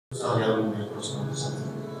चल्याउनु भएको छ।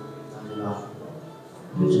 धन्यवाद।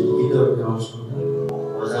 जुन गीतहरू गाउँछौँ,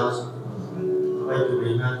 बजाउँछौँ, तपाईँको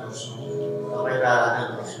महिमा गर्छौँ, तपाईँको आराधना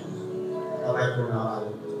गर्छौँ, तपाईँको नामहरू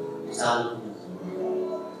विशाल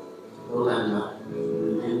धन्यवाद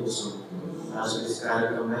दिएको छौँ। आज यस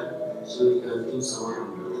कार्यक्रमलाई सुरुको अन्तिमसम्म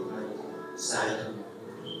तपाईँलाई सहायता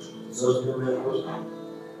सोच्नु भएको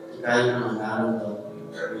कार्यक्रममा आनन्द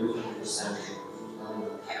लिनु सहायता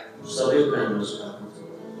सबै कुरा नमस्कार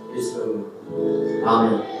यसको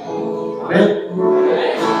आमेन आमेन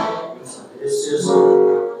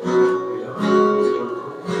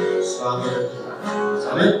स्वागत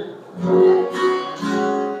आमेन।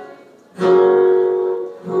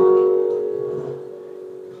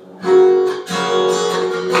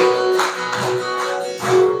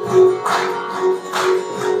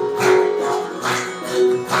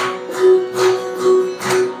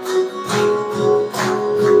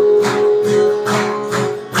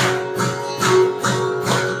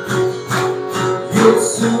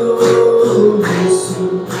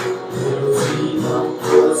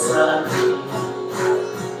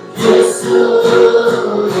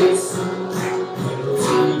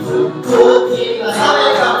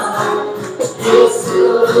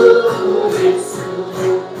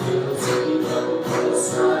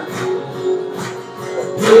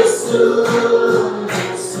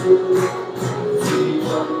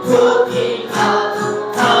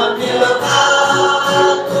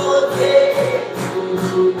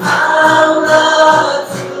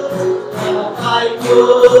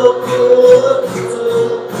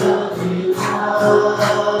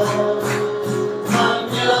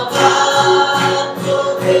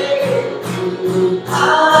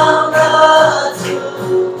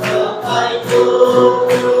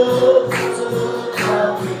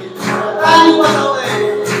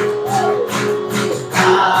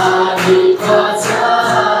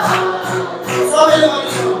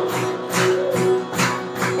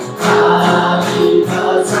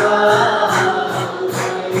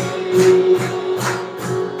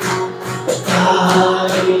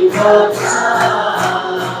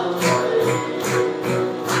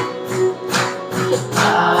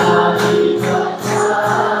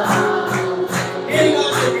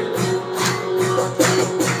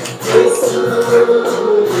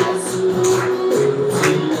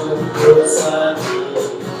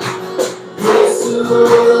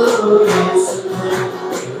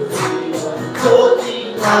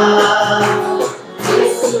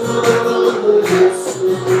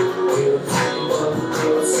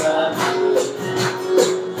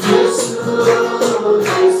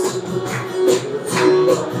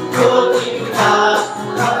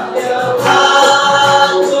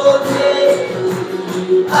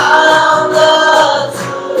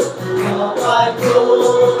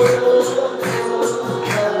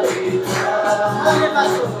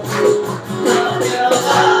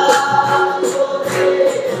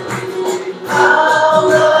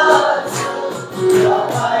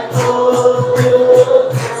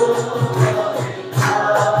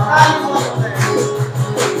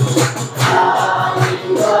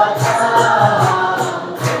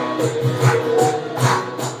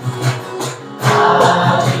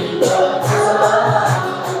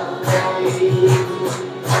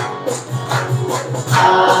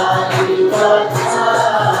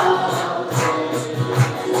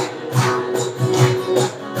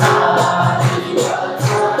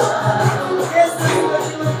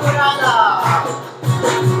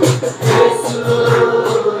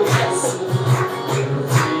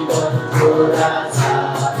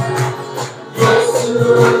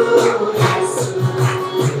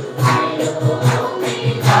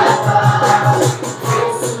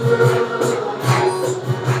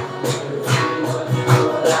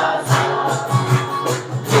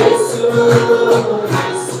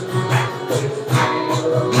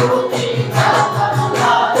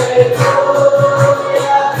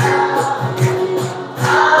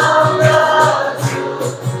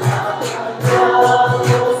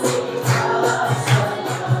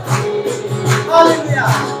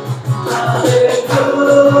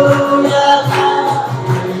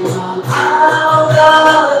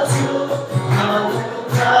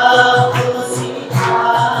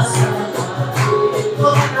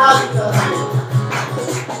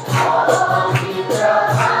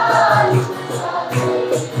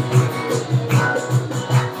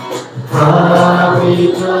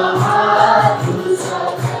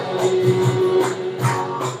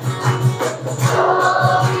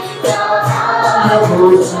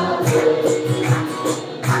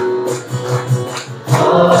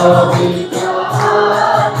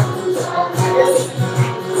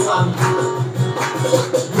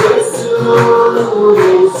 Yes.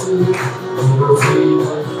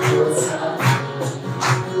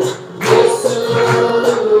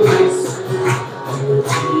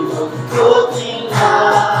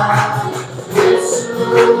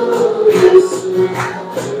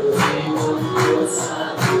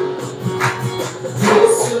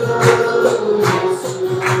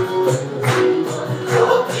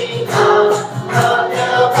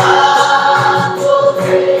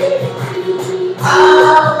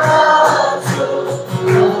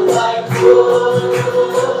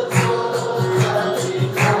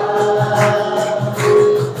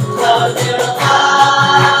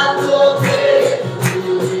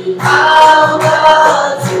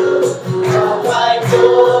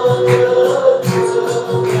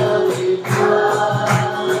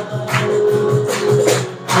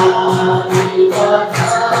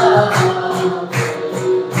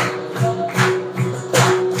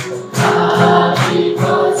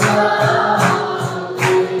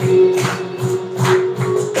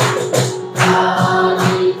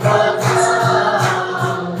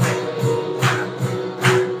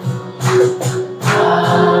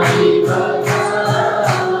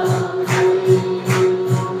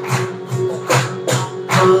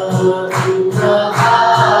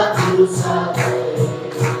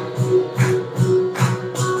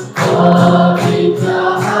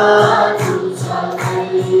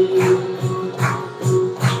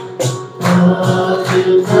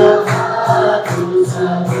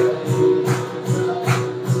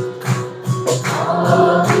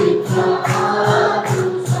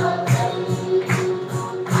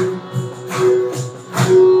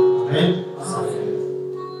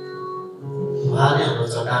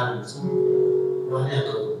 हुन्छ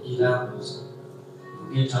वहाँको किला हुन्छ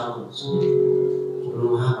के ठाउँ हुन्छ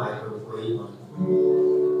उहाँ भएको कोही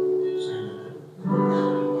छैन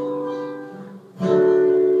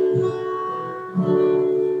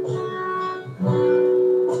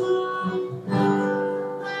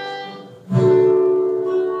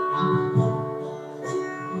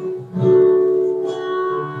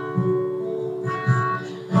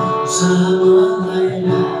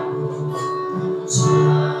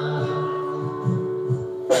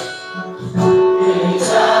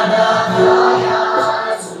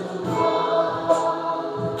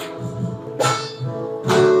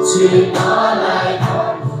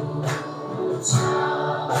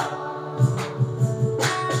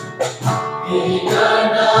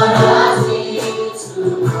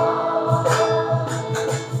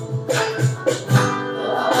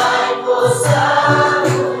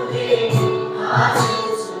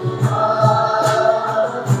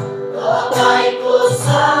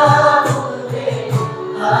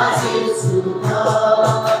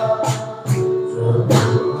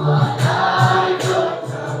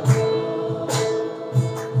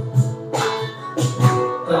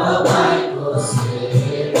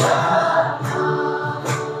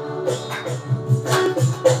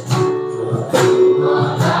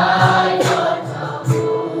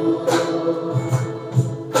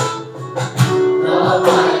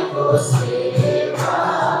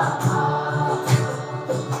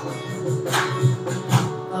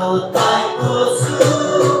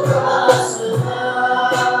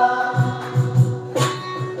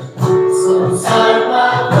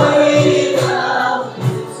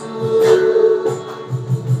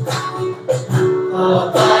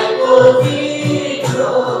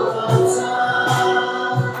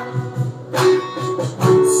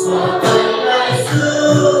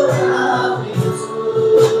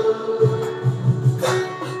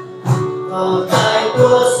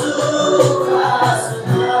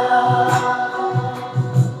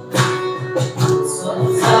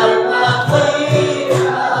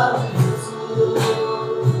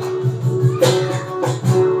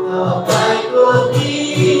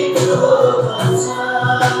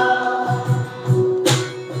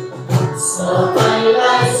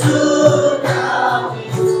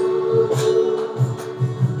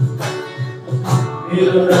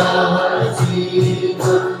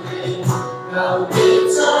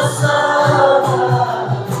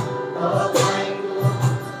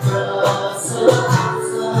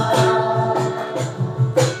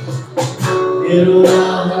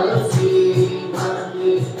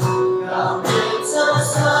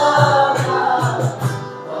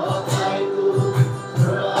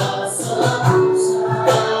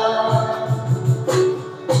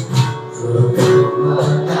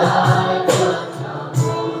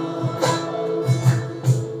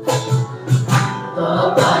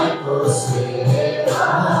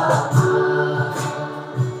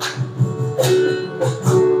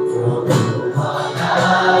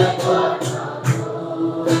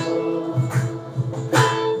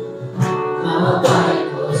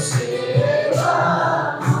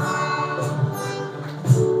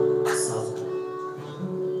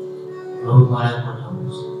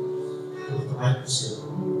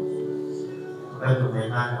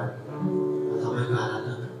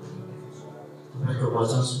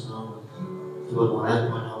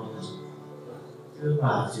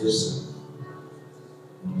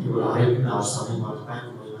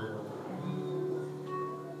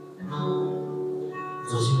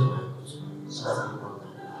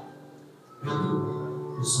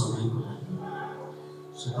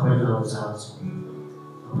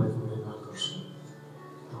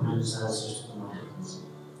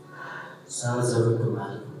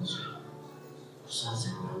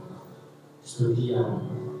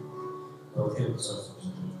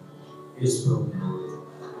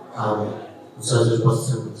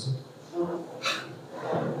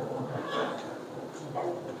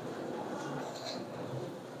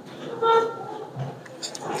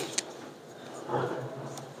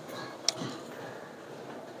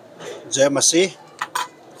जय मसीह।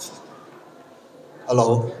 हेलो,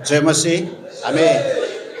 जय मसीह। हामी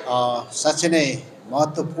साँच्चै नै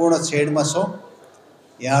महत्त्वपूर्ण क्षणमा छौँ।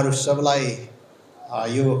 यहाँहरू सबलाई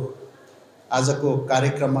यो आजको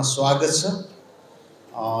कार्यक्रममा स्वागत छ।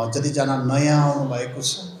 जतिजना नयाँ आउनुभएको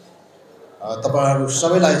छ तपाईँहरू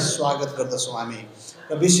सबैलाई स्वागत गर्दछौँ हामी।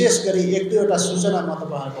 र विशेष गरी एक दुईवटा सूचना म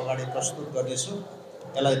तपाईँहरूको अगाडि प्रस्तुत गर्नेछु,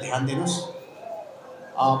 यसलाई ध्यान दिनुहोस्।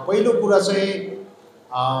 पहिलो कुरा चाहिँ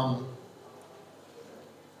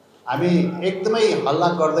हामी एकदमै हल्ला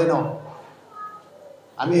गर्दैनौँ।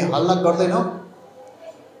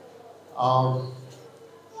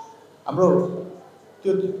 हाम्रो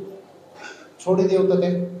त्यो छोडिदेऊ त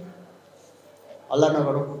त्यहाँ, हल्ला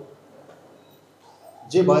नगरौँ,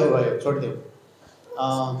 जे भयो भयो छोडिदेऊ।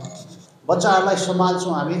 बच्चाहरूलाई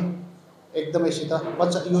सम्हाल्छौँ हामी एकदमैसित।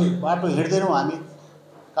 बच्चा यो बाटो हिँड्दैनौँ हामी,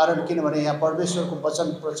 कारण किनभने यहाँ परमेश्वरको वचन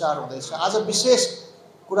प्रचार हुँदैछ। आज विशेष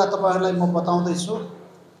कुरा तपाईँहरूलाई म बताउँदैछु।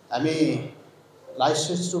 हामी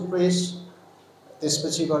लाइसेन्स टु प्रेस,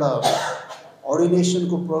 त्यसपछिबाट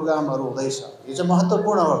अर्डिनेसनको प्रोग्रामहरू हुँदैछ। यो चाहिँ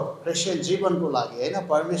महत्त्वपूर्ण हो क्रिस्चियन जीवनको लागि, होइन,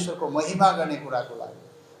 परमेश्वरको महिमा गर्ने कुराको लागि।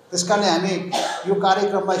 त्यस कारण हामी यो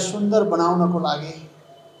कार्यक्रमलाई सुन्दर बनाउनको लागि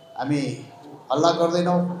हामी हल्ला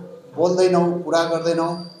गर्दैनौँ, बोल्दैनौँ, कुरा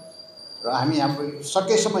गर्दैनौँ र हामी हाम्रो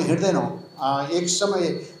सकेसम्म हिँड्दैनौँ। एक समय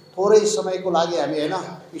थोरै समयको लागि हामी, होइन,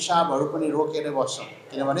 पिसाबहरू पनि रोकेर बस्छौँ,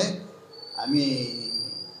 किनभने हामी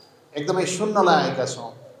एकदमै सुन्न लागेका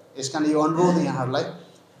छौँ। यस कारण यो अनुरोध यहाँहरूलाई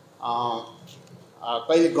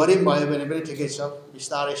कहिले गरिम भयो भने पनि ठिकै छ,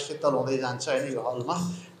 बिस्तारै शीतल हुँदै जान्छ, होइन। यो हलमा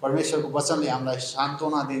परमेश्वरको वचनले हामीलाई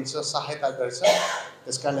सान्त्वना दिन्छ, सहायता गर्छ।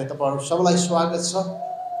 त्यस कारणले तपाईँहरू सबैलाई स्वागत छ।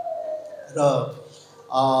 र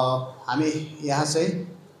हामी यहाँ चाहिँ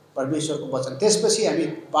परमेश्वरको वचन, त्यसपछि हामी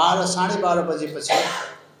 12:30 बजेपछि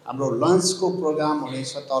हाम्रो लन्चको प्रोग्राम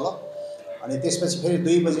हुनेछ तल, अनि त्यसपछि फेरि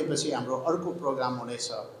 2 बजेपछि हाम्रो अर्को प्रोग्राम हुनेछ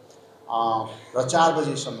र 4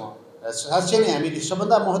 बजेसम्म। साँच्चै नै हामीले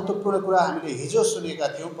सबभन्दा महत्त्वपूर्ण कुरा हामीले हिजो सुनेका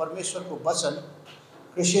थियौँ, परमेश्वरको वचन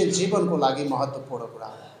क्रिस्चियन जीवनको लागि महत्त्वपूर्ण कुरा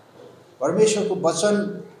हो। परमेश्वरको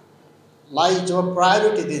वचनलाई जब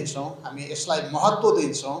प्रायोरिटी दिन्छौँ, हामी यसलाई महत्त्व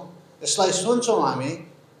दिन्छौँ, यसलाई सुन्छौँ, हामी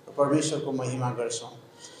परमेश्वरको महिमा गर्छौँ।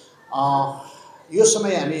 यो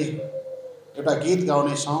समय हामी एउटा गीत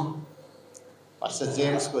गाउनेछौँ पास्टर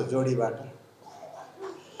जेम्सको जोडीबाट।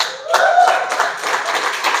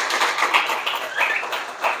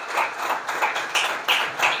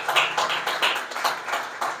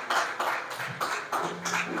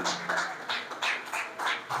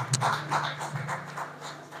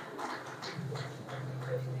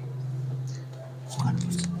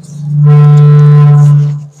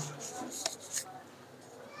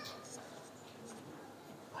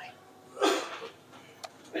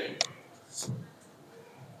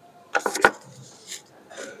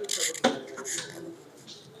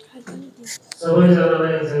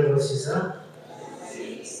 सबैजनालाई जय मसीह छ।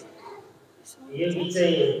 यो गीत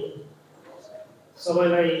चाहिँ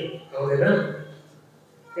सबैलाई आउँदैन,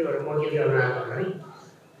 त्यही भएर म गीत गाउन आएको है।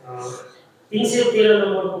 313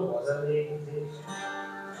 नम्बरको भजनले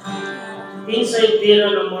 313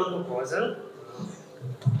 नम्बरको भजन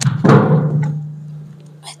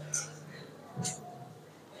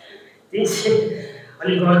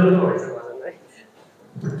अलिक गर्नु भएछ भजन है।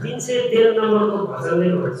 313 नम्बरको भजनले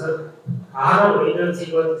भन्छ, हार होइन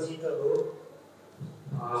जीवन जित हो,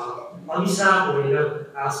 अभिशाप होइन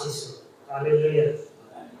आशिष हो। हालेलुया।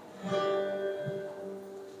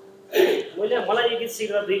 मलाई यो गीत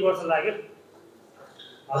सिक्न 2 वर्ष लाग्यो।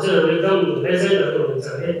 हजुरहरू एकदम लेजेन्डहरू हुनुहुन्छ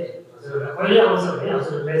भने, हजुरहरूलाई कहिले आउँछ भने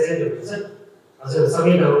हजुर लेजेन्ड हुनुहुन्छ, हजुर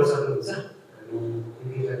सँगै गाउन सक्नुहुन्छ। हामी यो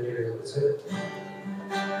गीतलाई लिएर जान्छौँ।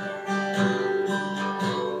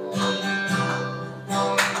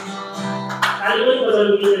 ताली पनि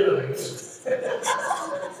बजाउनु मिलेको लागि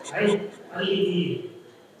है, अलिकति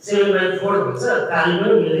 7/4 भन्छ, ताली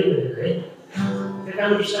पनि मिल्दै मिलेन है। त्यो काम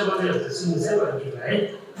डिस्टर्ब मात्रै हुन्छ, सुन्नुहोस् है मलाई गीतलाई है।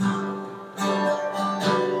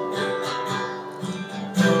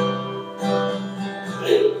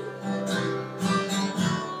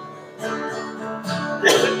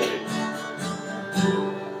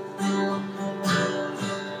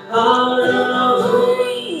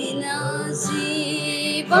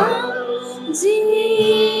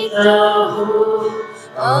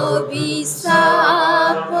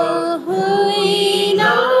 अभिशाप होइन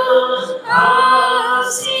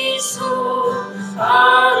आशिष हो,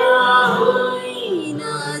 हार होइन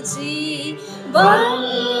जीवन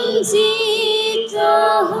जित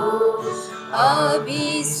हो,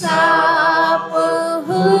 अभिशाप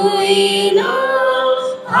होइन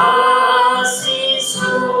आशिष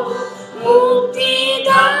हो,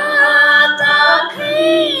 मुक्तिदाता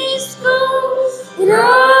ख्रीष्टको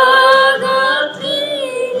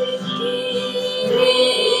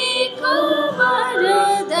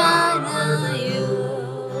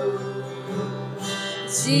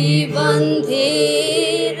जीवन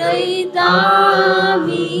धेरै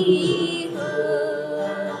दामी हो,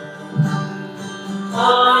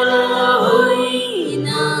 हार होइन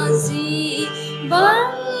जीवन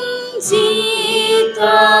जित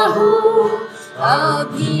हो,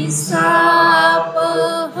 अभिशाप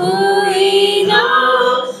होइन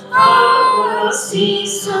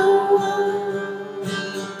आशिष हो।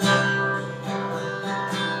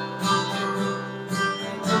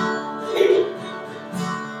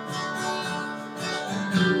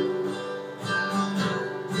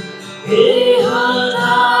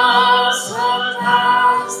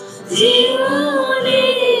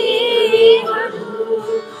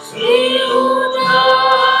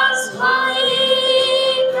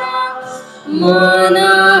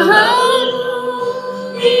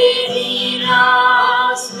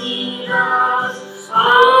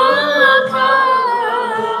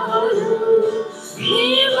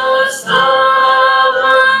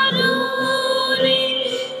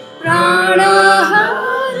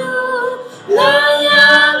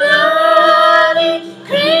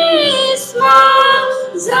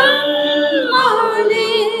 जन्मले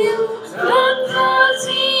रक्त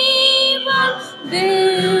जीवन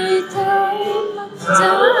व्यर्थमा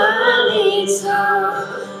जानेछ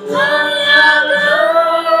नयाँ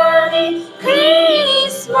गरी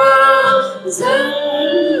ख्रिस्टमा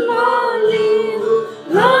जन्मले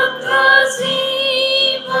रक्त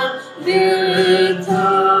जीवन व्यर्थ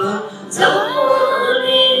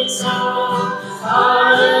जानेछ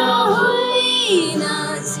हर होइन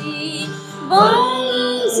जीवन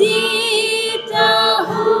जित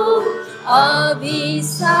हो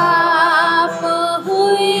अभिशाप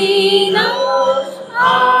होइन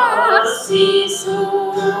आशिष हो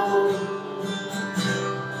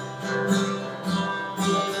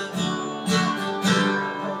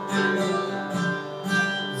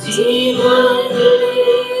जीवन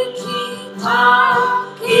लेखी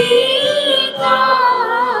थाकेकाहरू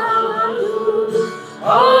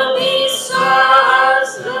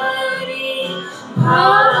अविश्वास गरी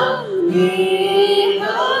भाग्नेहरू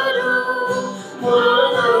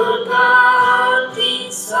मनका ती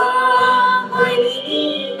समय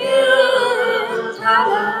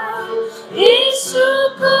व्यर्थलाई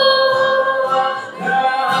येशूको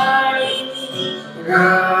अगाडि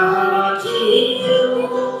राखियो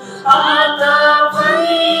हात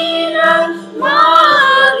भैर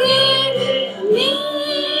मागे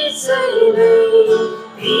निश्चय नै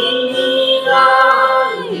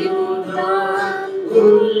तिमीलाई योगदान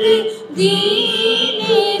उनले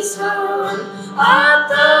दिनेछन्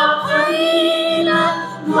हात भैर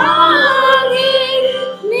मागे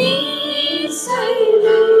निश्चय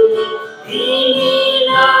नै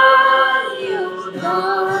तिमीलाई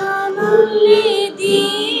योगदान उनले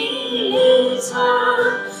दिनेछन्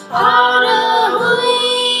हर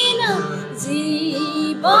होइन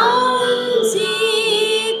जीवन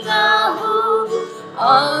जित हो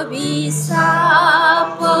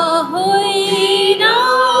अभिशाप होइन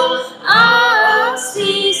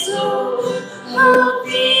आशिष हो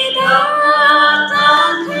मुक्तिदाता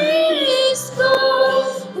ख्रिस्टको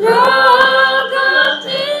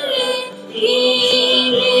रगतले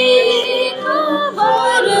किनेको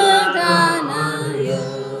वरदान यो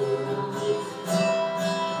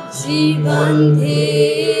जीवन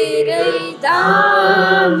धेरै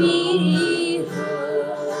दामी हो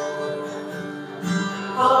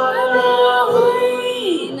हर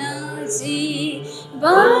होइन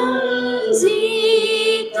जीवन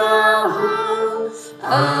जित हो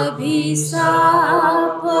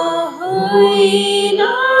अभिशाप होइन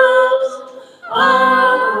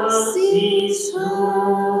आशिष हो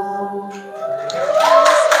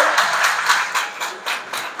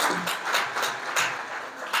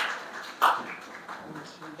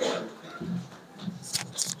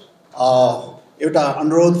एउटा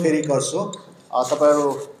अनुरोध फेरि गर्छु तपाईहरु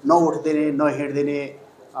नउठ्दिने नहिँड्दिने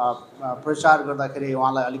प्रचार गर्दाखेरि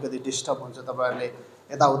उहाँलाई अलिकति डिस्टर्ब हुन्छ तपाईहरुले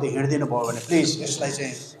यताउति हिँड्दिनु भयो भने प्लिज यसलाई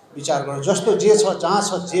चाहिँ विचार गर्नु जस्तो जे छ जहाँ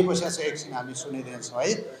छ जे बसेको छ एकछिन हामी सुनिदिन्छौँ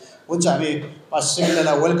है हुन्छ हामी पास्टर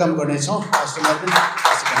सिमिलाई वेलकम गर्नेछौँ पास्टर मार्टिन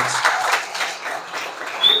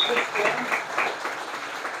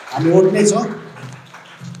हामी उठ्नेछौँ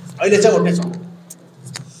अहिले चाहिँ उठ्नेछौँ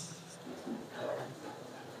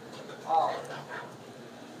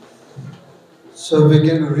So we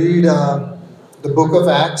can read the book of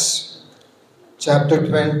Acts, chapter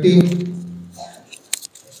 20.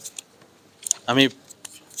 I mean,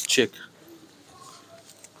 check.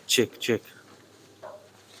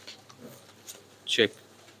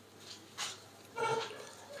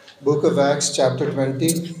 Book of Acts, chapter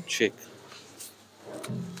 20. Check.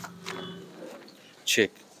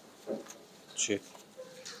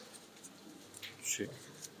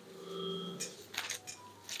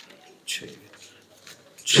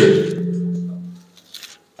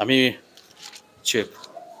 I mean, check.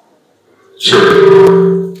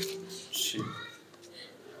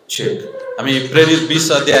 हामी प्रेरित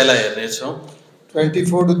 20 अध्यायलाई हेर्नेछौँ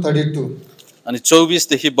 24 to 32. अनि 24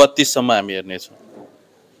 देखि 32 सम्म हामी हेर्नेछौँ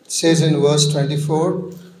It says in verse 24,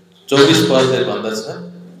 24 पदले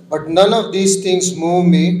भन्दछ But none of these things move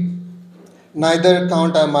me, neither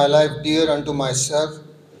count I my life dear unto myself,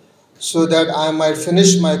 so that I might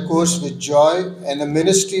finish my course with joy and the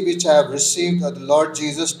ministry which I have received of the Lord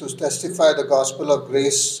Jesus to testify the gospel of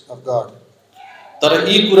grace of God. तर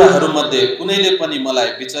यी कुराहरूमध्ये कुनैले पनि मलाई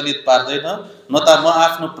विचलित पार्दैन न त म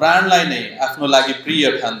आफ्नो प्राणलाई नै आफ्नो लागि प्रिय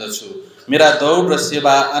ठान्दछु मेरा दौड र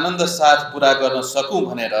सेवा आनन्द साथ पूरा गर्न सकूं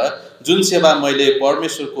भनेर जुन सेवा मैले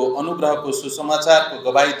परमेश्वरको अनुग्रहको सुसमाचारको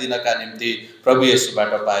गवाही दिनका निम्ति प्रभु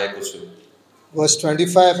येशूबाट पाएको छु Verse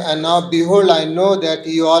 25, And now behold, I know that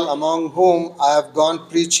ye all among whom I have gone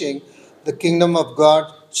preaching the kingdom of God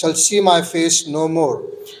shall see my face no more.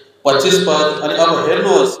 25 पद अनि अब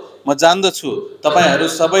हेर्नुहोस् म जान्दछु तपाईहरू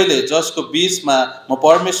सबैले जसको बीचमा म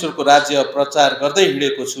परमेश्वरको राज्य प्रचार गर्दै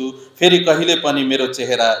हिँडेको छु फेरि कहिले पनि मेरो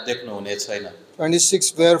चेहरा देख्नु हुने छैन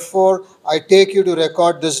 26 Wherefore I take you to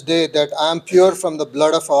record this day that I am pure from the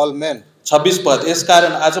blood of all men. 26 पद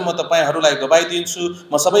यसकारण आज म तपाईहरूलाई गवाही दिन्छु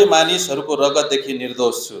म सबै मानिसहरूको रगतदेखि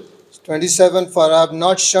निर्दोष छु 27 For I have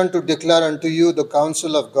not shunned to declare unto you the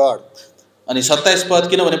counsel of God. अनि 27 पद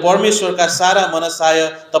किनभने परमेश्वरका सारा मनसाय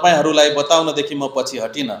तपाईहरूलाई बताउनदेखि म पछि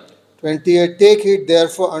हटिन 28 Take heed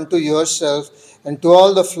therefore unto yourself and to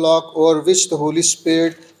all the flock over which the Holy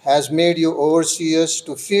Spirit has made you overseers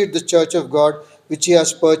to feed the church of God which he has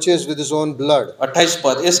purchased with his own blood. 28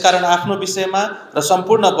 पद यसकारण आफ्नो विषयमा र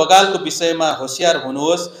सम्पूर्ण बगालको विषयमा होशियार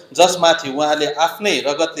हुनुहोस् जसमाथि उहाँले आफ्नै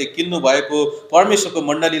रगतले किन्नु भएको परमेश्वरको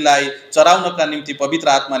मण्डलीलाई चराउनका निम्ति पवित्र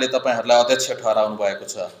आत्माले तपाईहरूलाई अध्यक्ष ठहराउनु भएको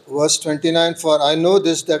छ Verse 29 For I know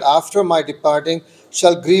this that after my departing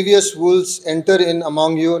shall grievous wolves enter in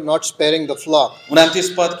among you, not sparing the flock.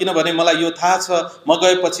 29 पद किनभने मलाई यो थाहा छ म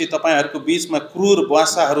गएपछि तपाईहरूको बीचमा क्रूर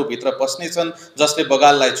ब्वासाहरू भित्र पस्नेछन् जसले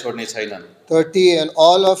बगाललाई छोड्ने छैनन् 30 And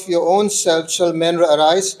all of your own self shall men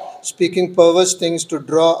arise, speaking perverse things to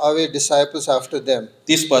draw away disciples after them.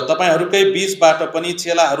 30 पद तपाईहरूकै बीचबाट पनि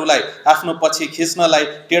चेलाहरूलाई आफ्नो पछि खिच्नलाई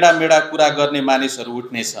टेढामेढा कुरा गर्ने मानिसहरू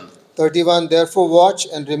उठ्नेछन् 31 Therefore watch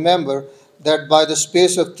and remember that by the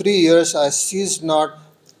space of 3 years I ceased not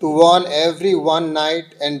to warn every one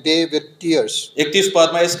night and day with tears. 31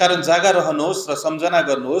 पदमा यसकारण जागा रहनुहोस् र सम्झना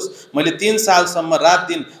गर्नुहोस् मैले 3 सालसम्म रात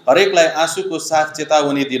दिन हरेकलाई आँसुको साथ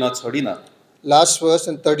चेतावनी दिन छोडिन Last verse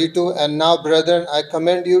in 32 And now brethren I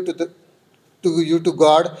commend you to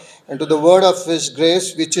God and to the word of his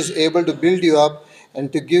grace which is able to build you up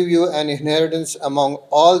and to give you an inheritance among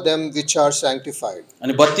all them which are sanctified.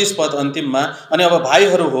 अनि 32 पद अन्तिममा अनि अब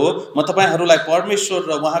भाइहरू हो म तपाईहरूलाई परमेश्वर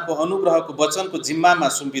र उहाँको अनुग्रहको वचनको जिम्मामा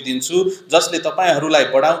सुम्पिदिन्छु जसले तपाईहरूलाई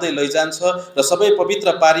बढाउँदै लैजान्छ र सबै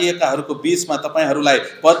पवित्र पारिएकाहरूको बीचमा तपाईहरूलाई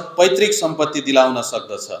पैतृक सम्पत्ति दिलाउन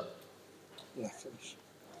सक्दछ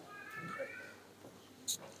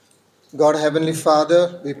God Heavenly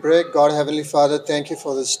Father, we pray, God Heavenly Father, thank you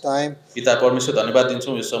for this time. पिता परमेश्वर धन्यवाद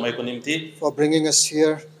दिन्छौँ यो समयको निम्ति For bringing us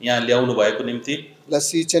here. यहाँ ल्याउनु भएको निम्ति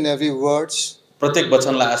Bless each and every words. प्रत्येक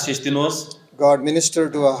वचनलाई आशीष दिनुहोस् God minister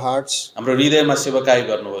to our hearts. हाम्रो हृदयमा सेवकाई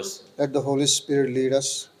गर्नुहोस् Let the Holy Spirit lead us.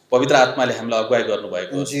 पवित्र आत्माले हामीलाई अगुवाई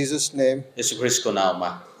गर्नुभएको In Jesus name. येशू ख्रीष्टको नाममा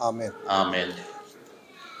Amen. Amen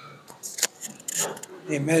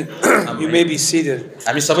Amen. You may be seated.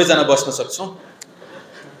 हामी सबैजना बस्न सक्छौँ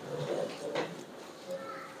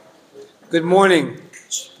Good morning.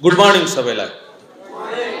 गुड मर्निङ सबैलाई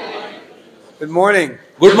Good morning.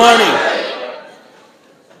 Good morning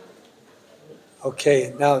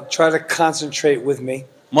Okay, now try to concentrate with me.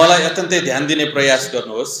 मलाई अत्यन्तै ध्यान दिने प्रयास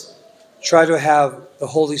गर्नुहोस् Try to have the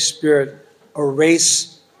Holy Spirit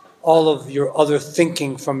erase all of your other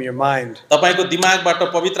thinking from your mind. तपाईको दिमागबाट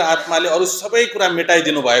पवित्र आत्माले अरु सबै कुरा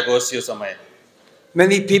मेटाइदिनु भएको होस् यो समय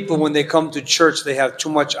Many people, when they come to church, they have too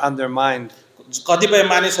much on their mind. कतिपय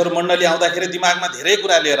मानिसहरू मण्डली आउँदाखेरि दिमागमा धेरै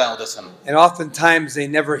कुरा लिएर आउँदछन् And oftentimes they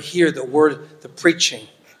never hear the word, the preaching.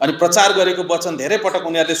 अनि प्रचार गरेको वचन धेरै पटक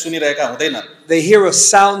उनीहरूले सुनिरहेका हुँदैनन् They hear a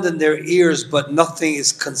sound in their ears, but nothing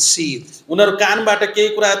is conceived. उनीहरू कानबाट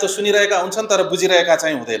केही कुरा त सुनिरहेका हुन्छन् तर बुझिरहेका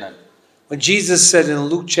चाहिँ हुँदैनन् When Jesus said in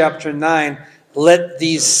Luke chapter 9, let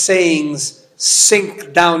these sayings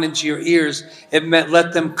sink down into your ears, it meant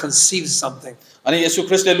let them conceive something. अनि येशू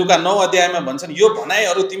ख्रीष्टले लुका 9 अध्यायमा भन्छन् यो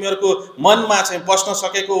भनाइहरू तिमीहरूको मनमा चाहिँ पस्न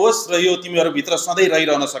सकेको होस् र यो तिमीहरू भित्र सधैँ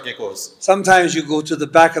रहिरहन सकेको होस् Sometimes you go to the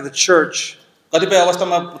back of the church कतिपय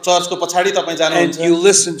अवस्थामा चर्चको पछाडी तपाईं and जानुहुन्छ you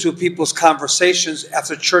listen to people's conversations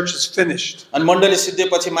after church is finished. अनि मण्डली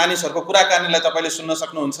सिद्धिएपछि मानिसहरूको कुराकानीलाई तपाईले सुन्न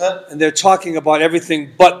सक्नुहुन्छ And they're talking about everything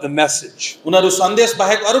but the message. उनीहरू सन्देश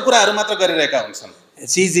बाहेक अरु कुराहरू मात्र गरिरहेका हुन्छन्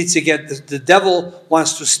It's easy to get, the devil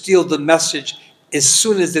wants to steal the message as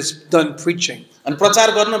soon as it's done preaching. अनि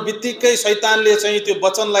प्रचार गर्न बित्तिकै शैतानले चाहिँ त्यो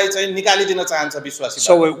वचनलाई चाहिँ निकालिदिन चाहन्छ विश्वासीबाट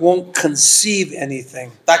So it won't conceive anything.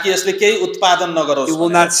 ताकि यसले केही उत्पादन नगरोस् It will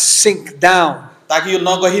भनेर, not sink down. ताकि यो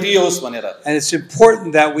नगहिरियोस् भनेर And it's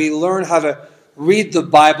important that we learn how to read the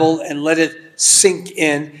Bible and let it sink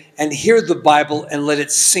in, and hear the Bible and let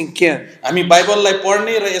it sink in. हामी बाइबललाई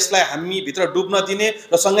पढ्ने र यसलाई हामी भित्र डुब्न दिने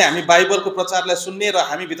र सँगै हामी बाइबलको प्रचारलाई सुन्ने र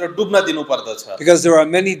हामी भित्र डुब्न दिनु पर्दछ Because there are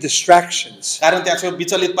many distractions. कारण त्यहाँ चाहिँ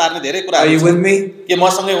विचलित पार्ने धेरै Are कुराहरू you with छन् me? के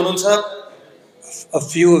मसँगै हुनुहुन्छ A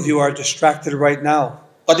few of you are distracted right now.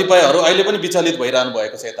 कतिपयहरू अहिले पनि विचलित भइरहनु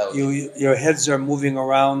भएको छ यताउति Your heads are moving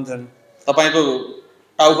around and तपाईको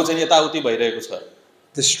टाउको चाहिँ यताउति भइरहेको छ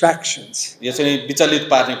distractions. यो चाहिँ विचलित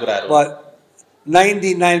पार्ने कुराहरू But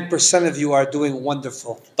 99% of you are doing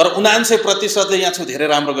wonderful. तर 99% यहाँ छु धेरै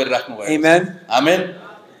राम्रो गरिराख्नु भयो. Amen. Amen.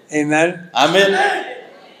 Amen. Amen.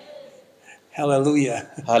 Hallelujah.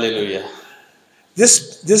 Hallelujah.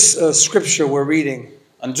 This scripture we're reading,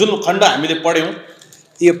 अनि जुन खण्ड हामीले पढ्यौं,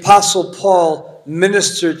 the Apostle Paul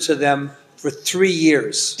ministered to them for 3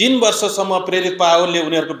 years. 3 वर्षसम्म प्रेरित पावलले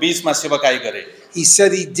उनीहरुको बीचमा सेवकाई गरे. He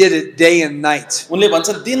said he did it day and night. उनले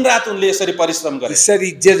भन्छन् दिन रात उनले यसरी परिश्रम गरे. He said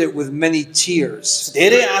he did it with many tears.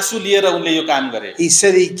 धेरै आँसु लिएर उनले यो काम गरे. He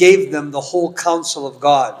said he gave them the whole counsel of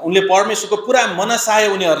God. उनले परमेश्वरको पुरा मनसाय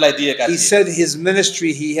उनीहरुलाई दिएका He थिए. said his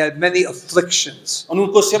ministry, he had many afflictions, अनि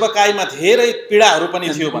उनको सेवकाईमा धेरै पीडाहरु पनि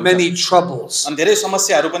थियो भन्छन्. many troubles. अनि धेरै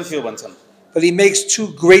समस्याहरु पनि थियो भन्छन्. But he makes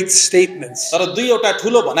 2 great statements. तर दुई एउटा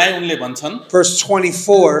ठूलो भनाइ उनले भन्छन्. Verse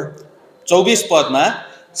 24 24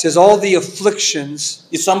 पदमा says, all the afflictions,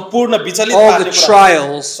 यी सम्पूर्ण विचलित all पार्ने the कुरा,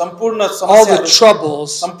 trials, सम्पूर्ण all the समस्याहरु,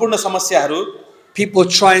 troubles, सम्पूर्ण समस्याहरु, people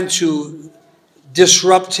trying to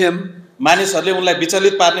disrupt him, मानिसहरूले उनलाई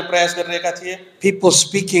विचलित पार्ने प्रयास गरिरहेका थिए. people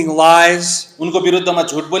speaking lies, उनको विरुद्धमा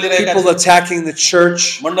झुट बोलिरहेका people थिए. attacking the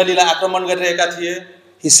church. मण्डलीलाई आक्रमण गरिरहेका थिए.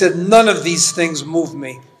 He said, none of these things move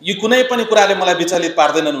me. यो कुनै पनि कुराले मलाई विचलित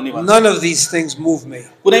पार्दैनन् उनी भन्छ. None of these things move me.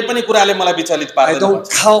 कुनै पनि कुराले मलाई विचलित I पार्दैन don't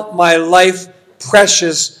भन्छ. count my life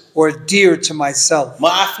precious or dear to myself. म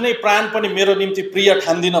आफ्नै प्राण पनि मेरो निम्ति प्रिय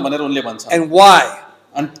ठान्दिन भनेर उनले भन्छन्. And why?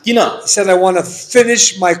 अनि किन? He said, I want to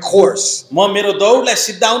finish my course. म मेरो दौडलाई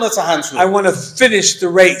सिद्धाउन चाहन्छु. I want to finish the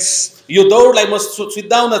race यो दौडलाई म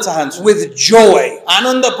सिद्धाउन चाहन्छु. with joy.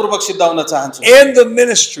 आनन्दपूर्वक सिद्धाउन चाहन्छु. And the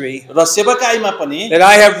ministry र सेवकाईमा पनि that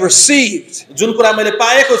I have received, जुन कुरा मैले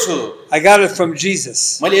पाएको छु, I got it from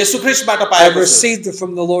Jesus. मैले येशू ख्रीष्टबाट I पाएको छु. received it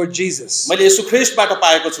from the Lord Jesus मैले येशू ख्रीष्टबाट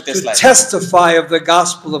पाएको छु to त्यसलाई. testify of the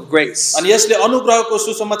gospel of grace. अनि यसले अनुग्रहको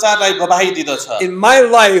सुसमाचारलाई गवाही दिदछ. In my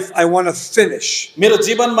life, I want to finish. मेरो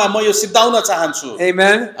जीवनमा म यो सिद्धाउन चाहन्छु.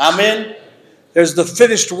 Amen. Amen. There's the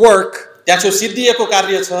finished work, त्यहाँ चाहिँ सिद्धिएको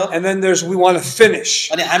कार्य छ and then there's we want to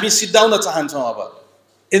finish. अनि हामी सिद्धाउन चाहन्छौँ. अब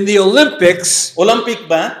In the Olympics,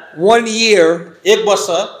 ओलम्पिकमा 1 year, 1 वर्ष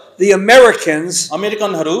the Americans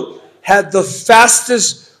अमेरिकनहरू had the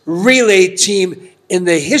fastest relay team in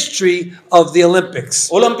the history of the Olympics.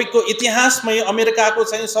 ओलम्पिकको इतिहासमै अमेरिकाको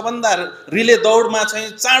चाहिँ सबभन्दा रिले दौडमा चाहिँ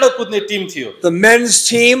चाँडो कुद्ने टिम थियो. The men's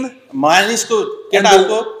team मानिसको and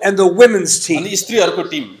केटाहरूको the women's team. अनि स्त्रीहरूको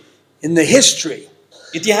team In the history,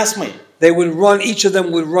 इतिहासमै they would run, each of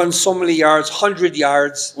them would run so many yards, 100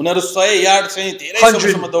 yards, उनीहरू 100 यार्ड चाहिँ धेरै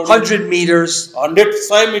 100, समयसम्म दौडिन्छ. 100 meters.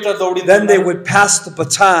 100 metre दौडिन्छ. Then they would pass the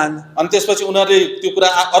baton अनि त्यसपछि उनीहरूले त्यो कुरा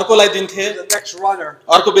अर्कोलाई दिन्थे, to the next runner,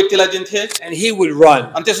 अर्को व्यक्तिलाई दिन्थे, and he would run.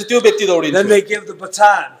 अनि त्यसपछि त्यो व्यक्ति Then दौडिन्थ्यो. they give the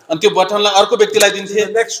baton अनि त्यो बटनलाई अर्को व्यक्तिलाई to दिन्थे,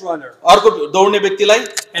 the next runner, अर्को दौड्ने व्यक्तिलाई,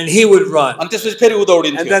 and he would run. अनि त्यसपछि फेरि उ And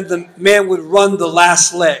दौडिन्थ्यो. then the man would run the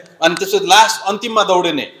last leg. अनि त्यसपछि लास्ट अन्तिममा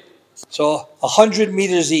दौडिने. So 100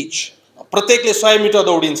 meters each. प्रत्येकले 100 metre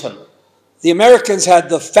दौडिन्छन्. The Americans had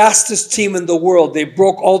the fastest team in the world. They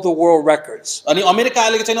broke all the world records. अनि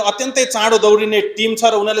अमेरिकाले चाहिँ अत्यन्तै चाँडो दौडिने टिम छ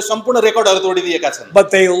र उनीहरूले सम्पूर्ण रेकर्डहरू तोडिदिएका छन्.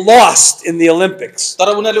 But they lost in the Olympics.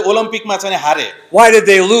 तर उनीहरूले ओलम्पिकमा चाहिँ हारे. Why did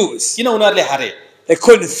they lose? किन उनीहरूले हारे? They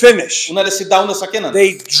couldn't finish. उनीहरूले सिद्धाउन सकेनन्.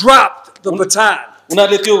 They dropped the baton.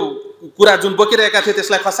 उनीहरूले त्यो कुरा जुन बोकिरहेका थिए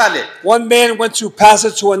त्यसलाई खसाले. One man went to pass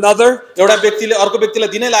it to another. एउटा व्यक्तिले अर्को व्यक्तिलाई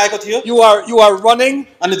दिनै लागेको थियो You are running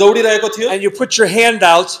अनि दौडिरहेको थियो and you put your hand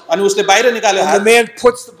out अनि उसले बाहिर निकाल्यो and the हात man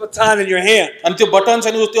puts the baton in your hand. अनि त्यो बटन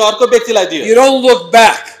चाहिँ त्यो अर्को व्यक्तिलाई दियो. You don't look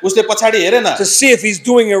back उसले पछाडि हेरेन, to see if he's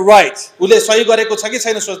doing it right. उसले सही गरेको छ कि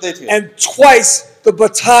छैन सोच्दै थियो. And twice the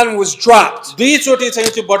baton was dropped. दुई चोटि चाहिँ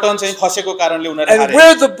त्यो बटन चाहिँ खसेको कारणले उनीहरूले And हारे.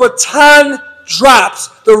 where the baton drops,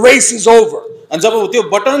 the race is over. अनि जब त्यो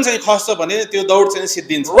बटन चाहिँ खस्छ भने त्यो दौड चाहिँ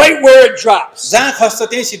सिद्धिन्छ. Right where it drops. जहाँ खस्छ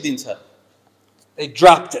त्यही सिद्धिन्छ. They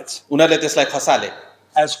dropped it. उनीहरूले त्यसलाई खसाले.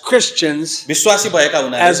 As Christians, विश्वासी भएका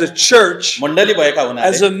as हुनाले, a church, मण्डली भएका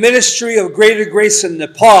as हुनाले, a ministry of Greater Grace in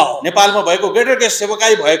Nepal, नेपालमा भएको ग्रेटर ग्रेस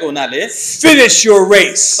सेवकाई भएको हुनाले finish your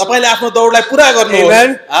race. तपाईले आफ्नो दौडलाई पुरा गर्नुहोस्.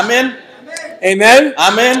 Amen. Amen. Amen?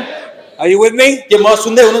 Amen. Are you with me? के म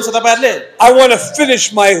सुन्दै हुनुहुन्छ तपाईहरुले? I want to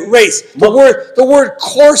finish my race. The word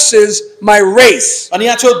course is my race. अनि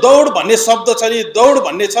यहाँ छ दौड भन्ने शब्द छ नि, दौड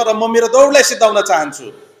भन्ने छ र म मेरो दौडलाई सिद्धाउन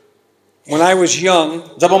चाहन्छु. When I was young,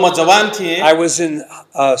 जब म जवान थिएँ, I was in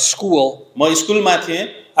school. म स्कुलमा थिएँ.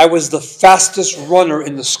 I was the fastest runner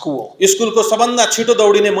in the school स्कुलको सबभन्दा छिटो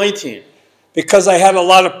दौडिने मै थिएँ. because I had a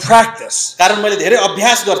lot of practice. कारण मैले धेरै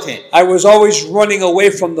अभ्यास गर्थेँ. I was always running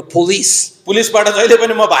away from the police. पुलिसबाट जहिले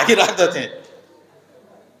पनि म भागिराख्दथेँ.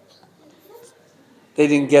 They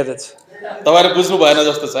didn't get it. तपाईहरु बुझ्नु भएन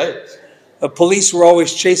जस्तो छ है. The police were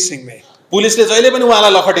always chasing me. पुलिसले जहिले पनि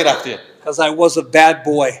उहाँलाई लखटिराख्थ्यो. because I was a bad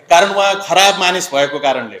boy. कारण उहाँ खराब मानिस भएको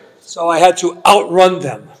कारणले So I had to outrun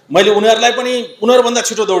them. मैले उनीहरूलाई पनि उनीहरूभन्दा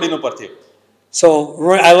छिटो दौडिनु पर्थ्यो। So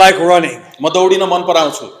I like running. म दौडिन मन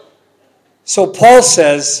पराउँछु। So Paul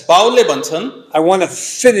says, पाउलले भन्छन् I want to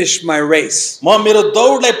finish my race. म मेरो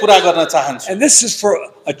दौडलाई पूरा गर्न चाहन्छु। And this is for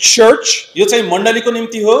a church. यो चाहिँ मण्डलीको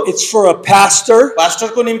निम्ति हो, It's for a pastor,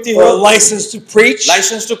 पास्टरको निम्ति for हो, a license to preach,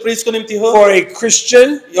 licence to प्रिचको निम्ति हो, for a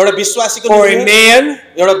Christian, एउटा विश्वासीको for निम्ति a हो, man,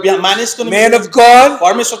 एउटा मानिसको निम्ति man हो, of God,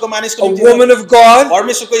 परमेश्वरको मानिसको a निम्ति हो, woman of God,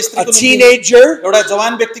 परमेश्वरको a स्त्रीको निम्ति, teenager. एउटा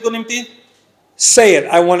जवान व्यक्तिको निम्ति। Say it.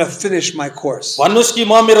 I want to finish my course. भन्नुस् कि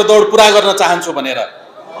म मेरो दौड पूरा गर्न चाहन्छु भनेर।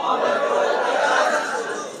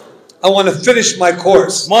 I want to finish my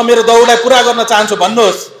course. म मेरो दौडलाई पूरा गर्न चाहन्छु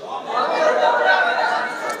भन्नुहोस्।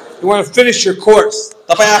 You want to finish your course.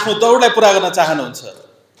 तपाईँ आफ्नो दौडलाई पूरा गर्न चाहनुहुन्छ।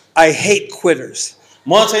 I hate quitters.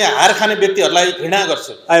 म चाहिँ हार खाने व्यक्तिहरूलाई घृणा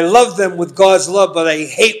गर्छु। I love them with God's love, but I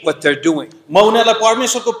hate what they're doing. म उनीहरूलाई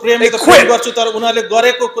परमेश्वरको प्रेमले त प्रेम गर्छु तर उनीहरूले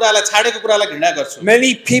गरेको कुरालाई छाडेको कुरालाई घृणा गर्छु।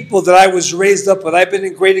 Many people that I was raised up with, I've been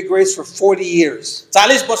in Greater Grace for 40 years.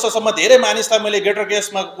 40 वर्षसम्म धेरै मानिसलाई मैले ग्रेटर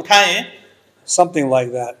ग्रेसमा उठाएँ, Something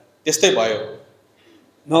like that. त्यस्तै भयो।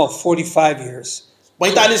 No, 45 years.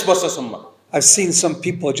 45 वर्षसम्म I've seen some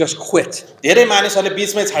people just quit. धेरै मानिसहरूले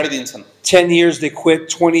बीचमै छाडिदिन्छन्। 10 years they quit,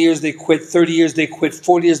 20 years they quit, 30 years they quit,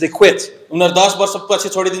 40 years they quit. उनीहरू 10 वर्षपछि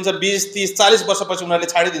छोडिदिन्छन्, 20, 30, 40 वर्षपछि उनीहरूले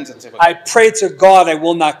छाडिदिन्छन्। I pray to God I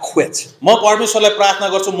will not quit. म परमेश्वरलाई प्रार्थना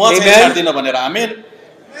गर्छु म चाहिँ छाड्दिन भनेर। आमेन।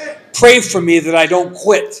 Pray for me that I don't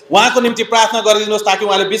quit. उहाँको निम्ति प्रार्थना गरिदिनुहोस् ताकि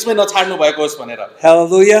उहाँले बीचमै नछाड्नु भएको होस् भनेर।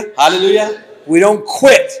 Hallelujah. Hallelujah. We don't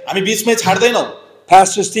quit. हामी बीचमै छाड्दैनौँ।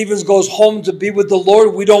 Pastor Stevens goes home to be with the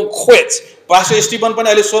Lord. We don't quit. Pastor Steven पनि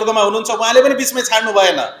अहिले स्वर्गमा हुनुहुन्छ, उहाँले पनि बीचमै छाड्नु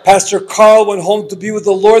भएन। Pastor Carl went home to be with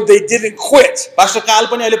the Lord. They didn't quit. Pastor काल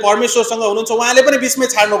पनि अहिले परमेश्वरसँग हुनुहुन्छ, उहाँले पनि बीचमै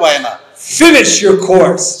छाड्नु भएन। Finish your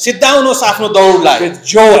course सिद्धाउनुहोस् आफ्नो दौडलाई, with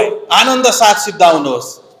joy. आनन्द साथ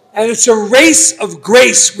सिद्धाउनुहोस्। And it's a race of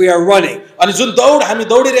grace we are running. अनि जुन दौड हामी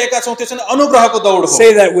दौडिरहेका छौँ त्यो चाहिँ अनुग्रहको दौड हो।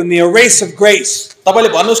 Say that with me, a race of grace. तपाईले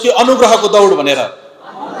भन्नुहोस् कि अनुग्रहको दौड भनेर।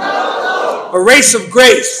 A race of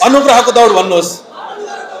grace. अनुग्रहको दौड भन्नुहोस्।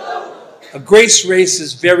 A grace race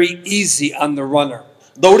is very easy on the runner.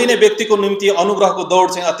 दौडिने व्यक्तिको निम्ति अनुग्रहको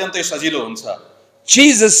दौड चाहिँ अत्यन्तै सजिलो हुन्छ।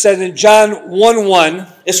 Jesus said in John 1:1,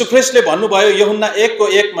 यसु ख्रीष्टले भन्नुभयो यूहन्ना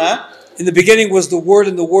 1:1 मा, in the beginning was the Word,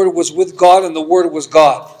 and the Word was with God, and the Word was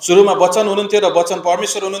God. सुरुमा वचन हुनुहुन्थ्यो र वचन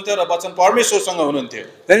परमेश्वर हुनुहुन्थ्यो र वचन परमेश्वरसँग हुनुहुन्थ्यो।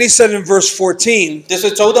 Then he said in verse 14,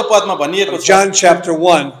 त्यसै 14 पदमा भनिएको छ, John chapter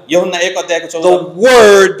 1, यूहन्ना 1:14 the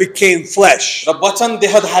Word became flesh र वचन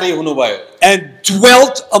देहधारी हुनुभयो and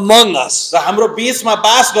dwelt among us, र हाम्रो बीचमा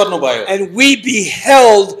वास गर्नुभयो and we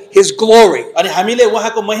beheld his glory, अनि हामीले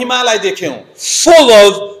उहाँको महिमालाई देख्यौं, full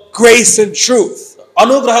of grace and truth.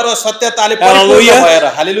 अनुग्रह र सत्यताले परिपूर्ण Hallelujah. भएर।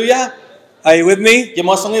 हालेलुया। Are you with me? के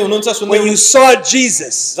मसँगै हुनुहुन्छ? सुन्दै When you saw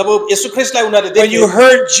Jesus, जब येशू ख्रीष्टलाई उनीहरूले when you देखे,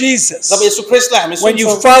 heard Jesus, जब येशू ख्रीष्टलाई हामी when you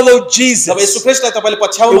सुन्छौँ, followed जब Jesus, येशू ख्रीष्टलाई तपाईले it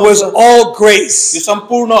पछ्याउनुहुन्छ, was all यो grace.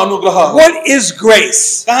 सम्पूर्ण अनुग्रह हो। What is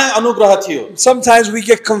grace? कहाँ अनुग्रह थियो? Sometimes we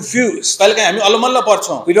get confused. कहिलेकाहीँ हामी अलमल्ल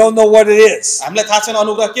पर्छौँ, We don't know what it is. हामीलाई थाहा छैन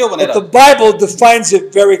अनुग्रह के हो But भनेर। the Bible defines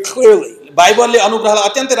it very clearly. बाइबलले अनुग्रहलाई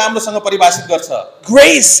अत्यन्तै राम्रोसँग परिभाषित गर्छ।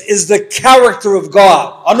 Grace is the character of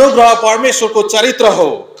God. अनुग्रह परमेश्वरको चरित्र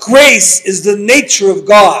हो। Grace is the nature of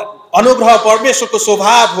God. अनुग्रह परमेश्वरको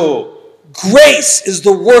स्वभाव हो। Grace is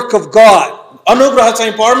the work of God. अनुग्रह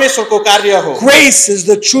चाहिँ परमेश्वरको कार्य हो। Grace is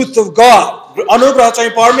the truth of God. अनुग्रह चाहिँ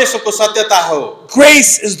परमेश्वरको सत्यता हो।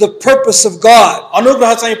 Grace is the purpose of God.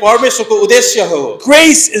 अनुग्रह चाहिँ परमेश्वरको उद्देश्य हो।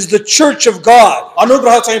 Grace is the church of God.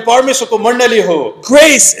 अनुग्रह चाहिँ परमेश्वरको मण्डली हो।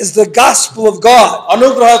 Grace is the gospel of God.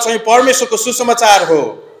 अनुग्रह चाहिँ परमेश्वरको सुसमाचार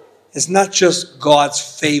हो। It's not just God's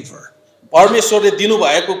favor. परमेश्वरले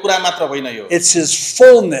दिनुभएको कुरा मात्र होइन यो। It's his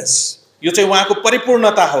fullness यो चाहिँ उहाँको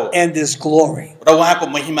परिपूर्णता हो and his glory. र उहाँको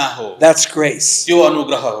महिमा हो। That's grace. त्यो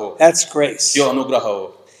अनुग्रह हो। That's grace. त्यो अनुग्रह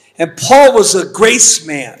हो। And Paul was a grace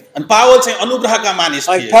man. अनि पावल चाहिँ अनुग्रहका मानिस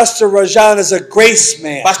Like थिए। Pastor Rajan is a grace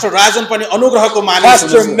man. Pastor Rajan पनि अनुग्रहको मानिस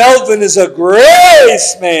Pastor हुनुहुन्छ। Melvin is a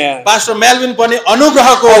grace man. Pastor Melvin पनि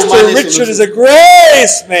अनुग्रहको Pastor मानिस Richard is हुनुहुन्छ। a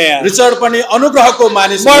grace man. रिचर्ड पनि अनुग्रहको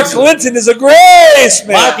मानिस Mark हुनुहुन्छ। Linton is a grace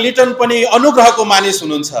mark man. Liton पनि अनुग्रहको मानिस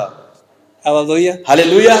हुनुहुन्छ। Hallelujah.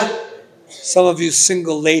 Hallelujah. Some of you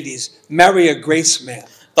single ladies, marry a grace man.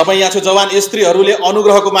 तपाईँ यहाँ छु जवान स्त्रीहरूले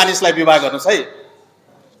अनुग्रहको मानिसलाई विवाह गर्नुहोस् है।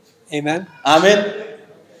 Amen. Amen.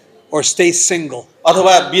 Or stay single.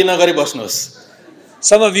 अथवा बिहे नगरी बस्नुहोस्।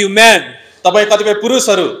 Some of you men, तपाईँ कतिपय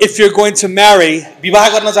पुरुषहरू if you're going to marry, विवाह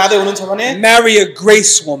गर्न जाँदै हुनुहुन्छ भने marry a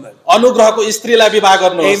grace woman. अनुग्रहको स्त्रीलाई विवाह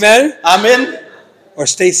गर्नुहोस्। Amen. Amen. Or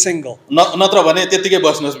stay single. नत्र भने त्यतिकै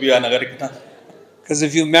बस्नुहोस् विवाह नगरिकन। Because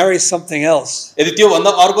if you marry something else, यदि त्यो भन्दा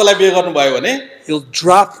अर्कोलाई बिहे गर्नुभयो भने you'll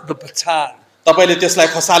drop the baton. तपाईले त्यसलाई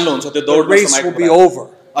खसाल्नुहुन्छ त्यो The दौडमा race will be समाएको over.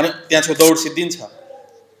 अनि त्यहाँ चाहिँ दौड सिद्धिन्छ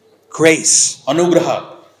Grace. अनुग्रह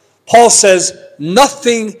Paul says,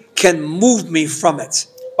 nothing can move me from it.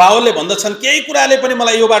 पावलले भन्दछन् केही कुराले पनि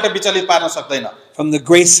मलाई योबाट विचलित पार्न सक्दैन From the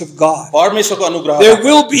grace of God. परमेश्वरको अनुग्रह There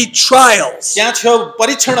will be trials. त्यहाँ छेउ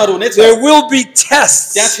परीक्षणहरू हुनेछ There will be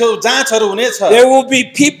tests. त्यहाँ छेउ जाँचहरू हुनेछ There will be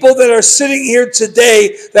people that are sitting here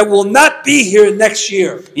today that will not be here next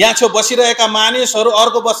year. यहाँ छेउ बसिरहेका मानिसहरू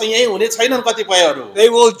अर्को वर्ष यही हुने छैनन् कतिपयहरू They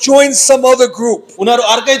will join some other group. उनीहरू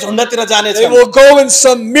अर्कै झुण्डतिर They जानेछन् will go in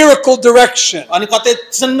some miracle direction. अनि कतै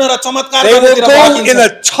चिन्ह र चमत्कार They will गर्नेतिर go in भागिन्छन्।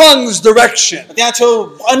 a tongues direction. त्यहाँ छेउ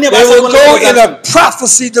अन्य They भाषा will बोल्ने go लोक in जान्छन्। a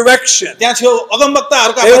prophecy direction. त्यहाँ छेउ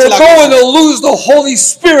अगमवक्ताहरूका They पछि will go लाग्छन्। and they'll lose the Holy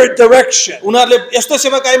Spirit direction. उनीहरूले यस्तो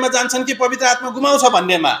सेवाकाईमा जान्छन् कि पवित्र आत्मा गुमाउँछ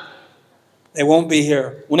भन्नेमा They won't be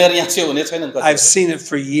here. उनीहरू यहाँ चाहिँ हुने छैनन् I've कति seen it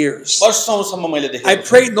for years. वर्षौंसम्म मैले I देखेँ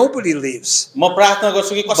pray nobody leaves. म प्रार्थना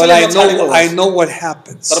गर्छु कि But कसैले I नछाडेको know होस्। what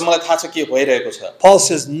happens. तर मलाई थाहा छ के भइरहेको छ Paul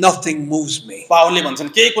says nothing moves me. पावलले भन्छन्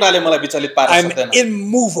केही कुराले मलाई विचलित पार्न I'm सक्दैन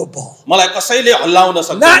immovable. मलाई कसैले हल्लाउन Not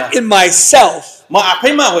सक्दैन in myself, म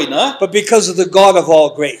आफैमा होइन but because of the God of all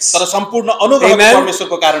grace. तर सम्पूर्ण अनुग्रह Amen.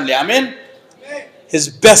 परमेश्वरको कारणले आमेन His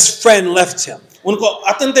best friend left him. उनको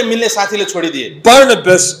अत्यन्तै मिल्ने साथीले छोडिदिए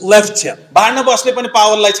Barnabas left him. बार्नबासले पनि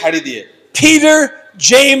पावललाई छाडिदिए Peter,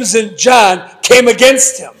 James, and John came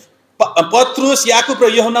against him. पत्रुस याकुब र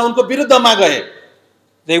यूहन्ना उनको विरुद्धमा गए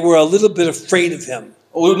They were a little bit afraid of him.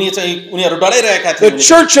 उनीहरू डराइरहेका The थिए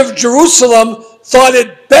church of Jerusalem thought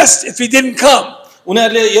it best if he didn't come.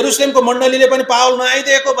 उनीहरूले यरुशलेमको मण्डलीले पनि पावल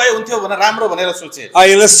नआइदिएको भए हुन्थ्यो भनेर राम्रो भनेर सोचे Are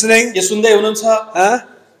you listening? के सुन्दै हुनुहुन्छ Huh?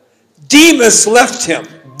 Demas left him.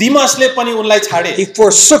 दिमसले पनि उनलाई छाडे He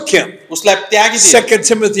forsook him. उसलाई त्यागिदिए 2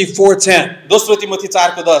 Timothy 4:10. दोस्रो Timothy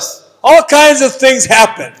 4:10 All kinds of things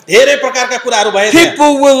happen. धेरै प्रकारका कुराहरू भए त्यहाँ।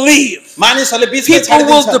 People will leave. मानिसहरूले बीचमै People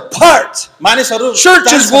will छाडिदिन्छ depart. मानिसहरू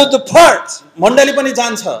Churches will जान्छन्। depart. मण्डली पनि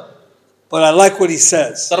जान्छ But I like what he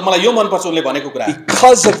says. तर मलाई यो मनपर्छ उनले भनेको कुरा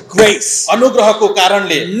Because of grace, अनुग्रहको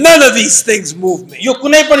कारणले none of these things move me. यो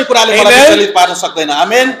कुनै पनि कुराले मलाई Amen. विचलित पार्न सक्दैन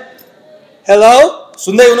आमेन Hello?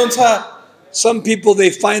 सुन्दै हुनुहुन्छ Some people, they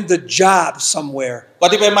find the job somewhere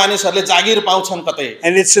कतिपय मानिसहरूले जागिर पाउँछन् कतै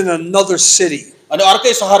and it's in another city. अनि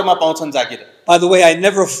अर्कै शहरमा पाउँछन् जागिर By the way, I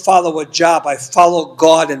never follow a job. I follow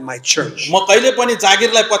God and my church. म कहिले पनि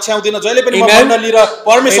जागिरलाई पछ्याउँदिन जहिले पनि म Amen. मण्डली र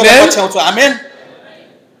परमेश्वरलाई Amen. पछ्याउँछु amen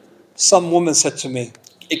Some woman said to me,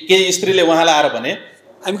 केही स्त्रीले उहाँलाई आएर भने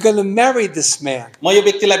I'm going to marry this man. म यो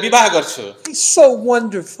व्यक्तिलाई विवाह गर्छु He's so ऊ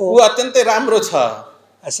wonderful. अत्यन्तै राम्रो छ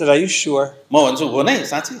I said, Are you sure? म भन्छु हो नै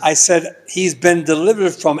साँच्चै I said, He's been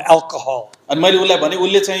delivered from alcohol. अनि मैले उसलाई भने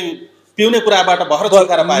उसले चाहिँ पिउने कुराबाट भर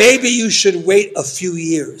छुटकारा But पाए maybe you should wait a few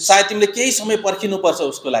years. सायद तिमीले केही समय पर्खिनुपर्छ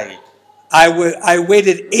उसको लागि I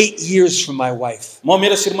waited 8 years for my wife. म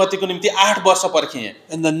मेरो श्रीमतीको निम्ति 8 वर्ष पर्खिएँ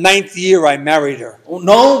In the 9th year, I married her.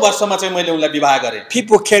 9 वर्षमा चाहिँ मैले उनलाई विवाह गरेँ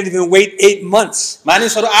People can't even wait 8 months.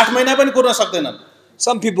 मानिसहरू 8 महिना पनि कुर्न सक्दैनन्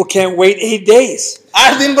Some people can't wait 8 days.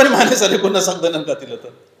 8 दिन पनि मानिसहरूले कुर्न सक्दैनन् कतिले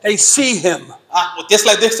त They see him.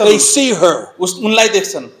 त्यसलाई देख्छन् They see her. उनलाई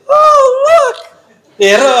देख्छन् Oh, look!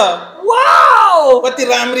 हेर Wow! कति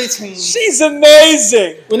राम्री छिन् She's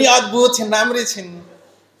amazing. उनी अद्भुत छिन् राम्री छिन्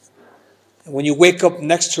And when you wake up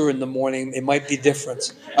next to her in the morning, it might be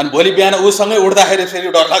different. अनि भोलि बिहान उसँगै उड्दाखेरि फेरि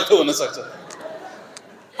डरलाग्दो हुन सक्छ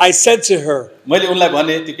I said to her, मैले उनलाई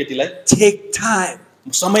भने त्यो केटीलाई Take time.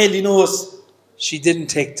 समय लिनुहोस् She didn't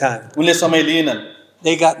take time. उनले समय लिएनन्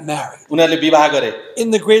They got married उनीहरूले विवाह गरे in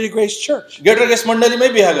the Greater Grace Church. गेटर grace मण्डलीमै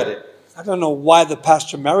विवाह गरे I don't know why the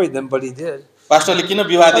pastor married them, but he did. पास्टरले किन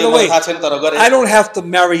विवाह By दिए the way, मलाई थाहा छैन तर गरे I don't have to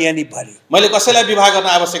marry anybody. मैले कसैलाई विवाह गर्न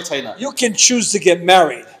आवश्यक छैन You can choose to get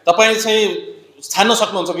married. तपाईँ चाहिँ छान्न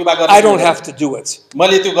सक्नुहुन्छ विवाह गर्न I don't have to do it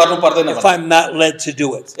मैले त्यो गर्नु पर्दैन if भने I'm not led to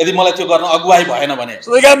do it. यदि मलाई त्यो गर्न अगुवाई भएन भने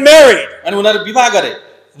So they got married. अनि उनीहरू विवाह गरे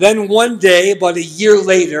Then one day, about a year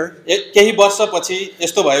later, केही वर्षपछि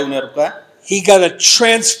यस्तो भयो उनीहरूका he got a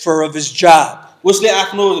transfer of his job. उसले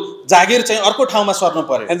आफ्नो जागिर चाहिँ अर्को ठाउँमा सर्नु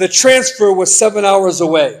पर्यो And the transfer was 7 hours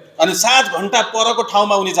away. अनि 7 घण्टा परको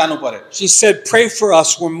ठाउँमा उनी जानु पर्यो She said, Pray for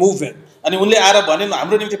us, we're moving. अनि उनले आएर भनिन्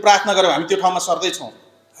हाम्रो निम्ति प्रार्थना गरौँ हामी त्यो ठाउँमा सर्दैछौँ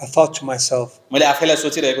I thought to myself, मैले आफैलाई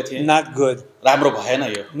सोचिरहेको थिएँ not good, राम्रो भएन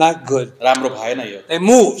यो not good. राम्रो भएन यो They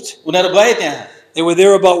moved. उनीहरू गए त्यहाँ They were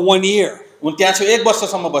there about 1 year. उनी त्यहाँ चाहिँ 1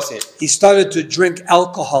 वर्षसम्म बसे He started to drink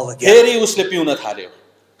alcohol again. फेरि उसले पिउन थाल्यो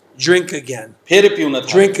Drink again. फेरि पिउन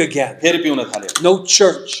थाल्यो Drink again. फेरि पिउन थाल्यो No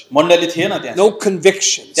church. मण्डली थिएन त्यहाँ No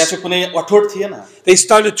convictions. त्यहाँ चाहिँ कुनै अठोट थिएन They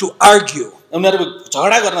started to argue. उनीहरू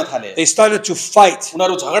झगडा गर्न थाले They started to fight.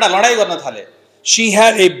 उनीहरू झगडा लडाई गर्न थाले She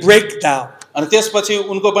had a breakdown. अनि त्यसपछि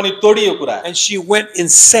उनको पनि तोडियो कुरा and she went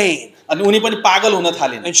insane. अनि उनी पनि पागल हुन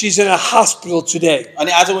थालिन् And she's in a hospital today.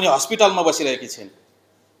 अनि आज उनी हस्पिटलमा बसिरहेकी छिन्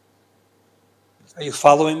Are you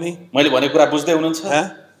following me? मैले भनेको कुरा बुझ्दै हुनुहुन्छ Huh?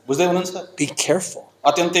 बुझ्दै हुनुहुन्छ Be careful.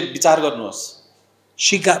 अत्यन्तै विचार गर्नुहोस्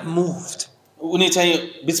She got moved उनी चाहिँ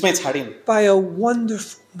बीचमै छाडिन् by a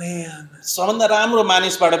wonderful man. सबभन्दा राम्रो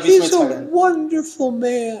मानिसबाट बीचमै He's a छाडिन् wonderful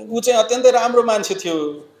man. ऊ चाहिँ अत्यन्तै राम्रो मान्छे थियो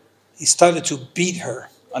He started to beat her.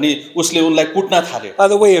 अनि उसले उनलाई कुट्न थाल्यो By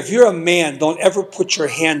the way, if you're a man, don't ever put your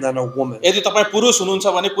hand on a woman. यदि तपाईँ पुरुष हुनुहुन्छ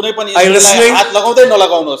भने कुनै पनि Are you स्त्रीलाई listening? हात लगाउँदै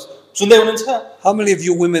नलगाउनुहोस् सुन्दै हुनुहुन्छ How many of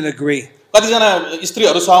you women agree? कतिजना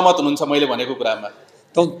स्त्रीहरू सहमत हुनुहुन्छ मैले भनेको कुरामा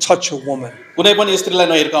Don't touch a woman. कुनै पनि स्त्रीलाई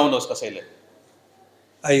नहिर्काउनुहोस् कसैले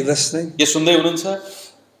Are you listening? के सुन्दै हुनुहुन्छ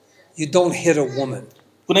You don't hit a woman.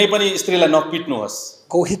 कुनै पनि स्त्रीलाई नपिट्नुहोस्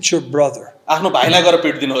Go hit your brother आफ्नो भाइलाई गएर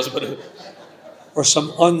पिट्दिनुहोस् बरु or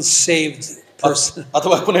some unsaved person.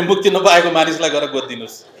 अथवा कुनै मुक्ति नपाएको मानिसलाई गएर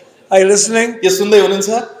गोद्दिनुहोस् Are you listening? के सुन्दै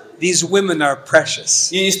हुनुहुन्छ These women are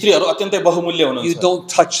precious. यी स्त्रीहरू अत्यन्तै बहुमूल्य You हुनुहुन्छ don't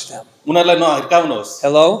touch them. उनीहरूलाई नहिर्काउनुहोस्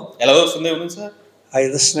Hello? हेलो सुन्दै हुनुहुन्छ Are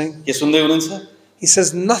you listening? के सुन्दै हुनुहुन्छ He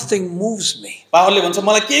says, nothing moves me. पावलले भन्छ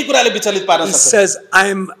मलाई केही कुराले विचलित पार्न He सक्छ says,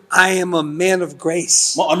 I am a man of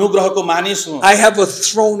grace. म अनुग्रहको मानिस हुँ I have a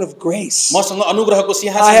throne of grace. मसँग अनुग्रहको I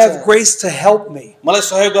सिंहासन have छ grace to help me. मलाई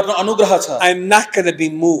सहयोग गर्न अनुग्रह छ I'm not going to be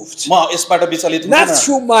moved. म यसबाट विचलित Not हुँदिन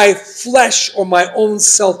through my flesh or my own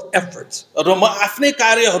self-effort. र म आफ्नै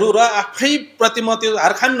कार्यहरू र आफै प्रति म त्यो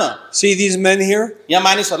हार खान्न See these men here? यहाँ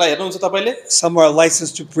मानिसहरूलाई हेर्नुहुन्छ तपाईँले Some are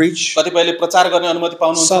licensed to preach. कतिपयले प्रचार गर्ने अनुमति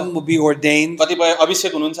पाउनुहुन्छ Some will be ordained. कतिपय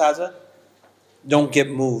अभिषेक हुनुहुन्छ आज Don't get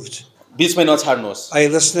moved. बीचमै नछाड्नुहोस् Are you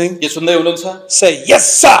listening? के सुन्दै हुनुहुन्छ Say, yes,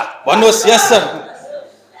 sir. भन्नुहोस् यस sir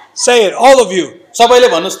Say it, all of you. सबैले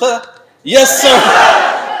भन्नुहोस् त यस sir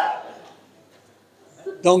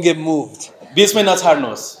Don't get moved. बीचमै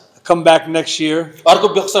नछाड्नुहोस् Come back next year, अर्को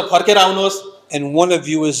वर्ष फर्केर आउनुहोस् and one of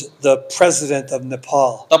you is the president of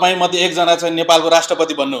Nepal. तपाईँ मध्ये एकजना चाहिँ नेपालको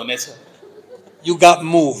राष्ट्रपति बन्नुहुनेछ You got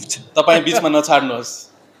moved. तपाईँ बीचमा नछाड्नुहोस्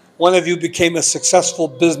One of you became a successful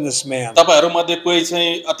businessman, तपाईहरू मध्ये कोही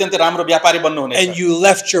चाहिँ अत्यन्तै राम्रो व्यापारी and बन्नुहुनेछ you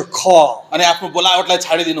left your call. अनि आफ्नो बोलावटलाई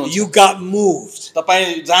छाडिदिनुहुन्छ You got moved.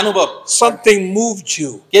 तपाईँ जानुभयो Something moved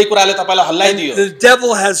you. केही कुराले तपाईँलाई हल्लाइदियो The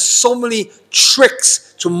devil has so many tricks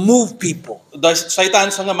to move people.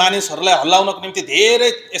 शैतानसँग मानिसहरूलाई हल्लाउनको निम्ति धेरै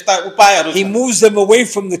यस्ता उपायहरू He छन् moves them away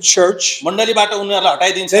from the church, मण्डलीबाट उनीहरूलाई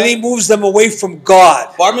हटाइदिन्छ then he moves them away from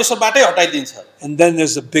God, परमेश्वरबाटै हटाइदिन्छ and then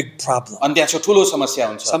there's a big problem. अनि त्यहाँ चाहिँ ठुलो समस्या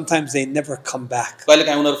हुन्छ Sometimes they never come back.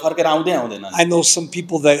 कहिलेकाहीँ उनीहरू फर्केर आउँदै आउँदैनन् I know some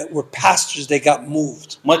people that were pastors, they got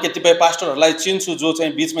moved. म कतिपय पास्टरहरूलाई चिन्छु जो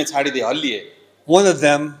चाहिँ बीचमै छाडिदिए हल्लिए One of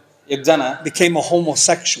them एकजना became a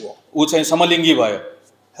homosexual. ऊ चाहिँ समलिङ्गी भयो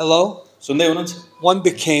Hello? सुन्दै हुनुहुन्छ One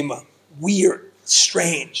became weird,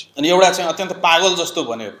 strange. अनि एउटा चाहिँ अत्यन्त पागल जस्तो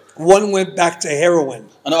भन्यो One went back to heroin.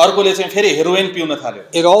 अनि अर्कोले चाहिँ फेरि हेरोइन पिउन थाल्यो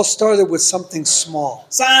It all started with something small.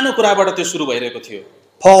 सानो कुराबाट त्यो सुरु भइरहेको थियो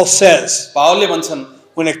Paul says, पावलले भन्छन्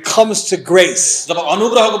when it comes to grace जब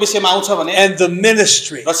अनुग्रहको विषयमा आउँछ भने and the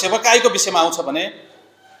ministry, र सेवकाईको विषयमा आउँछ भने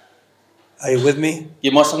are you with me?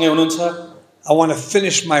 के मसँगै हुनुहुन्छ I want to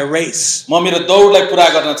finish my race. म मेरो दौडलाई पुरा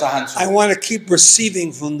गर्न चाहन्छु I want to keep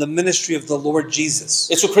receiving from the ministry of the Lord Jesus.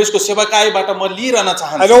 यसो ख्रिस्टको सेवकाईबाट म लिइरहन I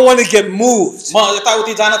चाहन्छु don't want to get moved. म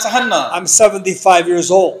यताउति जान चाहन्न I'm 75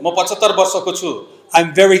 years old. म 75 वर्षको छु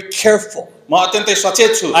I'm very careful. म अत्यन्तै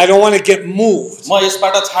सचेत छु I don't want to get moved. म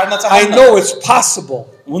यसबाट छाड्न I चाहन्न know it's possible.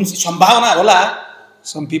 हुन्छ सम्भावना होला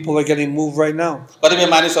Some people are getting moved right now. कतिपय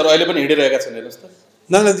मानिसहरू अहिले पनि हिँडिरहेका छन् हेर्नुहोस् त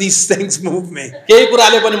None of these things move me. केही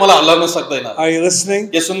कुराले पनि मलाई हल्लाउन सक्दैन Are you listening?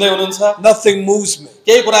 के सुन्दै हुनुहुन्छ Nothing moves me.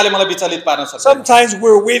 केही कुराले मलाई विचलित पार्न सक्दैन Sometimes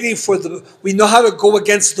we're waiting for we know how to go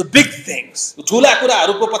against the big things. ठुला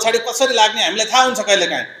कुराहरूको पछाडि कसरी लाग्ने हामीलाई थाहा हुन्छ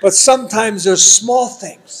कहिलेकाहीँ But sometimes there's small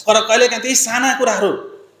things. तर कहिलेकाहीँ त्यही साना कुराहरू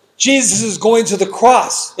Jesus is going to the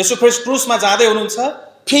cross. यसो ख्रिस्ट क्रुसमा जाँदै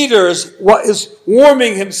हुनुहुन्छ Peter is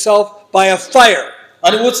warming himself by a fire.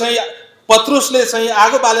 अनि ऊ चाहिँ पत्रुसले चाहिँ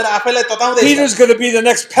आगो बालेर आफैलाई तताउँदै Peter's going to be the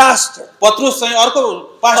next pastor. पत्रुस चाहिँ अर्को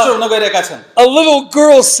पास्टर हुन गइरहेका छन् A little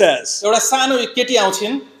girl says, एउटा सानो केटी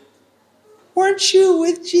आउँछिन् weren't you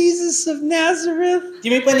with Jesus of Nazareth?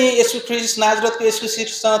 तिमी पनि यसु ख्रिस्ट नाजरतको यसु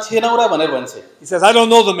ख्रिस्टसँग थिएनौ र भनेर भन्छ He says, I don't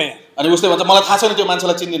know the man. अनि उसले भन्छ मलाई थाहा छैन त्यो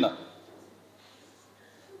मान्छेलाई चिन्दिन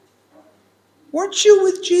Weren't you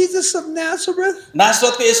with Jesus of Nazareth?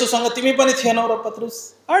 नाजरतको यसुसँग तिमी पनि थिएनौ र पत्रुस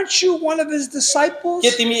Aren't you one of his disciples?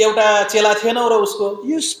 के तिमी एउटा चेला थिएनौ र उसको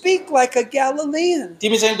You speak like a Galilean.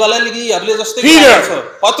 तिमी चाहिँ गलिलीहरूले जस्तै Peter! कुरा गर्छौ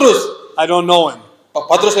पत्रुस I don't know him.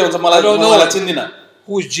 पत्रुसले भन्छ मलाई I don't know. मलाई चिन्दिन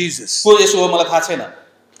Who is Jesus? को यसो हो मलाई थाहा छैन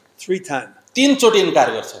 3 times. 3 चोटि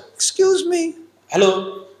इन्कार गर्छ Excuse me. Hello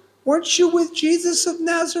Weren't you with Jesus of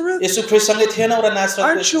Nazareth? यसु ख्रिस्टसँगै थिएनौ र नासरतको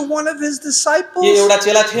Aren't you one of his के disciples? एउटा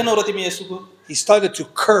चेला थिएनौ र तिमी यसुको He started to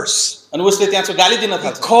curse. अनि उसले त्यहाँ चाहिँ गाली दिन He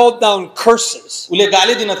थाल्छ called down curses. उसले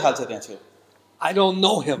गाली दिन थाल्छ त्यहाँ चाहिँ I don't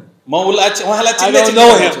know him. म उहाँलाई I चिन्दै don't know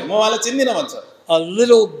भन्छु him. म उहाँलाई चिन्दिनँ भन्छ A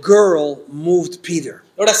little girl moved Peter.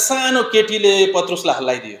 एउटा सानो केटीले पत्रुसलाई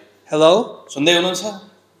हल्लाइदियो Hello? सुन्दै हुनुहुन्छ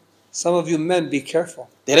Some of you men, be careful.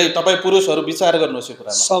 धेरै तपाईँ पुरुषहरू विचार गर्नुहोस् यो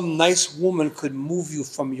कुरामा Some nice woman could move you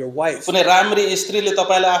from your wife. कुनै राम्री स्त्रीले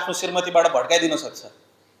तपाईँलाई आफ्नो श्रीमतीबाट भड्काइदिन सक्छ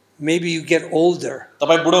Maybe you get older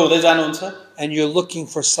तपाईँ बुढो हुँदै जानुहुन्छ and you're looking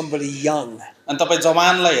for somebody young. अनि तपाईँ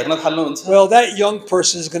जवानलाई हेर्न थाल्नुहुन्छ Well, that young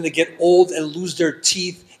person is going to get old and lose their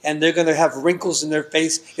teeth and they're going to have wrinkles in their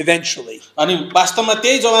face eventually. अनि वास्तवमा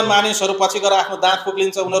त्यही जवान मानिसहरू पछि गएर आफ्नो दाँत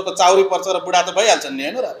फुक्लिन्छ उनीहरूको चाउरी पर्छ र बुढा त भइहाल्छन् नि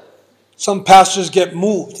हैन र Some pastors get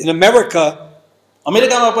moved. In America,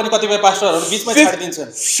 अमेरिकामा पनि कतिपय पास्टरहरू बीचमै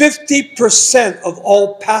छाडिदिन्छन् 50% of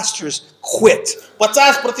all pastors quit.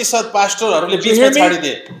 50% पास्टरहरूले Did you बीचमै hear me?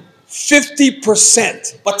 छाडिदिए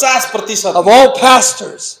 50% 50% of all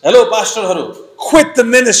pastors hello पास्टरहरू quit the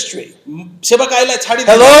ministry. सेवकाईलाई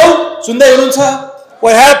छाडिदिए Hello? सुन्दै हुनुहुन्छ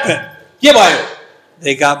What happened? के भयो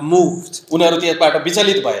They got moved. उनीहरू त्यसबाट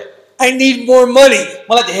विचलित भए I need more money.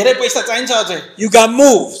 मलाई धेरै पैसा चाहिन्छ अझै You got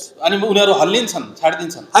moved. अनि उनीहरू हल्लिन्छन्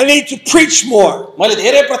छाडिदिन्छन् I need to preach more. मैले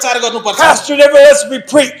धेरै प्रचार गर्नुपर्छ Pastor never lets me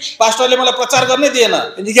preach. पास्टरले मलाई प्रचार गर्नै दिएन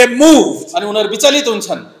And you get moved. अनि उनीहरू विचलित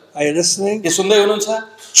हुन्छन् Are you listening? के सुन्दै हुनुहुन्छ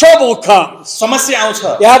Trouble comes. समस्या आउँछ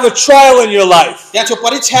You have a trial in your life. त्यहाँ चाहिँ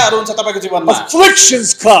परीक्षाहरू हुन्छ तपाईँको जीवनमा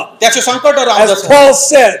Afflictions come. त्यहाँ चाहिँ सङ्कटहरू As आउँदछ Paul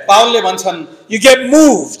said, पावलले भन्छन् you get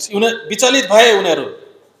moved. विचलित भए उनीहरू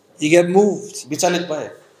You get moved. विचलित भए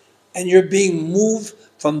And you're being moved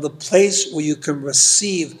from the place where you can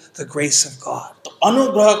receive the grace of God.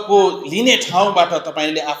 अनुग्रहको लिने ठाउँबाट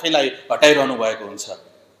तपाईँले आफैलाई हटाइरहनु भएको हुन्छ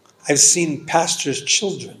I've seen pastors'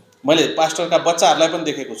 children मैले पास्टरका बच्चाहरूलाई पनि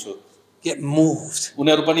देखेको छु get moved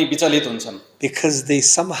उनीहरू पनि विचलित हुन्छन् because they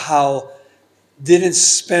somehow didn't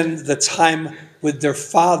spend the time with their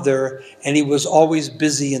father and he was always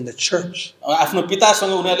busy in the church. आफ्नो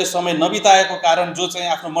पितासँग उनीहरूले समय नबिताएको कारण जो चाहिँ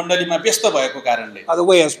आफ्नो मण्डलीमा व्यस्त भएको कारणले By the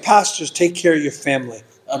way, as pastors, take care of your family.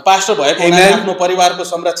 Pastor भएको Amen. हुनाले आफ्नो परिवारको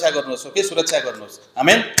संरक्षा गर्नुहोस् ओके सुरक्षा गर्नुहोस्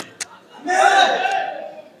आमेन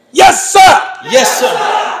Yes, sir! Yes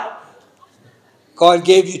sir God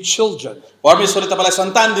gave you children. परमेश्वरले तपाईँलाई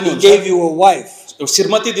सन्तान He दिनुहुन्छ gave you a wife.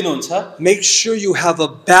 श्रीमती दिनुहुन्छ Make sure you have a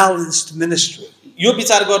balanced ministry. यो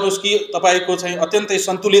विचार गर्नुहोस् कि तपाईँको चाहिँ अत्यन्तै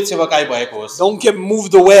सन्तुलित सेवकाई भएको होस् Don't get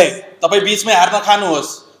moved away. तपाईँ बीचमै हार्न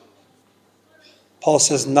खानुहोस् Paul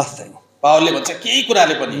says nothing. पावलले भन्छ केही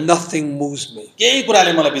कुराले पनि Nothing moves me. केही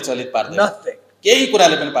कुराले मलाई विचलित पार्दैन Nothing. केही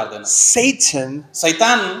कुराले पनि पार्दैन Satan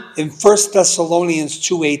शैतान in 1 Thessalonians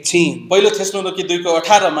 2:18, पहिलो थेस्सलोनिकी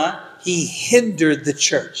 2:18 मा he hindered the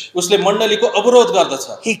church. उसले मण्डलीको अवरोध गर्दछ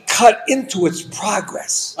He cut into its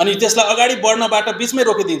progress. अनि त्यसलाई अगाडि बढ्नबाट बीचमै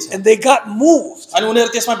रोकिदिन्छ And they got moved. अनि उनीहरू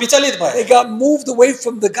त्यसमा विचलित भए They got moved away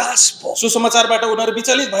from the gospel. सुसमाचारबाट उनीहरू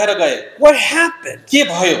विचलित भएर गए What happened? के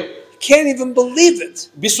भयो Can't even believe it.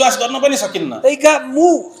 विश्वास गर्न पनि सकिन्न They got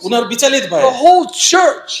moved. उनीहरू विचलित भए The whole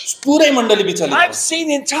church. पुरै मण्डली विचलित I've भयो seen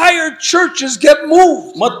entire churches get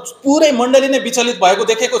moved. म पुरै मण्डली नै विचलित भएको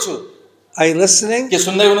देखेको छु Are you listening? के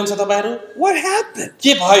सुन्दै हुनुहुन्छ तपाईहरु What happened?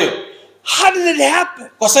 के भयो How did it happen?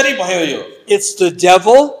 कसरी भयो यो It's the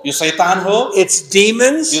devil. यो शैतान हो It's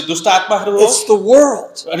demons. यो दुष्ट आत्माहरू हो It's the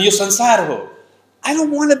world. अनि यो संसार हो I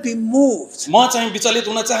don't want to be moved. म चाहिँ विचलित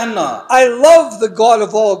हुन चाहन्न I love the God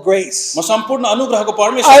of all grace. म सम्पूर्ण अनुग्रहको I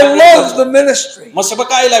परमेश्वरलाई प्रेम love गर्छु the ministry. म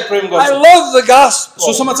सेवकाईलाई प्रेम I गर्छु love the gospel.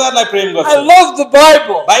 सुसमाचारलाई प्रेम I गर्छु love the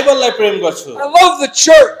Bible. बाइबललाई प्रेम गर्छु I love the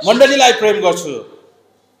church. मण्डलीलाई प्रेम गर्छु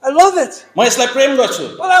I love it. म यसलाई प्रेम गर्छु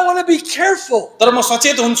But I want to be careful तर म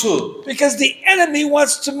सचेत हुन्छु because the enemy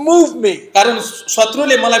wants to move me. कारण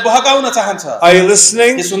शत्रुले मलाई बहकाउन चाहन्छ Are you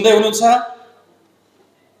listening? के सुन्दै हुनुहुन्छ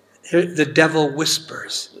The devil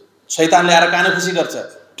whispers. शैतानले आएर कानखुसी गर्छ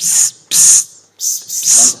Psst,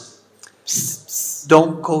 psst, psst.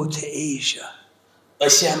 Don't go to Asia.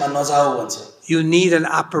 एसियामा नजाऊ भन्छ You need an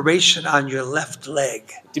operation on your left leg.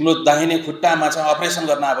 तिम्रो दाहिने खुट्टामा चाहिँ अपरेसन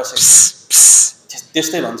गर्न आवश्यक Psst, psst.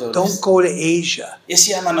 त्यस्तै भन्छ Don't go to Asia.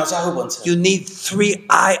 एसियामा नजाऊ भन्छ You need 3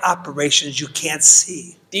 eye operations you can't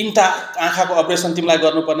see. तीनटा आँखाको अपरेसन तिमीलाई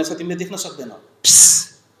गर्नुपर्ने छ तिमीले देख्न सक्दैनौ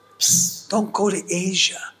Psst. Don't go to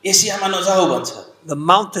Asia. एसियामा नजाऊ भन्छ The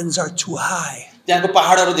mountains are too high. त्यहाँको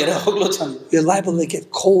पहाडहरू धेरै अग्लो छन् You're liable to get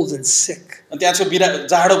cold and sick. अनि त्यहाँ चाहिँ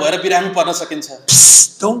जाडो भएर बिरामी पर्न सकिन्छ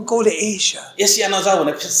Psst. Don't go to Asia. Asia नजाऊ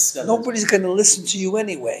भने फिस गर्छ Nobody's going to listen to you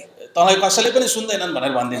anyway. तँलाई कसैले पनि सुन्दैनन्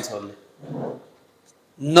भनेर भनिदिन्छ उसले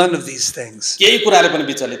None of these things. केही कुराले पनि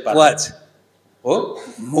विचलित पार्दैन What? हो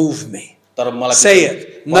Move me. तर मलाई Say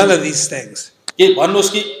it. None of these things. के भन्नुस्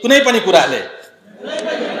कि कुनै पनि कुराले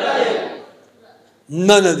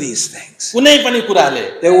None of these things. कुनै पनि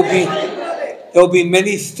कुराले There will be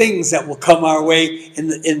many things that will come our way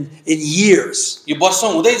in years. यो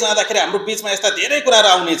वर्षौं हुँदै जाँदाखेरि हाम्रो बीचमा यस्ता धेरै कुराहरू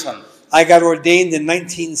आउने छन् I got ordained in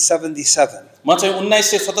 1977. म चाहिँ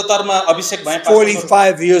 1977 मा अभिषेक भएँ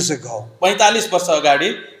 45 years ago. 45 वर्ष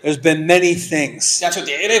अगाडि There's been many things. त्यहाँ चाहिँ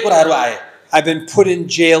धेरै कुराहरू आए I've been put in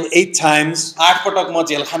jail 8 times. 8 पटक म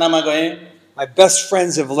जेलखानामा गएँ My best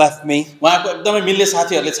friends have left me. उहाँको एकदमै मिल्ने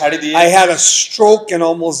साथीहरूले छाडिदिए I had a stroke and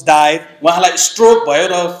almost died. उहाँलाई स्ट्रोक भयो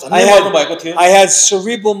र झन्डै मर्नु भएको थियो I had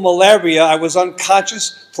cerebral malaria. I was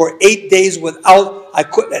unconscious for 8 days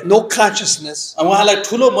no consciousness. उहाँलाई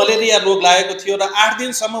ठुलो मलेरिया रोग लागेको थियो र 8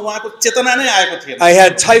 दिनसम्म उहाँको चेतना नै आएको थिएन I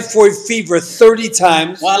had typhoid fever 30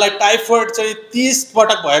 times. उहाँलाई टाइफोइड चाहिँ 30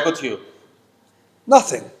 पटक भएको थियो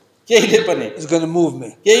Nothing केहीले पनि is going to move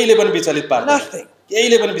me. केहीले पनि विचलित पार्दैन Nothing.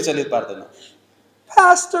 केहीले पनि विचलित पार्दैन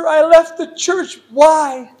Pastor, I left the church.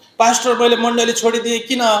 Why? Pastor मैले मण्डली छोडिदिए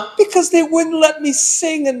किन Because they wouldn't let me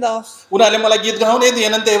sing enough. उनीहरूले मलाई गीत गाउनै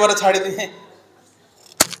दिएनन् त्यही भएर छाडिदिए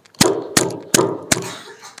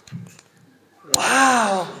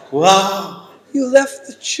Wow. वाह You left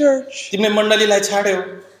the church तिमीले मण्डलीलाई छाड्यौ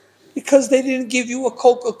because they didn't give you a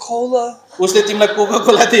Coca-Cola. उसले तिमीलाई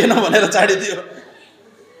कोका-कोला दिएन भनेर छाडिदियो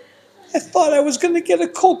I thought I was going to get a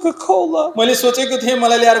Coca-Cola. मैले सोचेको थिएँ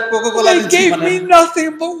मलाई ल्याएर कोका-कोला They दिन्छ gave me भनेर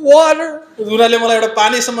nothing but water. उनीहरूले मलाई एउटा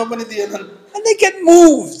पानीसम्म पनि दिएनन् And they get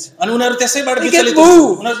moved. अनि उनीहरू त्यसैबाट They get विचलित moved.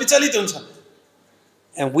 हुन्छन् उनीहरू विचलित हुन्छन्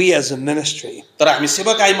And we as a ministry, तर हामी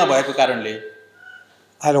सेवकाईमा भएको कारणले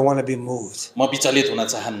I don't want to be moved. म विचलित हुन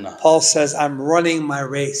चाहन्न Paul says, I'm running my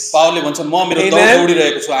race. पावलले भन्छ म मेरो Amen. दौड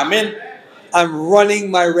दौडिरहेको छु आमेन I'm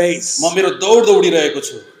running my race. म मेरो दौड दौडिरहेको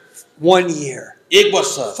छु 1 year, 1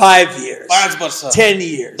 वर्ष 5 years, 5 वर्ष 10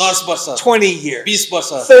 years, 10 वर्ष 20 years, 20 वर्ष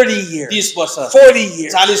 30 years, 30 वर्ष 40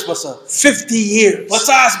 years, 40 वर्ष 50 years.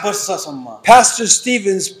 50 वर्षसम्म Pastor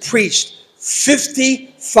Stevens preached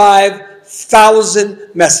 55,000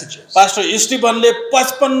 messages. Pastor स्टीभनले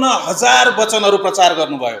 55,000 वचनहरू प्रचार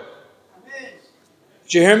गर्नुभयो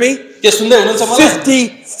Did you hear me? के सुन्दै हुनुहुन्छ मलाई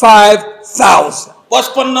 55,000.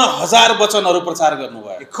 55,000 वचनहरू प्रचार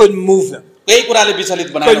गर्नुभयो It couldn't move him. केही कुराले विचलित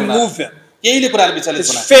Couldn't बनाएन move him. केहीले कुराले विचलित His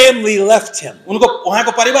बनाए family left him.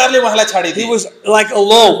 उहाँको परिवारले उहाँलाई He छाडिदिए was like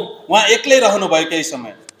alone. उहाँ एक्लै रहनु भयो केही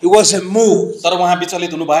समय He wasn't moved. तर उहाँ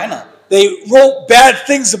विचलित हुनु भएन They wrote bad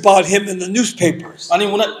things about him in the newspapers. अनि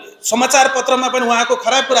समाचार पत्रमा पनि उहाँको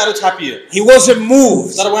खराब कुराहरू छापियो He wasn't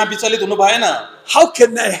moved. तर उहाँ विचलित हुनु भएन How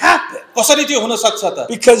can that happen? कसरी त्यो हुन सक्छ त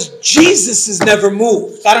Because Jesus is never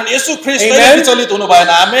moved. कारण येशू ख्रीष्ट Amen. कहिले विचलित हुनु भएन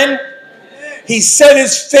आमेन He set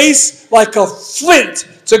his face like a flint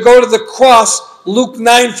to go to the cross, Luke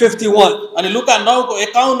 9:51. अनि लुका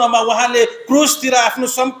 9:51 मा उहाँले क्रुसतिर आफ्नो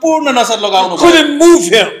सम्पूर्ण नजर लगाउनु भयो Couldn't move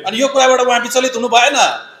him. अनि यो कुराबाट उहाँ विचलित हुनु भएन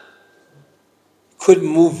Couldn't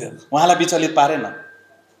move him. उहाँलाई विचलित पारेन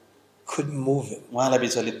Couldn't move him. उहाँलाई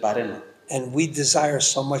विचलित पारेन And we desire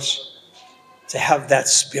so much to have that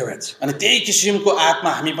spirit. अनि त्यही किसिमको आत्मा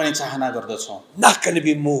हामी पनि चाहना गर्दछौँ Not going to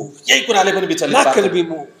be moved. यही कुराले पनि विचलित Not going to be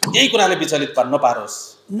पार्दैन moved. यही कुराले विचलित पार्न नपारोस्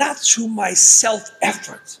Not through my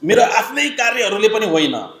self-effort, मेरो आफ्नै कार्यहरूले पनि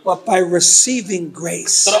होइन but by receiving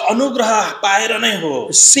grace. तर अनुग्रह पाएर नै हो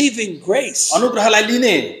Receiving grace. अनुग्रहलाई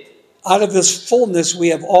लिने Out of his fullness we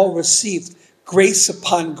have all received grace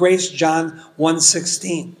upon grace, John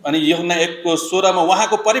 1:16. अनि यूहन्ना 1:16 मा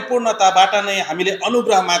उहाँको परिपूर्णताबाट नै हामीले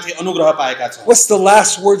अनुग्रहमाथि अनुग्रह पाएका छौँ What's the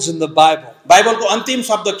last words in the Bible? बाइबलको अन्तिम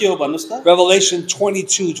शब्द के हो भन्नुस् त Revelation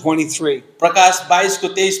 22:23. प्रकाश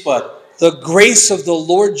 22:23 पद The grace of the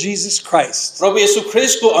Lord Jesus Christ प्रभु येशू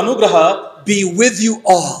ख्रीष्टको अनुग्रह be with you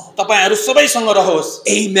all. तपाईहरु सबैसँग रहोस्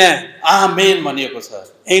Amen. आमेन भनिएको छ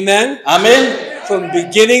Amen. Amen From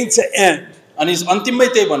beginning to end, अनि अन्तिममै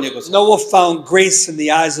त्यही भनिएको छ Noah found grace in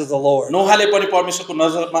the eyes of the Lord. नोहाले पनि परमेश्वरको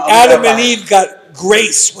नजरमा Adam अनुग्रह and पाए Eve got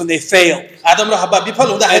grace when they failed. Adam र हव्वा विफल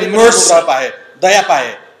हुँदाखेरि And पनि mercy. अनुग्रह पाए दया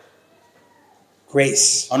पाए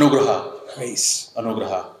Grace. अनुग्रह Grace.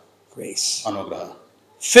 अनुग्रह Grace. अनुग्रह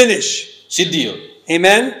Finish. सिद्धियो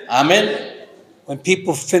Amen. Amen When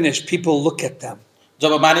people finish, people look at them.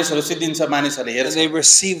 जब मानिसहरू सिद्धिन्छ मानिसहरूले And हेर्छन् they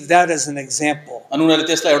receive that as an example. अनि उनीहरूले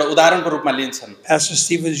त्यसलाई एउटा उदाहरणको रूपमा लिन्छन् Pastor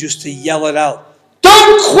Stevens used to yell it out.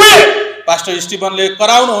 Don't quit! Pastor स्टीभनले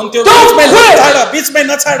कराउनु हुन्थ्यो Don't बीचमै quit! नछाड बीचमै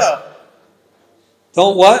नछाड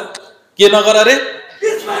Don't what? के नगर अरे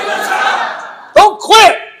Don't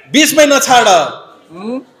quit! बीचमै नछाड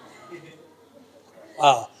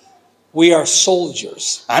Wow. We are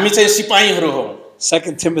soldiers. हामी चाहिँ सिपाहीहरू हौ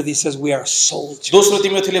 2 Timothy says we are soldiers. दोस्रो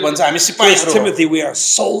तिमोथीले भन्छ हामी 1 सिपाहीहरू हौ Timothy, we are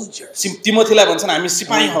soldiers. तिमोथीलाई भन्छन् हामी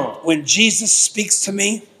सिपाही हौ When Jesus speaks to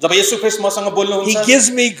me, जब येशू ख्रीष्ट मसँग He बोल्नुहुन्छ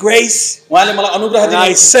gives me grace, उहाँले मलाई अनुग्रह and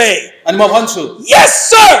I दिनुहुन्छ say, अनि म भन्छु yes,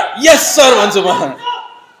 sir! यस सर भन्छु म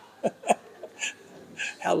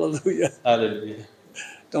Hallelujah. Hallelujah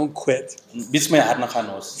Don't quit. बीचमै हार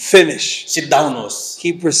नखानुहोस् Finish. सिद्धाउनुहोस्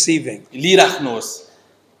Keep receiving. लिइराख्नुहोस्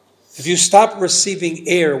If you stop receiving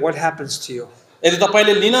air, what happens to you? यदि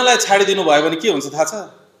तपाईले लिनलाई छाडिदिनु भयो भने के हुन्छ थाहा छ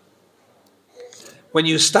When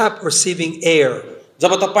you stop receiving air,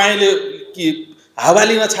 जब तपाईले कि हावा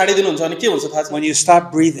लिन छाडिदिनुहुन्छ भने के हुन्छ थाहा छ when you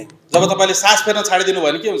stop breathing, जब तपाईले सास फेर्न छाडिदिनु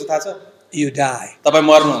भयो भने के हुन्छ थाहा छ you die. तपाई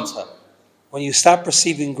मर्नुहुन्छ When you stop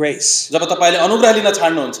receiving grace, जब तपाईले अनुग्रह लिन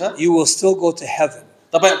छाड्नुहुन्छ you will still go to heaven,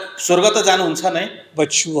 तपाई स्वर्ग त जानुहुन्छ नै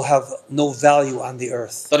but you will have no value on the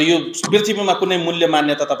earth. तर यो पृथ्वीमा कुनै मूल्य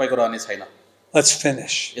मान्यता तपाईको रहने छैन Let's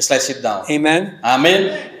finish. यसलाई सिद्धाउँ Amen.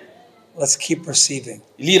 Amen Let's keep receiving.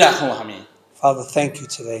 लिइराखौँ हामी Father, thank you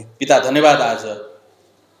today. पिता धन्यवाद आज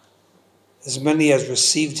As many as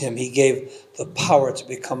received him, he gave the power to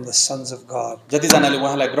become the sons of God. जतिजनाले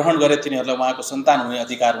उहाँलाई ग्रहण गरे तिनीहरूलाई उहाँको सन्तान हुने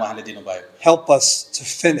अधिकार उहाँले दिनुभयो Help us to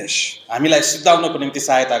finish हामीलाई सिद्धाउनको निम्ति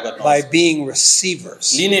सहायता by गर्नुहोस् being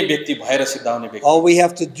receivers. लिने व्यक्ति भएर सिद्धाउने व्यक्ति All we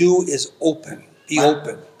have to do is be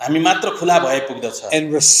open, हामी मात्र खुला भए पुग्दछ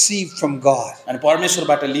and receive from God. अनि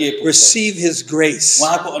परमेश्वरबाट लिए पुग्छ Receive his grace.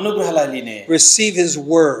 उहाँको अनुग्रहलाई लिने Receive his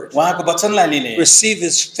word. उहाँको वचनलाई लिने Receive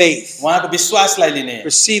his faith. उहाँको विश्वासलाई लिने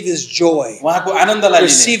Receive his joy. उहाँको आनन्दलाई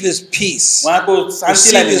लिने Receive his peace. उहाँको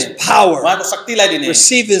शान्तिलाई Receive his लिने power. उहाँको शक्तिलाई लिने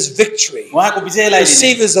Receive his victory. उहाँको विजयलाई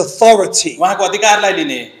Receive लिने his authority. उहाँको अधिकारलाई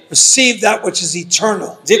लिने Receive that which is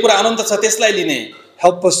eternal. जे कुरा अनन्त छ त्यसलाई लिने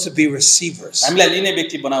Help us to be receivers हामीलाई लिने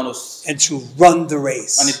व्यक्ति बनाउनुहोस् and to run the अनि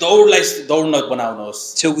race दौडलाई दौड्न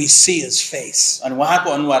बनाउनुहोस् till we see his face. अनि उहाँको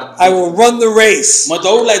अनुहार I will run the race म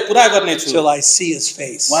दौडलाई पुरा गर्नेछु till I see his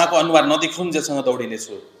face. उहाँको अनुहार नदेखुन्जेलसम्म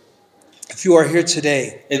दौडिनेछु If you are here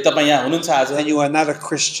today यदि तपाईँ यहाँ हुनुहुन्छ आज and you are not a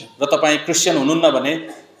Christian, र तपाईँ क्रिस्चियन हुनुहुन्न भने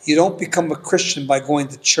you don't become a Christian by going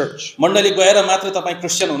to church. मण्डली गएर मात्र तपाईँ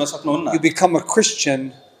क्रिस्चियन हुन सक्नुहुन्न You become a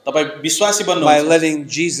Christian तपाईँ विश्वासी by बन्नुहुन्छ letting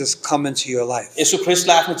Jesus come into your life. येशू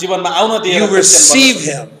ख्रीष्टलाई आफ्नो जीवनमा आउन दिएर You क्रिस्चियन receive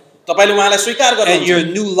बन्नुहुन्छ। him तपाईले उहाँलाई स्वीकार and your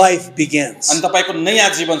गर्नुहुन्छ new life begins. अनि तपाईको नयाँ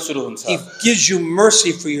जीवन सुरु हुन्छ He gives you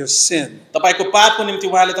mercy for your sin. तपाईको पापको निम्ति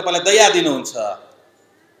उहाँले तपाईलाई दया दिनुहुन्छ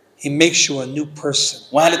He makes you a new person.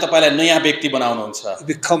 उहाँले तपाईलाई नयाँ व्यक्ति बनाउनुहुन्छ You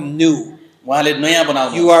become new. उहाँले नयाँ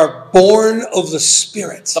बनाउनुहुन्छ You are born of the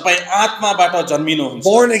Spirit, तपाई आत्माबाट जन्मिनुहुन्छ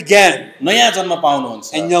born again, नयाँ जन्म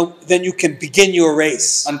पाउनुहुन्छ and then you can begin your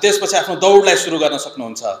race. अनि त्यसपछि आफ्नो दौडलाई सुरु गर्न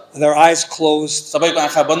सक्नुहुन्छ With our eyes closed, सबैको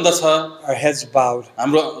आँखा बन्द छ our heads bowed,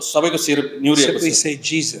 हाम्रो सबैको शिर निहुरिएको simply छ say,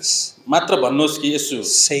 Jesus, मात्र भन्नुहोस् कि येशू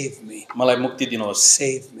save me, मलाई मुक्ति दिनुहोस्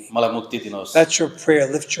save me. मलाई मुक्ति दिनुहोस् That's your prayer.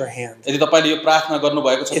 Lift your hand. यदि तपाईले यो प्रार्थना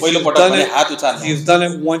गर्नुभएको छ If पहिलो you've पटक done भने हात it, if उचाल्नुहोस् you've done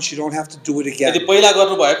it once, you don't have to do it यदि again. पहिला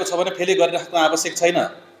गर्नुभएको छ भने फेरि गरिराख्न आवश्यक छैन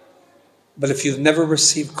But if you've never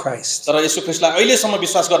received Christ, तर येशू ख्रीष्टलाई अहिलेसम्म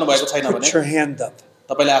विश्वास गर्नुभएको छैन put भने your hand up.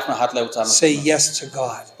 तपाईले आफ्नो हातलाई उचाल्नुहोस् Say yes to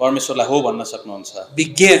God. परमेश्वरलाई हो भन्न सक्नुहुन्छ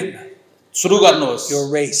Begin सुरु गर्नुहोस् your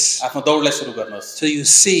race आफ्नो दौडलाई सुरु गर्नुहोस् till you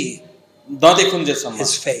see नदेखुन्जेलसम्म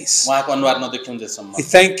his face. उहाँको अनुहार नदेखुन्जेलसम्म We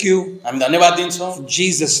thank you हामी धन्यवाद दिन्छौँ in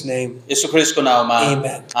Jesus' name. येशू ख्रीष्टको नाममा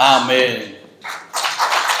Amen. आमेन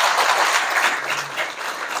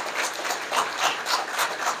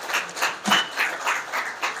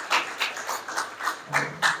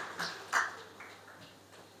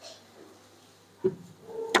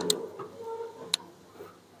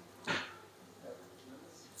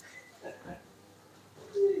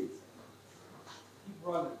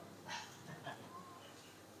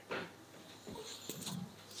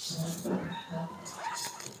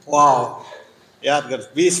वाउ याद गर्नु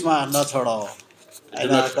बिचमा नछोडाऊ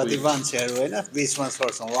होइन कति मान्छेहरू होइन बिचमा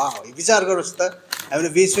छोड्छौँ वाउ विचार गर्नुहोस् त हामीले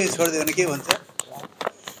बिचमै छोडिदियो भने के हुन्छ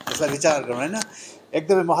यसलाई विचार गरौँ होइन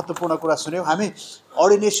एकदमै महत्त्वपूर्ण कुरा सुन्यौँ हामी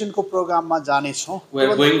अर्डिनेसनको प्रोग्राममा जानेछौँ We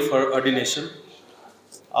are going for ordination.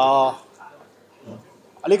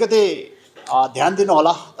 अलिकति ध्यान दिनु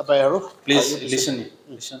होला तपाईँहरू Please listen,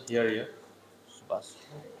 here.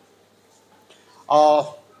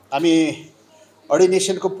 हामी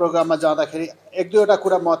अर्डिनेसनको प्रोग्राममा जाँदाखेरि एक दुईवटा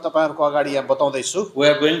कुरा म तपाईँहरूको अगाडि यहाँ बताउँदैछु We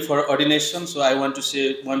are going for ordination, so I want to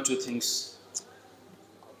say 1-2 things.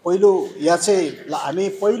 पहिलो यहाँ चाहिँ हामी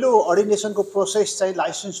पहिलो अर्डिनेसनको प्रोसेस चाहिँ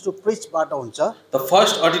लाइसेन्स टु प्रिचबाट हुन्छ The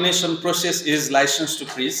first ordination process is license to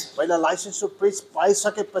preach. पहिला लाइसेन्स टु प्रिच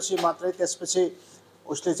पाइसकेपछि मात्रै त्यसपछि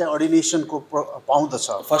उसले चाहिँ अर्डिनेसनको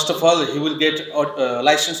पाउँदछ First of all, he will get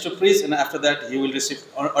license to preach, and after that, he will receive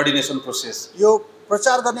ordination process. यो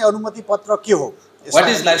प्रचार गर्ने अनुमति पत्र के हो What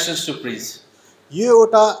is license to preach? यो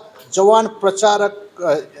एउटा जवान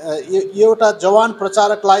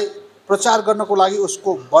प्रचारकलाई प्रचार गर्नको लागि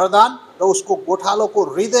उसको वरदान र उसको गोठालोको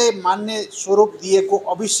हृदय मान्ने स्वरूप दिएको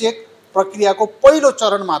अभिषेक प्रक्रियाको पहिलो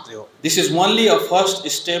चरण मात्रै हो. This is only a first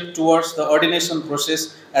step towards the ordination process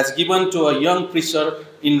as given to a young preacher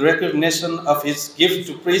in recognition of his gift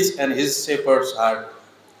to preach and his shepherd's heart.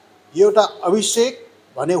 यो एउटा अभिषेक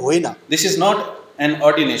भने होइन. This is not an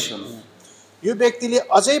ordination. यो व्यक्तिले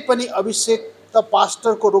अझै पनि अभिषेक्त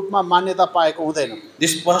पास्टरको रूपमा मान्यता पाएको हुँदैन.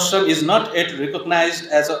 This person is not yet recognized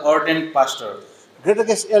as an ordained pastor. Greater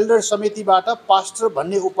guest Elder समितिबाट पास्टर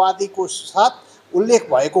भन्ने उपाधिको साथ उल्लेख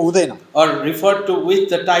भएको हुँदैन. Or referred to with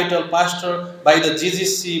the title pastor by the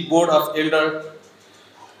GGC board of elder.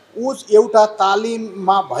 ऊ एउटा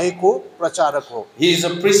तालिममा भएको प्रचारक हो. He is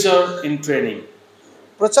a preacher in training.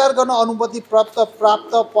 प्रचार गर्न अनुमति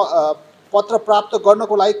पत्र प्राप्त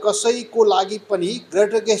गर्नको लागि कसैको लागि पनि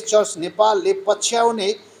ग्रेटर गेस्ट चर्च नेपालले पछ्याउने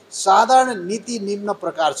साधारण नीति निम्न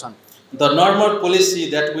प्रकार छन्. The normal policy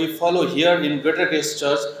that we follow here in Greater Grace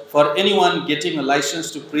Church for anyone getting a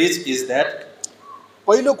license to preach is that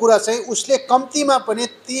पहिलो कुरा चाहिँ उसले कम्तीमा पनि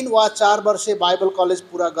 3 वा 4 वर्ष बाइबल कलेज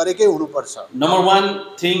पुरा गरेकै हुनुपर्छ. number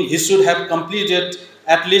one thing, he should have completed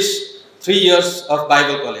at least 3 years of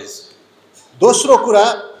Bible college. दोस्रो कुरा,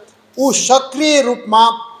 ऊ सक्रिय रूपमा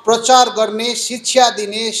प्रचार गर्ने, शिक्षा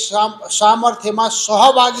दिने सामर्थ्यमा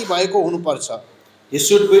सहभागी भएको हुनुपर्छ. He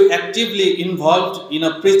should be actively involved in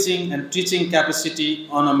a preaching and teaching capacity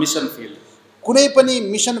on a mission field. कुनै पनि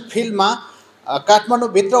मिसन फिल्डमा काठमाडौँ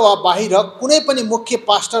भित्र वा बाहिर कुनै पनि मुख्य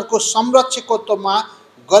पास्टरको संरक्षकत्वमा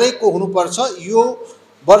गरेको हुनुपर्छ. यो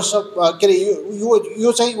वर्ष के रे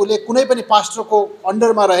यो चाहिँ उले कुनै पनि पास्टरको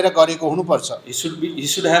अन्डरमा रहेर गरेको हुनुपर्छ. He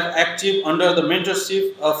should have active under the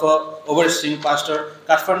mentorship of a overseeing pastor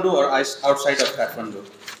Kathmandu or outside of Kathmandu.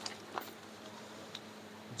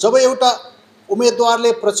 जब एउटा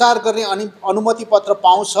उम्मेदवारले प्रचार गर्ने अनुमति पत्र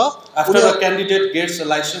पाउँछ, after a candidate gets a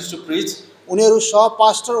license to preach, उनीहरू सह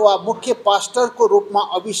पास्टर वा मुख्य पास्टरको रूपमा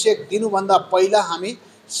अभिषेक दिनुभन्दा पहिला हामी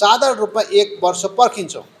साधारण रूपमा 1 वर्ष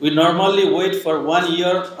पर्खिन्छौँ. We normally wait for 1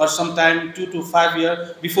 year or sometime 2 to 5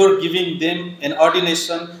 years before giving them an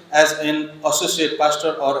ordination as an associate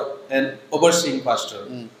pastor or an overseeing pastor.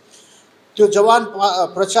 त्यो जवान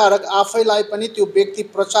प्रचारक आफैलाई पनि त्यो व्यक्ति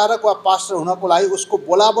प्रचारक वा पास्टर हुनको लागि उसको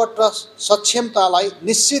बोलावट र सक्षमतालाई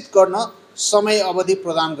निश्चित गर्न समय अवधि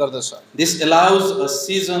प्रदान गर्दछ. This allows a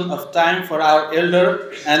season of time for our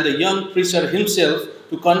elder and the young preacher himself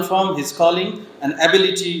to confirm his calling and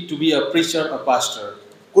ability to be a preacher or pastor.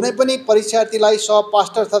 कुनै पनि परीक्षार्थीलाई सह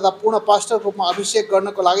पास्टर तथा पूर्ण पास्टरको रूपमा अभिषेक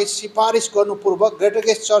गर्नको लागि सिफारिस गर्नु पूर्व ग्रेटर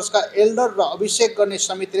गेस्ट चर्चका एल्डर र अभिषेक गर्ने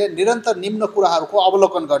समितिले निरन्तर निम्न कुराहरूको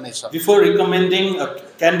अवलोकन गर्नेछ. Before recommending a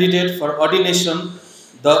candidate for ordination,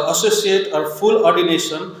 the associate or full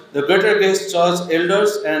ordination, the Greater Grace Church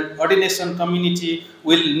elders and ordination community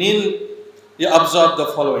will need observe the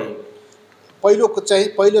following. पहिलो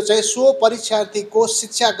चाहिँ सो परीक्षार्थीको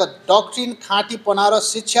शिक्षागत डक्ट्रिन खाँटीपना र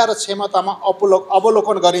शिक्षा र क्षमतामा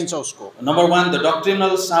अवलोकन गरिन्छ उसको. Number 1, the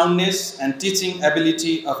doctrinal soundness and teaching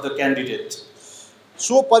ability of the candidate.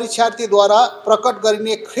 So परीक्षार्थीद्वारा प्रकट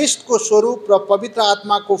गरिने ख्रिस्टको स्वरूप र पवित्र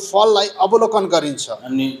आत्माको फललाई अवलोकन गरिन्छ.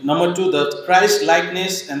 And number 2, the Christ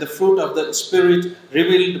likeness and the fruit of the Spirit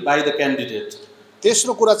revealed by the candidate.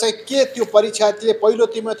 तेस्रो कुरा चाहिँ के त्यो परीक्षार्थीले पहिलो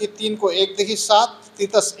तिमोथी 3 को 1 देखि 7,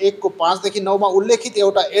 तीतस 1 को 5 देखि 9 मा उल्लेखित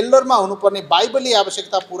एउटा एल्डरमा हुनुपर्ने बाइबलीय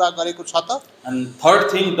आवश्यकता पूरा गरेको छ त. And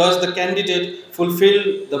third thing, does the candidate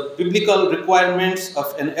fulfill the biblical requirements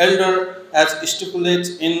of an elder as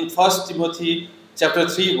stipulated in 1 Timothy chapter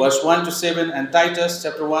 3 verse 1 to 7 and Titus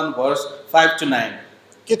chapter 1 verse 5 to 9.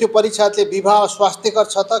 के त्यो परीक्षार्थीले विवाह स्वास्थ्यकर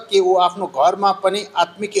छ त, के ऊ आफ्नो घरमा पनि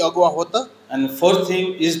आत्मिक अगुवा हो त. And fourth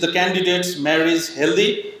thing, is the candidate's marriage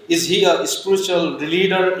healthy? Is he a spiritual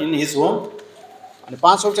leader in his home? अनि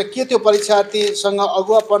पाँचौं चाहिँ के त्यो परीक्षार्थीसँग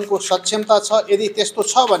अगुवापनको सक्षमता छ, यदि त्यस्तो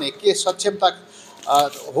छ भने के सक्षमता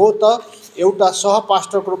हो त एउटा सह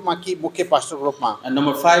पास्टरको रूपमा कि मुख्य पास्टरको रूपमा. And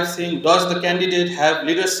number 5 thing, does the candidate have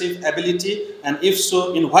leadership ability, and if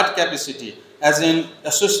so, in what capacity, as an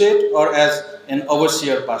associate or as an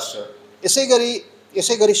overseer pastor?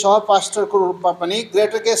 यसै गरी सह पास्टरको रूपमा पनि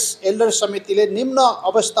ग्रेटर गेस्ट एल्डर समितिले निम्न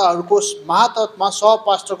अवस्थाहरूको महातत्वमा सह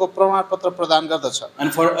पास्टरको प्रमाणपत्र प्रदान गर्दछ.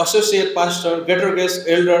 And for associate pastor, Greater Grace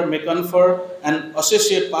elder may confer an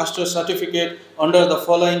associate pastor certificate under the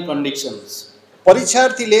following conditions.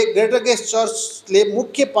 परीक्षार्थीले greater guest चर्चले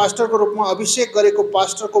मुख्य पास्टरको रूपमा अभिषेक गरेको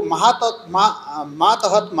पास्टरको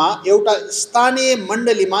मातहतमा एउटा स्थानीय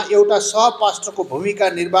मण्डलीमा एउटा सह पास्टरको भूमिका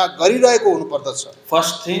निर्वाह गरिरहेको हुनुपर्दछ.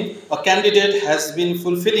 First thing, a candidate has been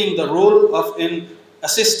fulfilling the role of an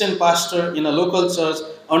assistant pastor in a local church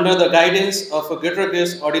under the guidance of a Greater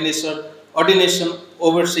Grace ordination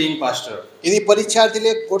overseeing pastor. यदि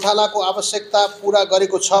परीक्षार्थीले गोठालाको आवश्यकता पूरा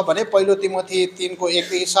गरेको छ भने पहिलो तिमोथी 3 को 1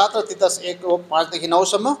 देखि 7 र तितस 1 को 5 देखि 9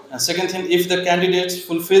 सम्म. And second thing, if the candidate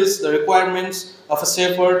fulfills the requirements of a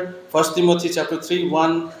shepherd, 1 Timothy chapter 3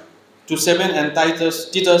 1 to 7 and Titus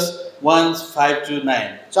 1 5 to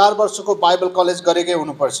 9. 4 वर्षको बाइबल कलेज गरेकै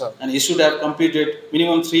हुनुपर्छ. And he should have completed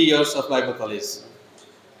minimum 3 years of Bible college.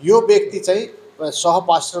 यो व्यक्ति चाहिँ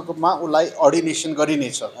सहपास्टरको मा उलाई अर्डिनेसन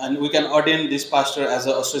गरिनेछ. And we can ordain this pastor as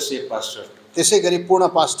an associate pastor. त्यसैगरी पूर्ण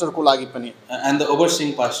पास्टरको लागि पनि. And the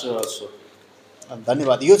overseeing pastor also.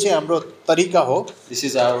 धन्यवाद. यो चाहिँ हाम्रो तरिका हो. This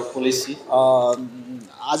is our policy.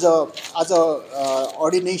 आज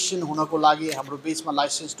अर्डिनेसन हुनको लागि हाम्रो बीचमा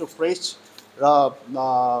लाइसेन्स टु प्रेच र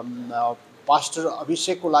पास्टर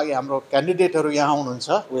अभिषेकको लागि हाम्रो क्यान्डिडेटहरु यहाँ हुनुहुन्छ.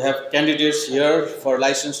 We have candidates here for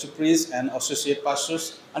license to preach and associate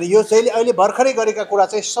pastors. अनि यो चाहिँ अहिले भर्खरै गरेका कुरा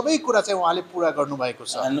चाहिँ सबै कुरा चाहिँ उहाँले पूरा गर्नु भएको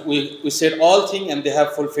छ. And we said all things and they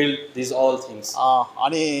have fulfilled these all things.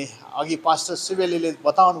 अनि अघि पास्टर सिवेलीले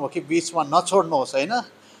बताउनु भयो कि बीचमा नछोड्नुहोस् हैन.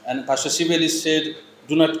 And Pastor Siveli said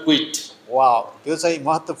do not quit. Wow, त्यो चाहिँ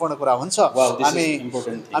महत्त्वपूर्ण कुरा हुन्छ. Wow, this is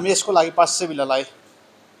important thing. हामी यसको लागि pastor सिवेलीलाई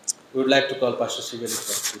We would like to call Pastor Siveli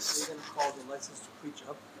for this. We're going to call the license to preach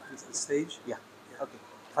up onto the stage. Yeah. Okay.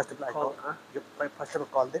 First of all,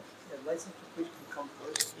 call them. Yeah, license to preach can come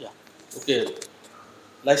first. Yeah. Okay.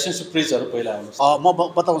 License to preach हरु पहिला आउनुस्. म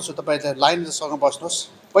बताउँछु तपाईले लाइनसँग बस्नुस्.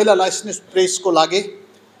 पहिला licence प्रेसको लागि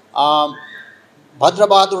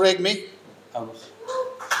भद्रबहादुर Regmi आउनुस्.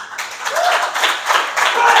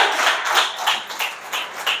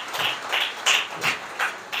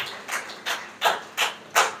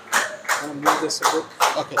 Move this a bit.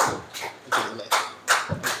 Okay.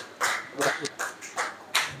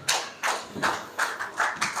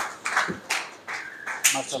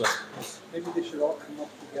 Maybe they should all come up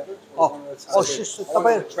together.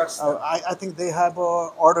 I think they have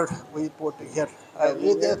ordered. We put here.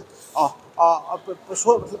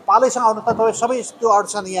 पालैसँग आउनु त तपाईँ सबै त्यो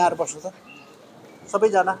अडसन यहाँ आएर बस्नु त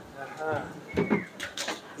सबैजना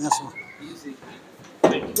यहाँसम्म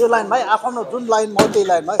यो लाइन भाइ आफ्नो जुन लाइन म त्यही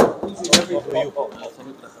लाइन भाइ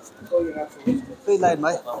त्यही लाइन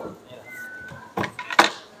भाइ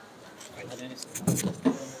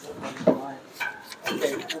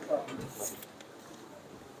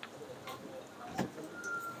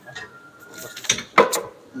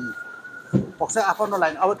पक्ष आफ्नो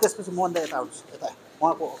लाइन अब त्यसपछि मोहन दाइ यता आउनुहोस् यता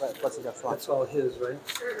उहाँको पछि जान्छ. That's all his, right?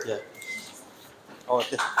 Yeah. Oh,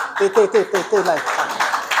 त्यही line.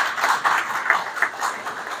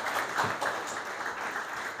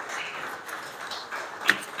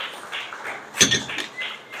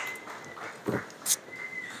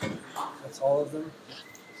 That's all of them?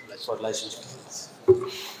 For license.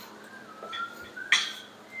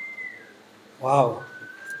 Wow.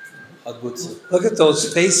 अद्भुत छ. Look at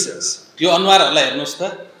those faces. यो अनुहारहरुलाई हेर्नुस् त.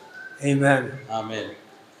 Amen. Amen.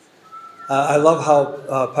 I love how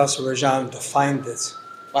Pastor Rajan defined it.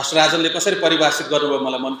 Pastor राजनले कसरी परिभाषित गर्नुभयो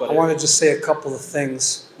मलाई मन I पर्यो. want to just say a couple of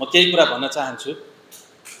things. म केही कुरा भन्न चाहन्छु.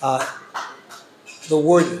 The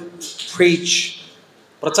word preach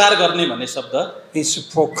प्रचार गर्ने भन्ने शब्द means to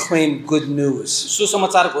proclaim good news,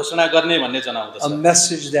 सुसमाचार घोषणा गर्ने भन्ने जनाउँदछ. a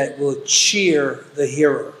message that will cheer the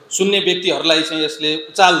hearer. सुन्ने व्यक्तिहरूलाई चाहिँ यसले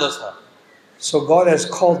उचाल्दछ. So God has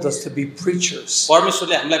called us to be preachers.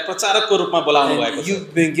 परमेश्वरले हामीलाई प्रचारकको रूपमा बोलाउनु भएको And छ.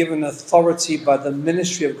 you've been given authority by the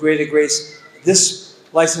ministry of Greater Grace. This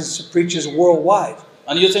license to preach is worldwide.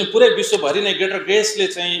 अनि यो चाहिँ पुरै विश्वभरि नै ग्रेटर ग्रेसले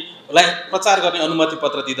चाहिँ प्रचार गर्ने अनुमति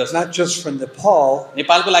पत्र दिदछ. Not just from Nepal.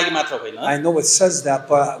 नेपालको लागि मात्र होइन. I know it says that,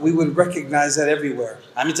 but we would recognize that everywhere.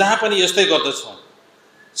 हामी जहाँ पनि यस्तै गर्दछौँ.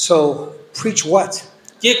 So preach what?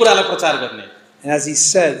 के कुरालाई प्रचार गर्ने? And as he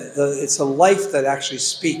said, it's a life that actually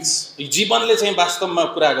speaks. जीवनले चाहिँ वास्तवमा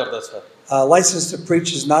कुरा गर्दछ. License to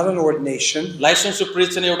preach is not an ordination. Licence to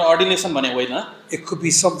preach चाहिँ एउटा अर्डिनेसन भने होइन. It could be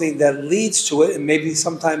something that leads to it, and maybe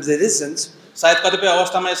sometimes it isn't. सायद कतिपय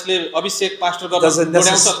अवस्थामा यसले अभिषेक पास्टर गर्न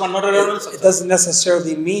डोर्याउँछ अथवा नडोर्याउन सक्छ. It doesn't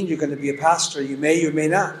necessarily mean you're going to be a pastor. You may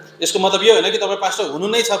not. यसको मतलब यो होइन कि तपाईँ पास्टर हुनु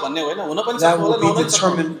नै छ भन्ने होइन, हुन पनि सक्छ That होला, will नहुन be पनि सक्छ.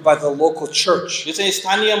 determined by the local church यो चाहिँ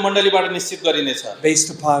स्थानीय मण्डलीबाट निश्चित गरिनेछ. based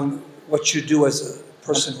upon what you do as a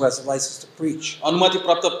person who has a license to preach. अनुमति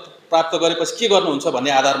प्राप्त गरेपछि के गर्नुहुन्छ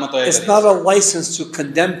भन्ने आधारमा तय It's गरिन्छ. not a license to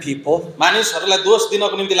condemn people. मानिसहरूलाई दोष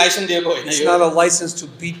दिनको निम्ति लाइसेन्स दिएको होइन It's यो. not a license to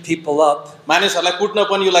beat people up. मानिसहरूलाई कुट्न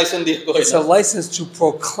पनि यो लाइसेन्स दिएको It's a होइन. license to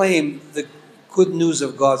proclaim the good news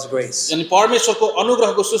of God's grace. अनि परमेश्वरको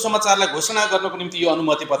अनुग्रहको सुसमाचारलाई घोषणा गर्नको निम्ति यो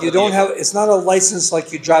अनुमति पत्र You don't दिएको. have. It's not a license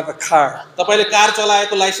like you drive a car. तपाईले कार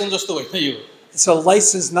चलाएको लाइसेन्स जस्तो होइन यो. It's a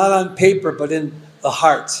license not on paper but in the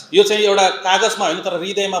heart. यो चाहिँ एउटा कागजमा होइन तर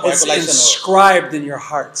हृदयमा It's भएको लाइसेन्स हो inscribed in your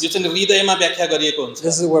heart. यो चाहिँ हृदयमा व्याख्या गरिएको हुन्छ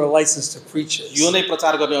This is what a license to preach is. यो नै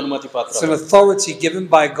प्रचार गर्ने अनुमति It's पत्र an हो authority given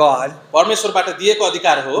by God, परमेश्वरबाट दिएको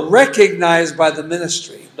अधिकार हो recognized by the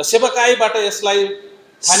ministry, र सेवकाईबाट यसलाई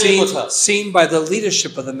ठानिएको छ seen by the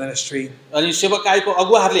leadership of the ministry, अनि सेवकाईको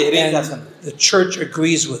अगुवाहरूले हेरेका छन् and the church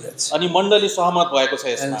agrees with it. अनि मण्डली सहमत भएको छ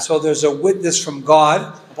यसमा And so there's a witness from God,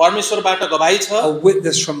 परमेश्वरबाट गवाही छ a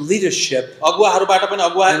witness from leadership, अगुवाहरूबाट पनि and a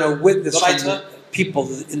अगुवा witness गवाही from छ the people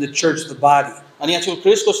in the church, the body. अनि यहाँ चाहिँ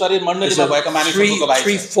ख्रीष्टको शरीर There's मण्डलीमा भएका a मानिसहरूको गवाही छ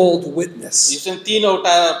threefold यो witness. चाहिँ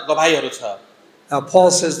तीनवटा गवाहीहरू छ Now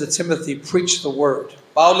Paul says to Timothy, preach the word.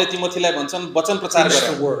 पावलले तिमोथीलाई भन्छन् वचन प्रचार Preach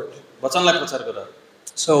गर the word. वचनलाई प्रचार गर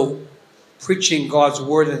So preaching God's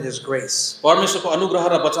word and his grace. परमेश्वरको अनुग्रह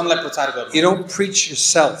र वचनलाई प्रचार गर्नु You don't preach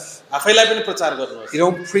yourself. आफैलाई पनि प्रचार गर्नुहोस् You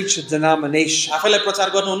don't preach a denomination. आफैलाई प्रचार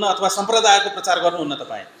गर्नुहुन्न अथवा सम्प्रदायको प्रचार गर्नुहुन्न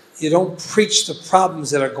तपाईँ You don't preach the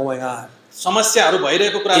problems that are going on समस्याहरू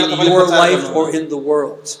भइरहेको कुरालाई in तपाईले your प्रचार life or गर्नु in the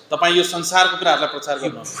world. तपाईँ यो संसारको कुराहरूलाई प्रचार You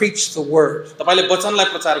गर्नु preach the word, तपाईले वचनलाई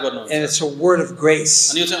प्रचार गर्नुहुन्छ and it's a word of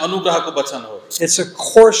grace. अनि यो चाहिँ अनुग्रहको वचन हो It's a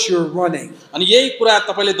course you're running, अनि यही कुरा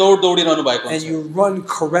तपाईले दौडिरहनु भएको and हुन्छ you run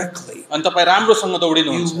correctly. अनि तपाईँ राम्रोसँग You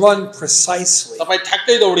दौडिनुहुन्छ run precisely. तपाईँ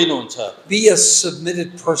ठ्याक्कै दौडिनुहुन्छ Be a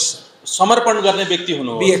submitted person. समर्पण गर्ने व्यक्ति Be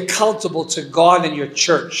हुनुहोस् accountable to God and your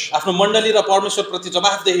church. आफ्नो मण्डली र परमेश्वरप्रति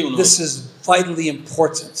जवाफदेही हुनुहोस् This is vitally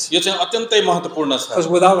important. यो चाहिँ अत्यन्तै महत्त्वपूर्ण छ Because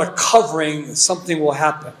without a covering, something will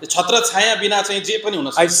happen. यो छत्र छाया बिना चाहिँ जे पनि हुन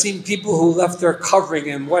I've सक्छ seen people who left their covering,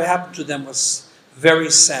 and what happened to them was very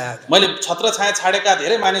sad. मैले छत्र छाया छाडेका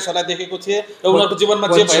धेरै मानिसहरूलाई देखेको थिएँ र उनीहरूको जीवनमा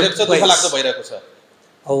जे भइरहेको छ दुःख लाग्दो भइरहेको छ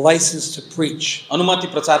A license to preach, अनुमति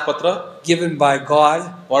प्रचार पत्र given by God,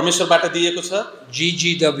 परमेश्वरबाट दिएको छ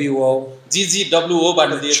GGWO, GGWO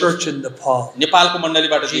बाट and the दिएको church छ in Nepal, नेपालको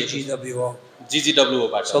मण्डलीबाट दिएको छ GGWO.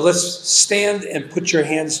 GGWO बाट So let's stand and put your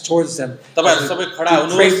hands towards them. तपाईहरु सबै खडा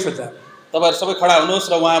We pray हुनुहोस् for them. तपाईहरु सबै खडा हुनुहोस्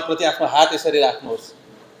र उहाँप्रति आफ्नो हात यसरी राख्नुहोस्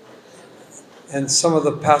And some of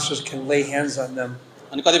the pastors can lay hands on them.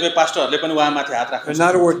 अनि कतिपय पास्टरहरूले पनि उहाँमाथि हात They're राख्नुहुन्छ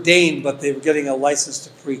not ordained, but they're getting a license to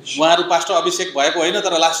preach. उहाँहरु पास्टर अभिषेक भएको होइन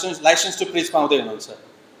तर लाइसेन्स टु प्रिच पाउँदै हुनुहुन्छ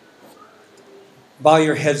Bow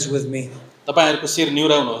your heads with me. तपाईहरुको शिर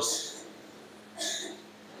निउराउनुहोस्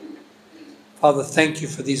Father, thank you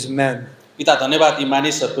for these men. पिता धन्यवाद यी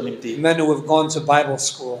मानिसहरुको निम्ति Men who have gone to Bible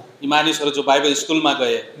school. यी मानिसहरु जो बाइबल स्कुलमा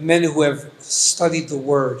गए Men who have studied the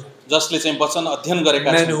Word. जसले चाहिँ वचन अध्ययन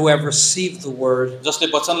गरेका Men छन् who have received the Word. जसले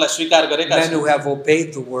वचनलाई स्वीकार गरेका Men छन् who have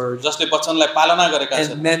obeyed the Word. जसले वचनलाई पालना गरेका And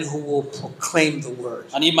छन् men who will proclaim the Word.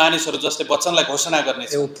 अनि यी मानिसहरु जसले वचनलाई घोषणा They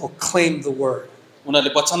गर्नेछन् will proclaim the Word.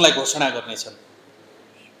 उनीहरुले वचनलाई घोषणा गर्नेछन्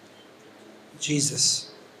Jesus,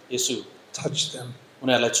 येशू touch them.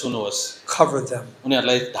 उनीहरुलाई छुनुहोस् Cover them.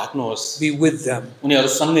 उनीहरुलाई ढाक्नुहोस् Be with them. उनीहरु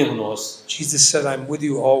सँगै हुनुहोस् Jesus said, I'm with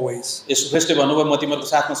you always, येशू ख्रीष्टले भन्नुभयो म तिमीहरुको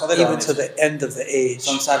साथमा सधैँ even to रहनेछु the end of the age.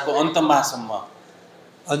 संसारको अन्तमासम्म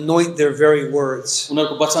Anoint their very words.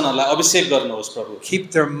 उनीहरुको वचनहरुलाई अभिषेक गर्नुहोस् प्रभु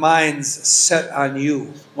Keep their minds set on you.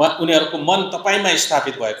 उनीहरुको मन तपाईमा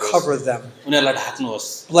स्थापित भएको होस् Cover them. उनीहरुलाई ढाक्नुहोस्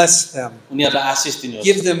Bless them. उनीहरुलाई आशीष दिनुहोस्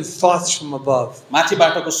Give them thoughts from above.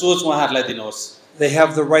 माथिबाटको सोच उहाँहरुलाई दिनुहोस् They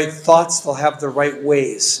have the right thoughts, they'll have the right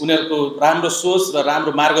ways. उनीहरुको राम्रो सोच र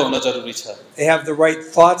राम्रो मार्ग हुन जरुरी छ They have the right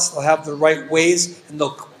thoughts, they'll have the right ways, and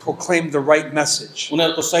they'll proclaim the right message.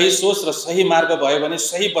 उनीहरुको सही सोच र सही मार्ग भयो भने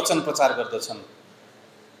सही वचन प्रचार गर्दछन्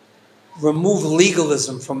Remove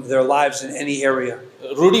legalism from their lives in any area.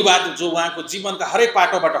 रूढिवाद जो उहाँको जीवनका हरेक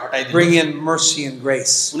पाटोबाट हटाइदिनुहोस् Bring in mercy and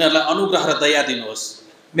grace. उनीहरुलाई अनुग्रह र दया दिनुहोस्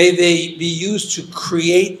May they be used to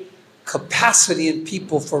create capacity in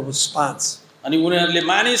people for response. अनि उनीहरुले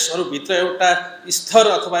मानिसहरु भित्र एउटा स्तर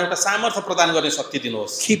अथवा एउटा सामर्थ्य प्रदान गर्ने शक्ति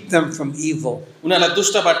दिनुहोस् Keep them from evil. उनीहरुलाई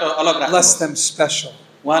दुष्टबाट अलग Bless राख्नुहोस् them special.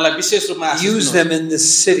 उहाँलाई विशेष रूपमा आशीष Use दिनुहोस् them in this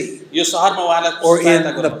city यो शहरमा उहाँलाई or in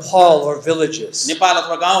सहायता गर्नुहोस् Nepal or villages, नेपाल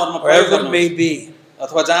अथवा गाउँहरुमा प्रयोग wherever it may गर्नुहोस् be.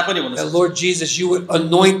 अथवा जहाँ पनि हुन And सक्छ Lord Jesus, you would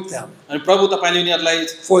anoint them, अनि प्रभु तपाईले उनीहरुलाई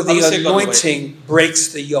for the अभिषेक गर्नुभयो anointing breaks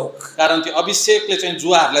the yoke. कारण त्यो अभिषेकले चाहिँ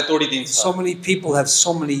जुवाहरुलाई तोडिदिन्छ So many people have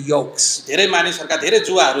so many yokes. धेरै मानिसहरुका धेरै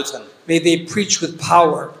जुवाहरु छन् May they preach with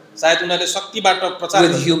power, सायद उनीहरुले शक्तिबाट प्रचार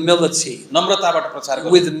with गर्नु humility, नम्रताबाट प्रचार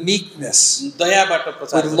गर्नु with meekness, दयाबाट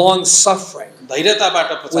प्रचार with गर्नु long suffering, धैर्यताबाट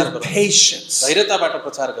प्रचार with गरौँ patience, धैर्यताबाट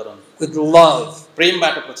प्रचार गरौँ with love,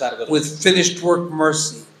 प्रेमबाट प्रचार गरौँ with finished work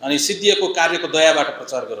mercy. अनि सिद्धिएको कार्यको दयाबाट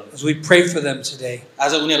प्रचार गरौँ As we pray for them today,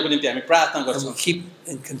 आज उनीहरुको निम्ति हामी प्रार्थना and we गर्छौं keep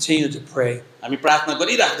and continue to pray. हामी प्रार्थना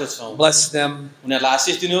गरिराख्दछौं Bless them, उनीहरुलाई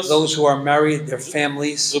आशीष दिनुहोस् those who are married, their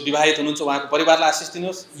families. जो विवाहित हुनुहुन्छ उहाँको परिवारलाई आशीष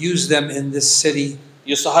दिनुहोस् Use them in this city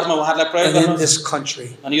यो शहरमा उहाँहरुलाई प्रयोग and in गर्नुहोस् this country.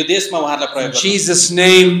 अनि यो देशमा उहाँहरुलाई प्रयोग In गर्नुहोस् Jesus'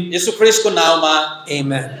 name, येशू ख्रीष्टको नाममा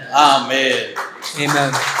amen. Amen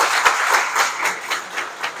Amen.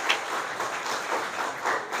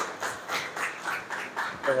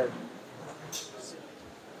 Go ahead.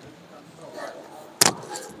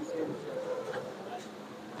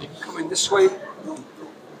 Coming this way.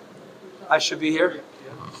 I should be here.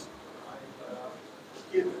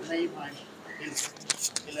 You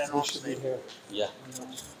should be here. Yeah.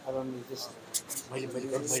 I don't need this.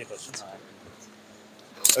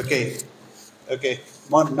 Okay. Okay.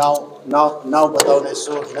 म नाउ बताउने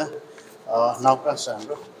छु हैन नाउ कहाँ छ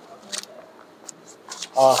हाम्रो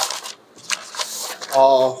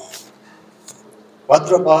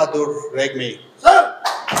भद्रबहादुर रेग्मी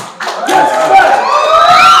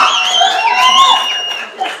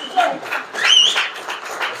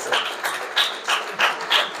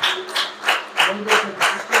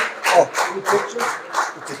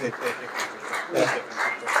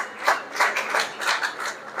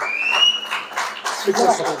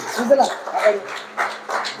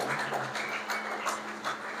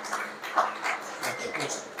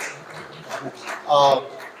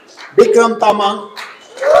विक्रम तामाङ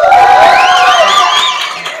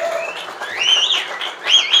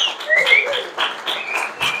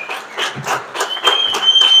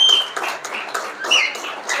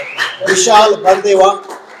विशाल बरदेवा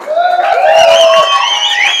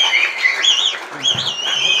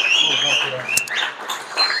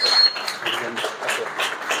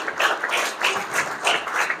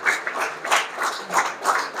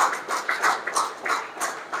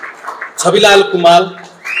छविलाल कुमाल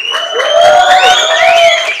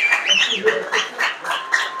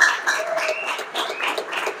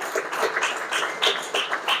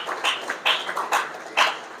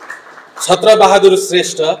छत्रबहादुर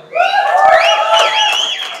श्रेष्ठ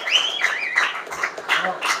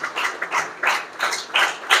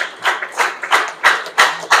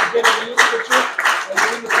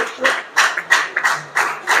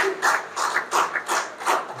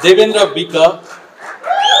देवेन्द्र विक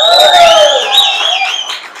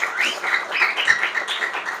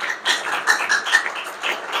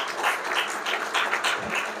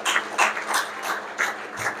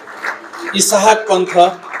इसहाक पन्थ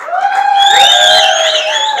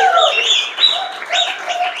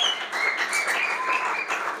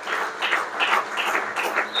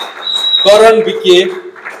करण विके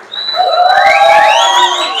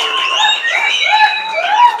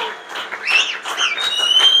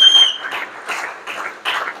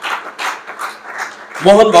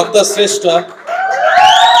मोहन भक्त श्रेष्ठ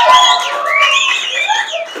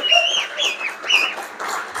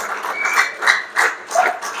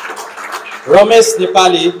रमेश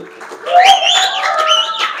नेपाली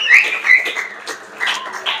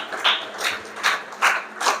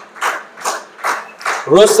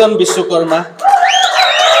रोशन विश्वकर्मा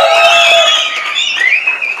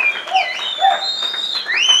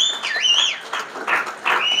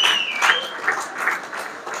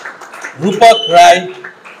रूपक राय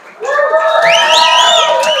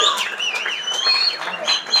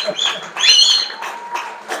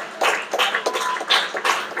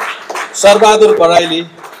सरबहादुर Baraili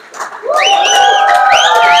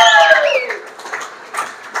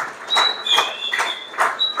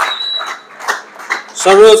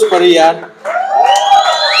Saroj Pariyar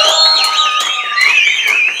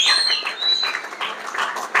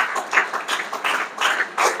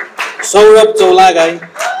Saurabh Chaulagain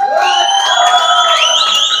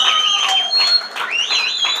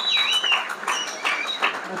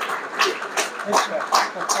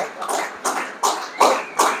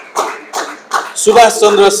Subhash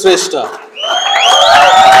Chandra Shrestha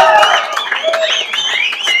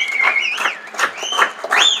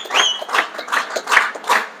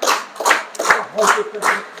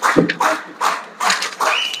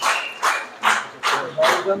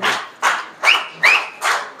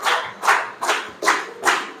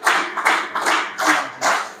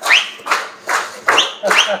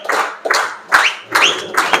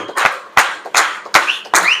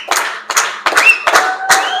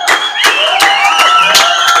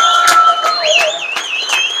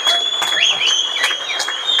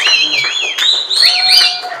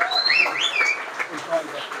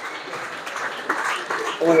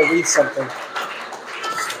I want to read something.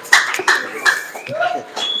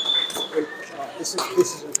 This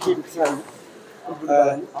is a kid friend.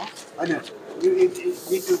 I know. You need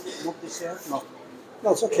to move this here? No.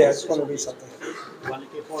 No, it's okay. I just want to read something.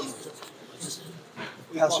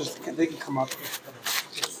 Yeah, it's just, they can come up.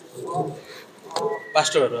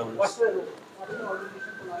 पास्टरहरु आउनुहोस्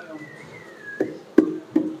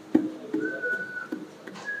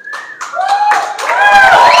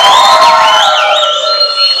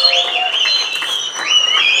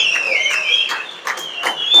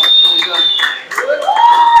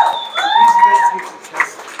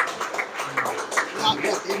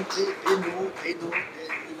they know they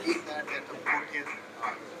believe that the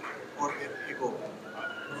 40th ago,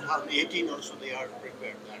 2018 also they are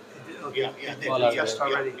prepared that. Okay. Yeah, they All are just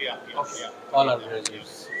ready. already. Yeah. Okay. All are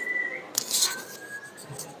graduates.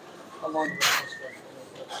 How long?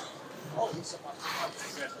 Oh, he's about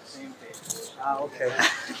the same page. Ah, okay.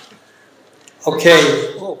 Okay.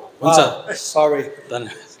 Oh, wow. Sorry.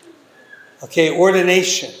 धन्यवाद. Okay,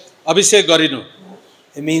 ordination. अभिषेक गरिनु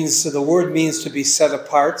It means, the word means to be set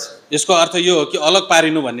apart, यसको अर्थ यो हो कि अलग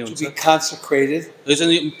पारिनु भन्ने to हुन्छ be consecrated यो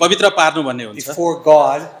चाहिँ पवित्र पार्नु भन्ने हुन्छ before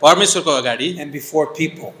God परमेश्वरको अगाडि and before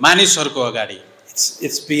people. मानिसहरूको अगाडि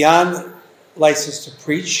It's beyond license to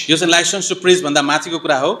preach, यो चाहिँ लाइसेन्स टु प्रिच भन्दा माथिको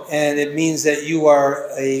कुरा हो and it means that you are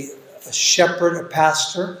a shepherd, a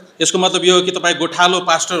pastor. यसको मतलब यो हो कि तपाईँ गोठालो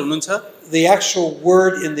पास्टर हुनुहुन्छ The actual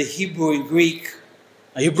word in the Hebrew and Greek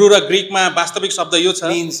Hebrew र ग्रिकमा वास्तविक शब्द यो छ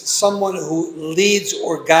means someone who leads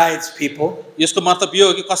or guides people. यसको मतलब यो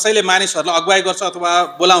हो कि कसैले मानिसहरूलाई अगुवाई गर्छ अथवा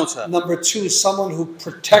बोलाउँछ Number two, someone who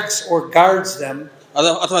protects or guards them,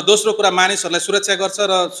 अथवा दोस्रो कुरा मानिसहरूलाई सुरक्षा गर्छ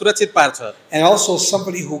र सुरक्षित पार्छ and also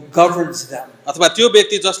somebody who governs them, अथवा त्यो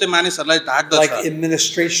व्यक्ति जसले मानिसहरूलाई ढाक्दछ like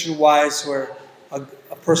administration wise, or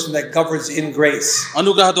a person that governs in grace.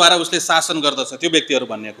 अनुग्रहद्वारा उसले शासन गर्दछ त्यो व्यक्तिहरू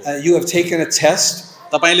भन्नेको You have taken a test,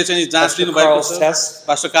 तपाईले चाहिँ जाँच Pastor लिनुभएको Carl's छ test.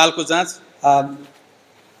 पास्टर कालको जाँच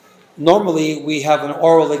Normally we have an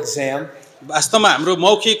oral exam. वास्तवमा हाम्रो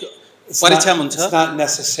मौखिक परीक्षा हुन्छ It's not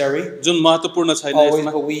necessary जुन महत्त्वपूर्ण छैन always,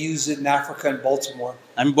 यसमा but we use it in Africa and Baltimore.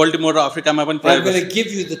 हामी बल्टिमोर र अफ्रिकामा पनि But I'm प्रयोग going गर्छौँ to give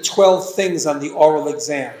you the 12 things on the oral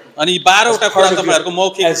exam अनि 12 वटा As कुरा part of तपाईहरुको your-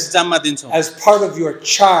 मौखिक as- इक्जाममा दिन्छौँ as part of your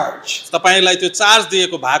charge. तपाईलाई त्यो चार्ज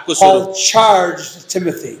दिएको भागको Paul स्वरूप charged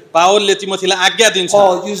Timothy. पावलले तिमोथीलाई आज्ञा दिन्छ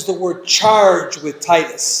Paul used the word charge with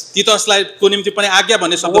Titus. तीतसलाई को निम्ति पनि आज्ञा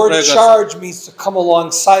भन्ने The शब्द word प्रयोग गर्छ charge means to come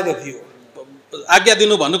alongside of you. आज्ञा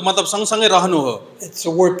दिनु भन्नुको मतलब सँगसँगै रहनु हो It's the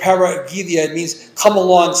word paragidia. It means come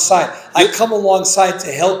alongside. I come alongside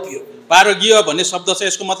to help you. पारगीय भन्ने शब्द छ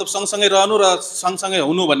यसको मतलब सँगसँगै रहनु र सँगसँगै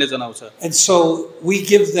हुनु भन्ने जनाउँछ And so we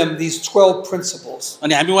give them these 12 principles.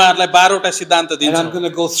 अनि हामी उहाँहरूलाई 12 वटा सिद्धान्त And I'm दिन्छौँ going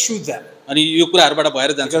to go through them अनि यो कुराहरुबाट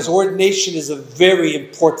भएर जान्छ because ordination is a very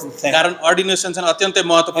important thing. कारण अर्डिनेसन चाहिँ अत्यन्तै And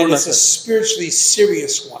महत्त्वपूर्ण it's a छ spiritually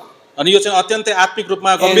serious one. अनि यो चाहिँ अत्यन्तै आत्मिक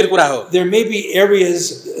रूपमा गम्भीर कुरा हो And there may be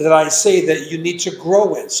areas that I say that you need to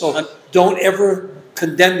grow in. So don't ever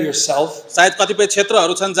condemn yourself, सायद कतिपय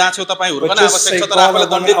क्षेत्रहरू छन् जहाँ चाहिँ तपाईँ but हुर्कन just say, आवश्यक छ तर God, आफूलाई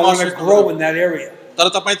दण्डित I want to महसुस grow गर्नु in that area. तर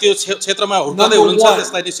तपाईँ त्यो क्षेत्रमा हुर्कदै Number हुनुहुन्छ one,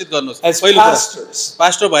 त्यसलाई निश्चित गर्नुहोस् As पहिलो कुरा pastors,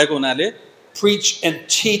 पास्टर भएको हुनाले preach and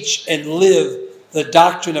teach and live the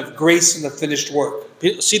doctrine of grace and the finished work.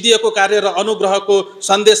 सिद्धिएको कार्य र अनुग्रहको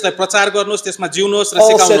सन्देशलाई प्रचार गर्नुहोस् त्यसमा जिउनुहोस् र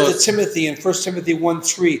Paul said to सिकाउनुहोस् Timothy in 1 Timothy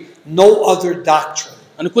 1:3, no other doctrine.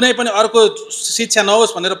 अनि कुनै पनि अर्को शिक्षा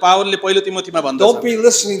नहोस् भनेर पावलले पहिलो तिमोथीमा Don't भन्दछ be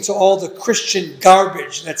listening to all the Christian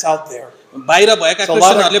garbage that's out there. बाहिर भएका It's a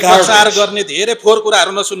lot of क्रिस्चियनहरूले garbage. प्रचार गर्ने धेरै फोहोर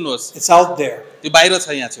कुराहरू नसुन्नुहोस् It's out there. त्यो बाहिर छ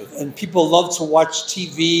यहाँ छु And people love to watch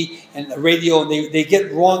TV and radio, and they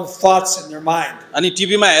get wrong thoughts in their mind. अनि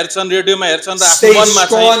टिभीमा हेर्छन् रेडियोमा हेर्छन् र Stay आफ्नो मनमा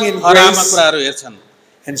strong चाहिँ in हरामा grace. कुराहरू हेर्छन्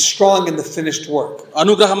And strong in the finished work.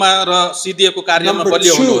 अनुग्रहमा र सिद्धिएको कार्यमा Number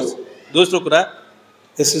बलियो two. हुनुहोस् दोस्रो कुरा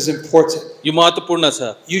This is important. यो महत्त्वपूर्ण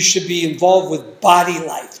छ You should be involved with body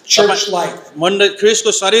life, church life. मण्डली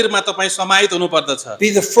ख्रिस्टको शरीरमा तपाईँ समाहित हुनुपर्दछ Be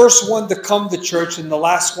the first one to come to church and the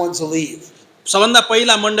last one to leave. सबभन्दा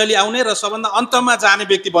पहिला मण्डली आउने र सबभन्दा अन्तमा जाने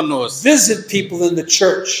व्यक्ति बन्नुहोस् Visit people in the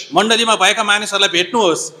church. मण्डलीमा भएका मानिसहरूलाई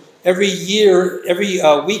भेट्नुहोस् Every year, every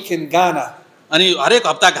week in Ghana, अनि हरेक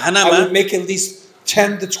हप्ता I घानामा would make at least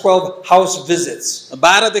 10 to 12 house visits.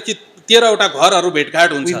 12 देखि 13 वटा घरहरू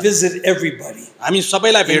भेटघाट We हुन्छ visit everybody. हामी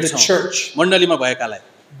सबैलाई In the भेट्छौँ church. मण्डलीमा भएकालाई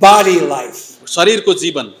Body life. शरीरको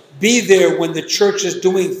जीवन Be there when the church is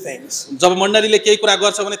doing things. जब मण्डलीले केही कुरा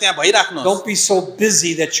गर्छ भने त्यहाँ भइराख्नुहोस् Don't be so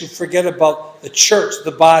busy that you forget about the church,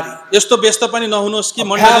 the body. यस्तो व्यस्त पनि नहुनुहोस् कि A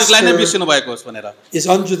मण्डलीलाई नै pastor बिर्सिनु भएको होस् भनेर Is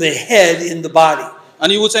under the head in the body.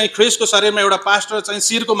 अनि ऊ चाहिँ ख्रिस्टको शरीरमा एउटा पास्टर चाहिँ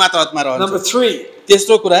शिरको मातहतमा Number रहन्छ 3,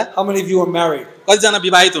 तेस्रो कुरा how many of you are married? कतिजना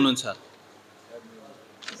विवाहित हुनुहुन्छ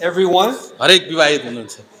Everyone? हरेक विवाहित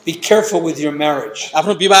हुनुहुन्छ Be careful with your marriage.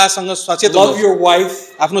 आफ्नो विवाहसँग सचेत Love हुनुहोस् your wife,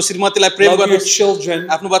 आफ्नो श्रीमतीलाई प्रेम love your गर्नुहोस् children,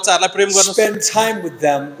 आफ्नो बच्चाहरूलाई प्रेम गर्नुहोस् spend time with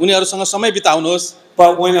them. उनीहरूसँग समय बिताउनुहोस्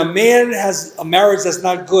But when a man has a marriage that's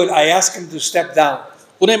not good, I ask him to step down.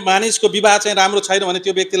 कुनै मानिसको विवाह चाहिँ राम्रो छैन भने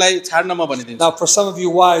त्यो व्यक्तिलाई छाड्न म भनिदिन्छु Now, for some of you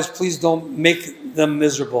wives, please don't make them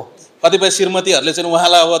miserable. कतिपय श्रीमतीहरूले चाहिँ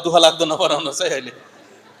उहाँलाई अब दुःख लाग्दो नबनाउनुहोस् है अहिले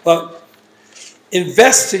But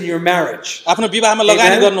invest in your marriage. आफ्नो विवाहमा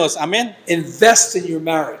लगानी Amen. गर्नुहोस् आमेन Invest in your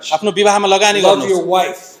marriage. आफ्नो विवाहमा लगानी Love your गर्नुहोस्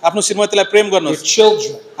wife, आफ्नो श्रीमतीलाई प्रेम your गर्नुहोस्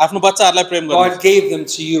children. आफ्नो बच्चाहरूलाई प्रेम गर्नुहोस् God gave them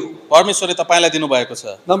to you. परमेश्वरले तपाईँलाई दिनुभएको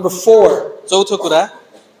छ Number 4, चौथो कुरा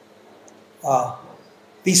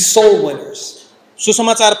be soul winners.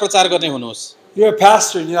 सुसमाचार प्रचार गर्ने हुनुहोस्। You're a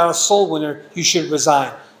pastor and you're not a soul winner, you should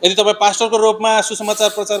resign. यदि तपाईँ पास्टरको रूपमा सुसमाचार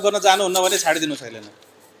प्रचार गर्न जानुहुन्न भने छाडिदिनुहोस् अहिले नै।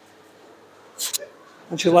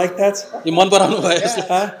 Don't you like that? यो मन पराउनु भयो यसलाई?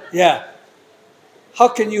 Huh? Yeah. How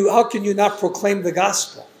can you not proclaim the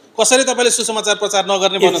gospel? कसरी तपाईँले सुसमाचार प्रचार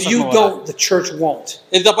नगर्ने भन्न If you सक्नुहुन्छ? don't, the church won't.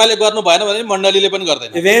 यदि तपाईँले गर्नु भएन भने मण्डलीले पनि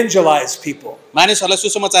गर्दैन। Evangelize people. मानिसहरूलाई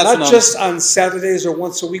सुसमाचार Not सुनाउनु। just on Saturdays or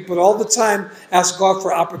once a week, but all the time ask God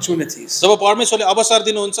for opportunities. जब परमेश्वरले अवसर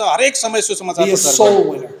दिनुहुन्छ हरेक समय सुसमाचार Be a प्रचार soul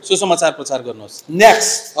गर्नु। winner. सुसमाचार प्रचार गर्नुहोस्।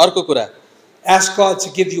 Next, अर्को कुरा, ask God to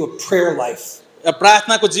give you a prayer life.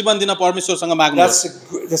 प्रार्थनाको जीवन दिन परमेश्वरसँग माग्नुहोस्।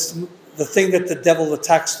 That's the thing that the devil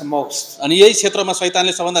attacks the most. अनि यही क्षेत्रमा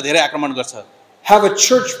शैतानले सबभन्दा धेरै आक्रमण गर्छ। Have a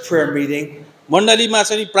church prayer meeting मण्डलीमा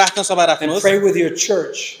चाहिँ प्रार्थना सभा and राख्नुहोस्। pray with your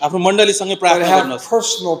church. आफ्नो मण्डलीसँगै But प्रार्थना have गर्नुहोस्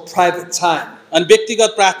personal, private time. अनि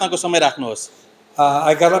व्यक्तिगत प्रार्थनाको समय राख्नुहोस्।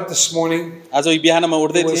 I got up this morning. आज बिहानमा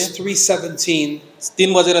उठ्दै It was थिएँ, 3:17.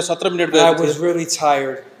 3:17 I गएको was थिएँ। really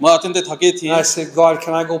tired. म अत्यन्तै थकित And I थिएँ said, God,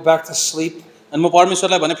 can I go back to sleep? अनि म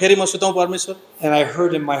परमेश्वरलाई भने फेरि म सुताउँ परमेश्वर? And I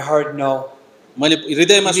heard in my heart, no. मैले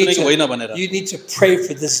हृदयमा You need सुनेको होइन भनेर। you need to pray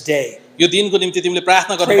for this day. यो दिनको निम्ति तिमीले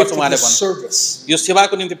प्रार्थना Pray गर्नुपर्छ for उहाँले the भन्नु। service. यो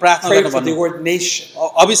सेवाको निम्ति प्रार्थना Pray गर्नु for the भन्नु। ordination.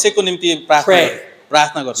 अभिषेकको निम्ति प्रार्थना Pray. गर्नु।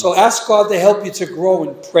 प्रार्थना गर्नु। So ask God to help you to grow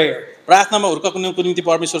in prayer. प्रार्थनामा हुर्कको निम्ति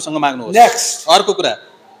परमेश्वरसँग माग्नुहोस्। Next, अर्को कुरा,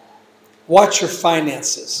 watch your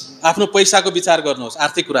finances. आफ्नो पैसाको विचार गर्नुहोस्,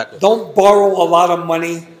 आर्थिक कुराको। Don't borrow a lot of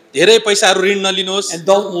money धेरै पैसाहरू ऋण नलिनुहोस्। and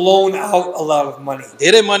don't loan out a lot of money.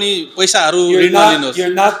 धेरै पैसाहरू ऋण नलिनुहोस्।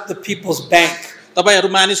 You're not the people's bank. तपाईहरू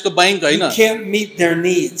मानिसको बैंक होइन। You can't meet their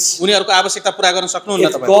needs. उनीहरूको आवश्यकता पूरा गर्न सक्नुहुन्न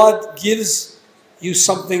If तपाईँ। God gives you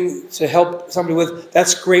something to help somebody with,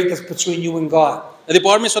 that's great. That's between you and God. यदि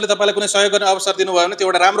परमेश्वरले तपाईँलाई कुनै सहयोग गर्ने अवसर दिनुभयो भने त्यो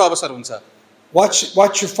एउटा राम्रो अवसर हुन्छ।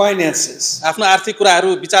 Watch your finances. आफ्नो आर्थिक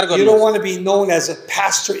कुराहरू विचार You don't गर्नुहोस्। want to be known as a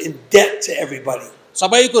pastor in debt to everybody.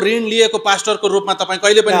 सबैको ऋण लिएको पास्टरको रूपमा तपाईँ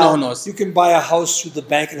कहिले पनि Now, नहुनुहोस्। you can buy a house through the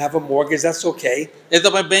bank and have a mortgage. That's okay. यदि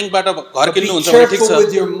तपाईँ ब्याङ्कबाट घर But be किन्नुहुन्छ भने ठिक careful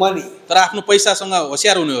with छ, your money. तर आफ्नो पैसासँग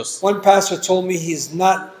होशियार हुनुहोस्। One pastor told me he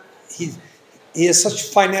has such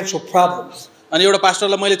financial problems. अनि एउटा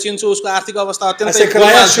पास्टरलाई मैले चिन्छु, उसको आर्थिक अवस्था I अत्यन्तै said, can I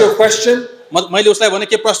Golmaal ask you a छ। question? मैले उसलाई भने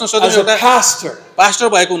के प्रश्न सोधौँ As a एउटा pastor, पास्टर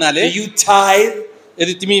भएको do हुनाले you tithe?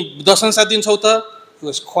 यदि तिमी दशंश दिन्छौ त He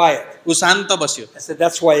was quiet. ऊ शान्त बस्यो। I said,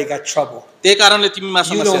 that's why you got trouble. त्यही कारणले तिमीमा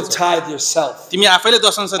You समस्या don't छ। tithe yourself. तिमी आफैले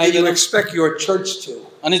दशंश And you दिँदैनौ expect your church to.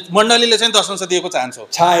 अनि मण्डलीले चाहिँ दशंश दिएको चाहन्छौ।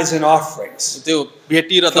 Tithes and offerings. त्यो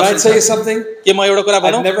भेटी र Can I tell you दशंश। something? के म एउटा कुरा I've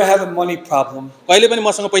भनौँ? never had a money problem. कहिले पनि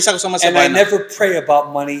मसँग पैसाको समस्या And I भएन। never pray about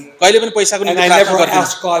money. कहिले पनि पैसाको And निम्ति I प्रार्थना never गर्दिनँ।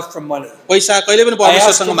 ask God for money. पैसा कहिले पनि I ask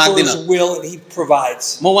परमेश्वरसँग Him for माग्दिनँ। His will and He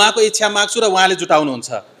provides. म उहाँको इच्छा माग्छु र उहाँले जुटाउनुहुन्छ।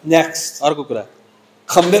 Next, अर्को कुरा,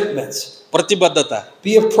 commitment. प्रतिबद्धता।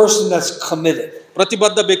 Be a person that's committed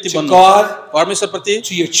प्रतिबद्ध व्यक्ति to बन्नु। God, परमेश्वरप्रति,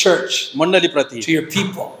 to your church, मण्डलीप्रति, to your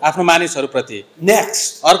people. आफ्नो मानिसहरूप्रति।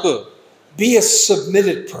 Next, अर्को, be a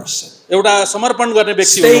submitted person. एउटा समर्पण गर्ने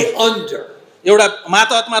व्यक्ति Stay हुनु। under. एउटा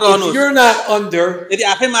मातहतमा If रहनुहोस्। you're not under, यदि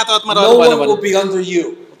आफै मातहतमा no रहनु भएन one will भने be under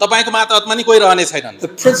you. तपाईको मातहतमा नि कोही रहने छैनन्। The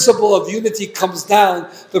principle of unity comes down,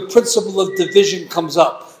 the principle of division comes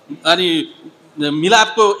up. अनि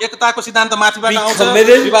मिलापको एकताको सिद्धान्त माथिबाट Be आउँछ,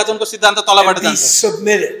 committed विभाजनको सिद्धान्त तलबाट And be जान्छ।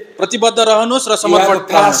 submitted. प्रतिबद्ध रहनुहोस् र You have समर्पण a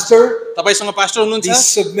pastor, तपाईसँग पास्टर हुनुहुन्छ, be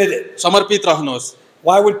submitted. समर्पित रहनुहोस्।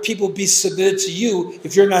 Why would people be submitted to you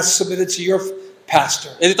if you're not submitted to your pastor?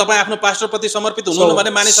 यदि तपाईँ आफ्नो पास्टरप्रति समर्पित So, हुनुहुन्न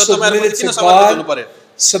भने मानिसहरू submitted तपाईँहरूप्रति किन to समर्पित हुनु God, पर्यो?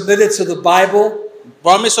 submitted to the Bible,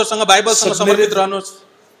 परमेश्वरसँग बाइबलसँग Submitted समर्पित रहनुहोस्,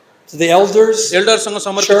 to the elders. एल्डरसँग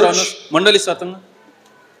समर्पित Church. रहनुहोस्, मण्डलीसँग।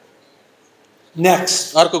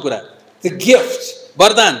 Next, अर्को कुरा, the gift.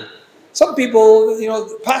 वरदान। Some people,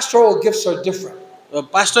 pastoral gifts are different.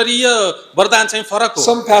 पास्टरीय वरदान चाहिँ फरक हो।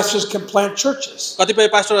 Some pastors can plant churches. कतिपय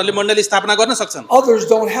पास्टरहरूले मण्डली स्थापना गर्न सक्छन्, Others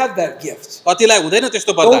don't have that gift. कतिलाई हुँदैन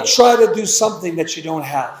त्यस्तो वरदान। Don't try to do something that you don't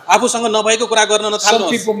have. आफूसँग नभएको कुरा गर्न Some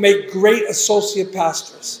नथाल्नुहोस्। people make great associate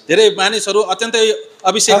pastors. धेरै मानिसहरू अत्यन्तै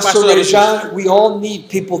अभिषेक Pastor पास्टरहरू Rejan, we all need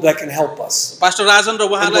people that can help us. Pastor Rajan र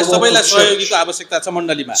उहाँलाई In the local सबैलाई church. सहयोगीको आवश्यकता छ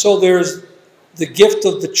मण्डलीमा। So there's the gift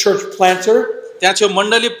of the church planter. त्यहाँ छेउ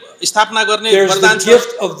मण्डली स्थापना गर्ने There's वरदान the छ,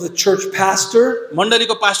 gift of the church pastor.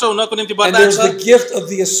 मण्डलीको पास्टर हुनको निम्ति And वरदान there's छ, the gift of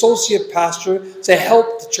the associate pastor to help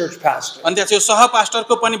the church pastor. अनि त्यहाँ छेउ सह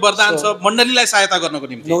पास्टरको पनि वरदान So- छ मण्डलीलाई सहायता गर्नको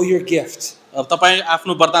निम्ति। Know your gift. अब तपाईँ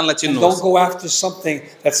आफ्नो वरदानलाई And चिन्नुहोस्, don't go after something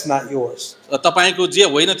that's not yours. तपाईँको जे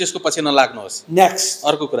होइन त्यसको पछि नलाग्नुहोस्। Next,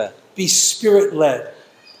 अर्को कुरा, be spirit led.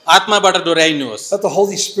 आत्माबाट डोर्याइनुहोस्। Let the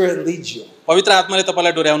Holy Spirit lead you. पवित्र आत्माले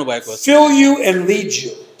तपाईलाई डोर्याउनु भएको होस्, Fill you and lead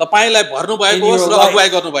you तपाईलाई भर्नु in भएको होस् your र अगुवाई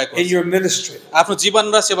life, गर्नु भएको in होस् your ministry. आफ्नो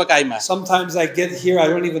जीवन र सेवाकाईमा। Sometimes I get here, I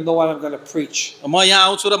don't even know what I'm going to preach. म यहाँ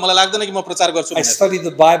आउँछु र मलाई लाग्दैन कि म प्रचार गर्छु I भनेर। study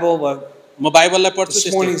the Bible, but म बाइबललाई पढ्छु this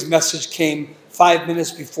त्यस्तै। morning's message came 5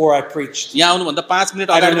 minutes before I preached. यहाँ आउनुभन्दा 5 मिनेट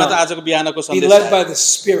I don't अगाडि मात्र know. आजको बिहानको Be सन्देश led आयो। by the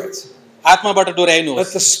Spirit. आत्माबाट Let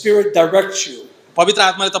डोर्याइनुहोस्, the Spirit direct you पवित्र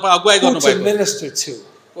आत्माले तपाईँ अगुवाई who गर्नु to भएको minister to,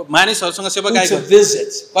 मानिसहरूसँग who सेवाकाई to गर्नु,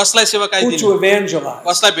 visit, कसलाई सेवाकाई who दिनु, to evangelize.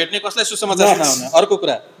 कसलाई भेट्ने, कसलाई सुसमाचार Next. सुनाउने। अर्को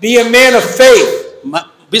कुरा, Be a man of faith.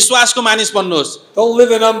 विश्वासको मानिस बन्नुहोस्, Don't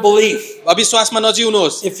live in unbelief. अविश्वासमा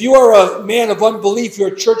नजिउनुहोस्। If you are a man of unbelief,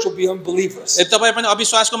 your church will be unbelievers. यदि तपाईँ पनि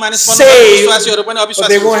अविश्वासको मानिस बन्नुहुन्छ, Saved, विश्वासीहरू पनि but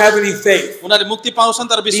अविश्वासी they won't हुनुहुन्छ। have any faith. उनीहरूले मुक्ति पाउँछन्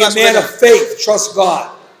तर Be a विश्वास man हुँदैन। of faith. Trust God.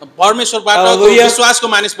 परमेश्वरबाट Hallelujah. विश्वासको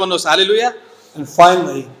मानिस बन्नुहोस्। हालेलुया। And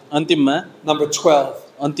finally, अन्तिममा number 12,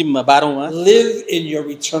 12मा live in your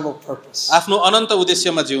eternal purpose आफ्नो अनन्त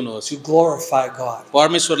उद्देश्यमा जिउनुहोस्, to glorify God.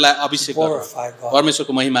 परमेश्वरलाई अभिषेक गर्नु, Glorify God.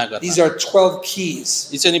 परमेश्वरको महिमा गर्नु। These are 12 keys.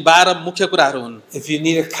 यी चाहिँ नि 12 मुख्य कुराहरू हुन्। If you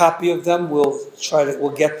need a copy of them, we'll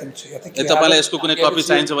get them to you. I think you यदि have तपाईँलाई it. यसको कुनै Give it copy to you.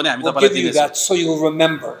 चाहिन्छ भने हामी We'll तपाईँलाई give you दिनेछौँ। that so you'll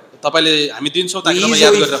remember. तपाईँले हामी दिन्छौँ ताकि We तपाईँ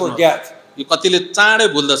याद easily गरिराख्नु। forget. यो कतिले चाँडै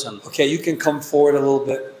भुल्दछन्। Okay, you can come forward a little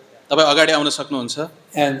bit. तपाईँ अगाडि आउन सक्नुहुन्छ।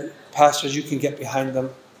 And pastors, you can get behind them.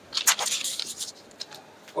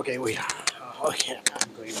 Okay, we are. Okay, I'm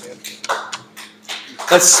going there.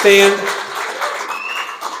 Let's stand.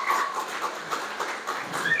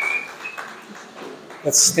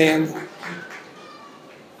 Let's stand.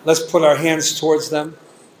 Let's put our hands towards them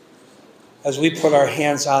as we put our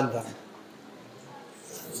hands on them.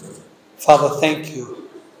 Father, thank you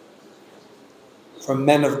for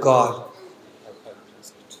men of God.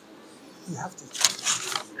 You have to.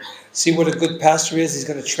 See what a good pastor is? He's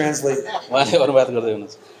going to translate. उहाँले अनुवाद गर्दै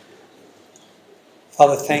हुनुहुन्छ।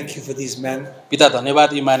 Father, thank you for these men. पिता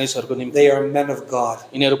धन्यवाद यी मानिसहरूको निम्ति। They are men of God.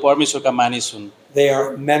 यिनीहरू परमेश्वरका मानिस हुन्, They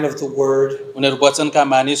are men of the word, उनीहरू वचनका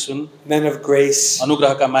मानिस हुन्, men of grace,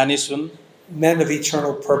 अनुग्रहका मानिस हुन्, men of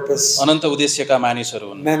eternal purpose, अनन्त उद्देश्यका मानिसहरू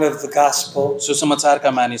हुन्, men of the gospel,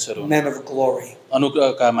 सुसमाचारका मानिसहरू हुन्, men of glory.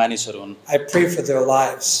 अनुग्रहका मानिसहरू हुन्। I pray for their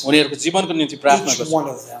lives, उनीहरूको जीवनको निम्ति प्रार्थना each गर्छु, one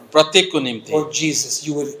of them. प्रत्येकको निम्ति। Lord Jesus,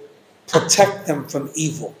 you would protect them from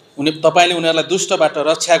evil. तपाईले उनीहरूलाई दुष्टबाट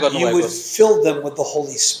रक्षा You गर्नुभएको would होस्, fill them with the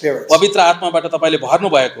Holy Spirit. पवित्र आत्माबाट तपाईले भर्नु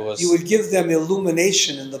भएको होस्, You would give them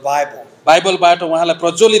illumination in the Bible. बाइबलबाट उहाँलाई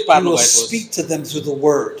प्रज्वलित You पार्नु will भएको होस्, speak to them through the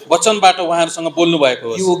word. वचनबाट उहाँहरूसँग बोल्नु भएको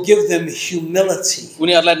You होस्, will give them humility.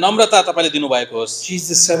 उनीहरूलाई नम्रता तपाईले दिनुभएको होस्।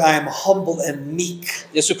 Jesus said, I am humble and meek.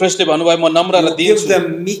 येशू ख्रीष्टले भन्नुभयो म नम्र You र will give दिन्छु,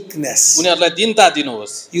 them meekness. उनीहरूलाई दिनता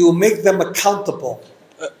दिनुहोस्, You will make them accountable.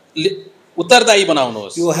 उत्तरदायी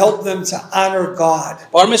बनाउनुहोस्, You will help them to honor God.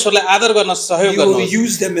 परमेश्वरलाई आदर गर्न सहयोग You will गर्नुहोस्,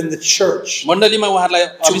 use them in the church मण्डलीमा उहाँहरूलाई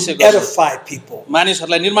अभिषेक to गर्नुहोस्, edify people,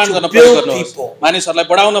 मानिसहरूलाई निर्माण to गर्न प्रयोग build गर्नुहोस्, people, मानिसहरूलाई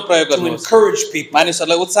बढाउन प्रयोग to गर्नुहोस्, encourage people,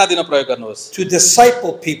 मानिसहरूलाई उत्साह दिन प्रयोग गर्नुहोस्, to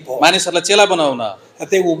disciple people, मानिसहरूलाई चेला बनाउन that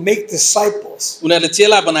they will make disciples. उनीहरूले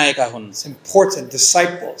चेला बनाएका हुन्। It's important,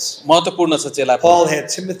 disciples. महत्त्वपूर्ण छ चेला Paul पनि। had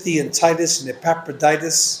Timothy and Titus and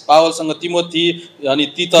Epaphroditus. पावलसँग Timothy अनि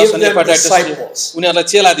तीतस Give अनि them एपाफ्रोडिटस disciples. उनीहरूलाई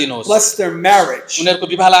चेला दिनुहोस्, Bless their marriage. उनीहरूको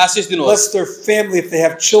विवाहलाई आशिष दिनुहोस्, Bless their family if they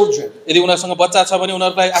have children. यदि उनीहरूसँग बच्चा छ भने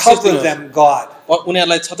उनीहरूलाई आशिष Cover दिनुहोस्, them, God.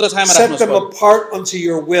 उनीहरूलाई छत्रछायामा Set राख्नुहोस्, them प्रभु। apart unto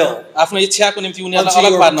your will, आफ्नो इच्छाको निम्ति उनीहरूलाई unto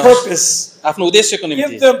अलग your पार्नुहोस्, purpose. आफ्नो उद्देश्यको निम्ति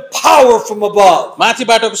Give them power from above.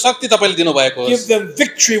 माथिबाटको शक्ति तपाईँले दिनुभएको Give होस्, them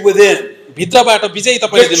victory within, भित्रबाट विजय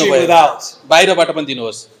तपाईँले victory दिनुभयो, without. बाहिरबाट पनि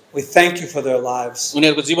दिनुहोस्। We thank you for their lives.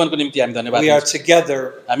 उनीहरूको जीवनको निम्ति हामी धन्यवाद We are दिन्छौँ। together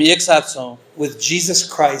हामी एकसाथ छौँ with Jesus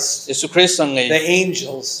Christ, Yesu ख्रीष्टसँगै, the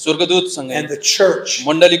angels, स्वर्गदूतसँगै, and the church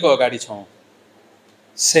मण्डलीको अगाडि छौँ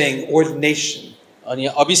saying ordination अनि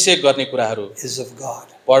अभिषेक गर्ने कुराहरू is of God.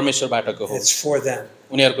 परमेश्वरबाटको हो, It's for them.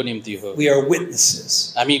 उनीहरूको निम्ति हो। We are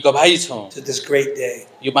witnesses हामी गवाही छौँ to this great day.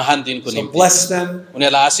 यो महान दिनको So निम्ति। bless them.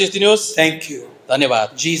 उनीहरूलाई आशिष दिनुहोस्। Thank you.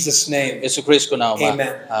 धन्यवाद In Jesus' name. यसु ख्रीष्टको नाममा,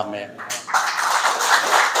 Amen. आमेन।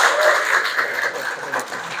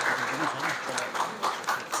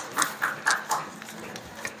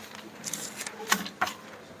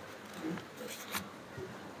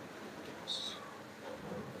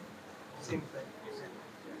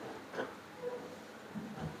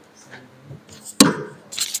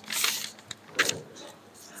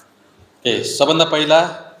 सबभन्दा पहिला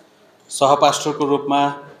सहपास्टरको रूपमा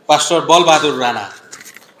पास्टर बलबहादुर राणा।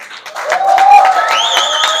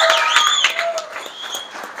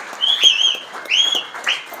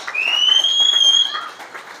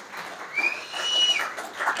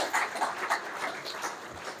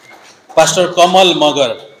 पास्टर कमल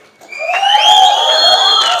मगर।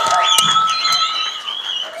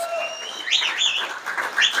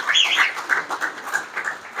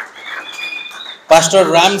 पास्टर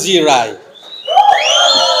रामजी राई,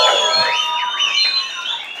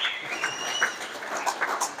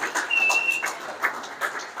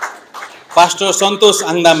 पास्टर सन्तोष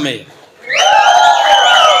आङदाम्मे,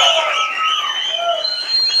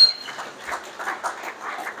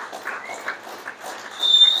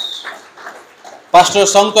 pastor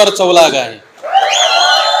Shankar Chaulagain,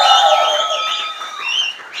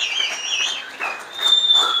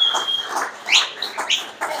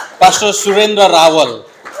 pastor Surendra Rawal,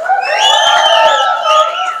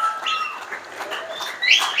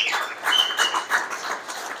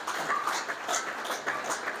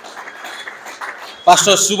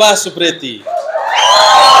 pastor Subhash Supreti,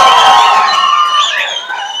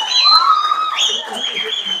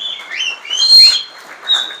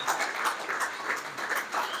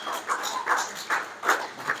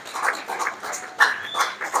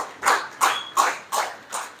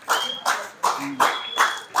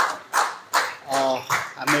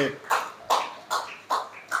 हामी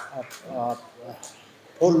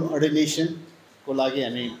फुल अर्डिनेसनको लागि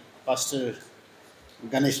हामी पास्टर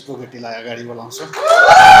गणेश पोगटीलाई अगाडि बोलाउँछौँ।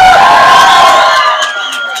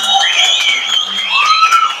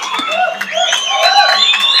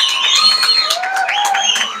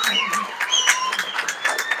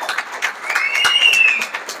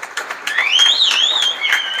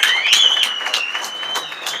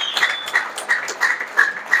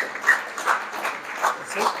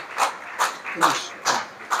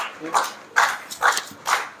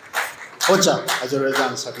 हुन्छ, हजुरहरू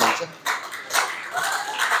जान सक्नुहुन्छ।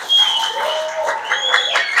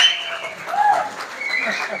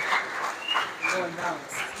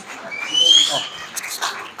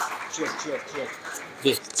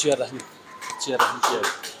 चेयर राख्नु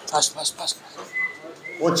फास्ट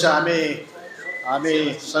हुन्छ,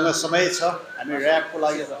 हामीसँग समय छ, हामी ऱ्यापको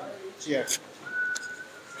लागि चेयर।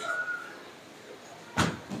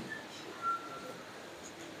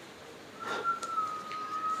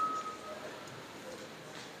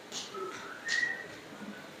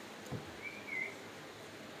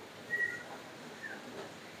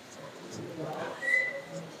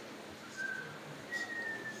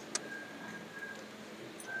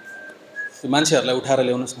 त्यो मान्छेहरूलाई उठाएर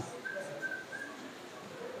ल्याउनुहोस् न।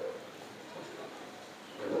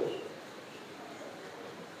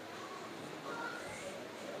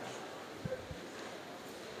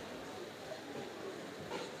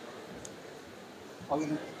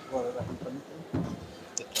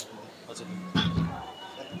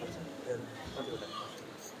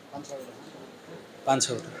 पाँच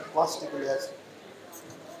छवटा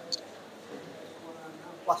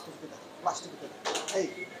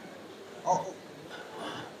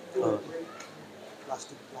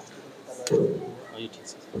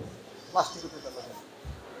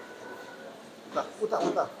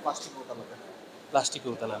प्लास्टिकको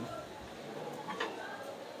उता लानु।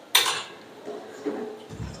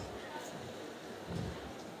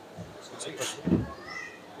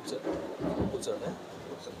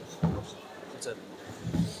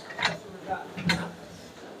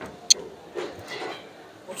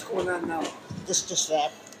 What's going on now? Just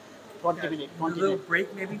wrap. 20 minutes. 20 A little minutes.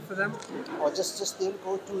 break maybe for them? Or just they'll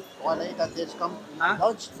go to toilet and they'll come.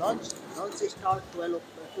 Huh? Lunch they start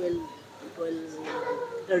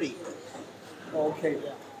 12:30. Oh, okay.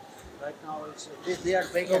 Yeah. Right now it's they are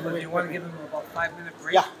breaking. No, but you want to give them about 5-minute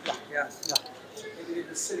break? Yeah. Maybe in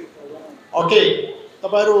the city for a while. Okay.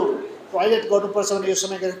 तपाईहरु toilet गर्नुपर्छ भने यो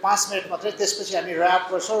समय गरी 5 minute मात्रै, त्यसपछि हामी rap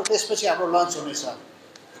गर्छौँ, त्यसपछि हाम्रो लन्च हुनेछ।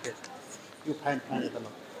 यो फाइन यता ल।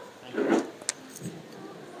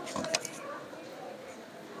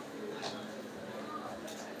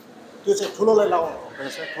 त्यो चाहिँ ठुलोलाई लगाउनु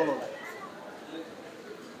पर्छ, ठुलोलाई।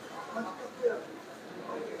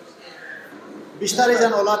 बिस्तारै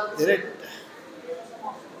जानु होला, धेरै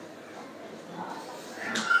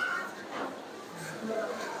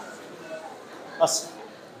Bas.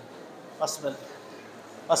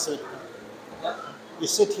 You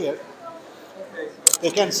sit here. They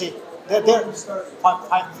can see. They're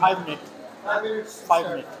 5 minutes. 5 minutes. 5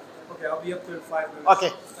 minutes. Okay, I'll be up there in 5 minutes.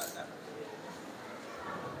 Okay.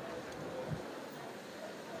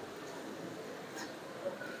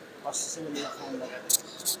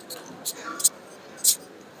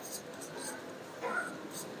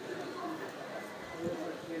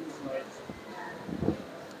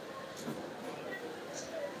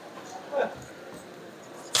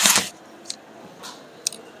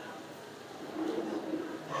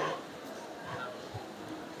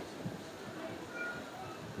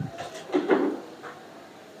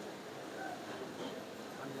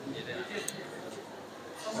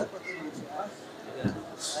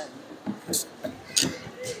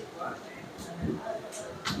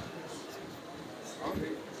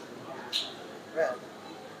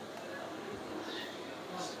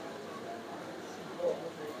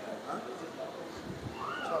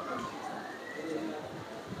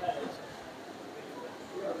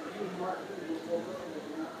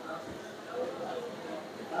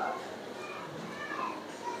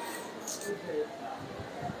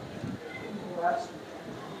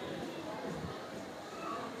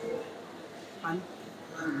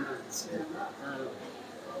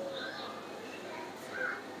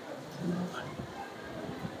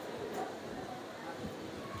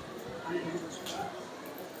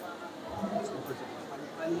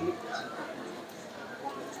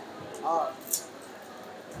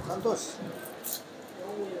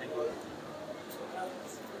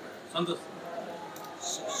 सन्तोष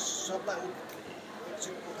सबलाई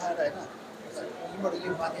एकछिन उठाएर होइन यहीँबाट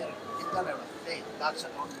यो बाँधेर एकजनाबाट त्यही लाग्छ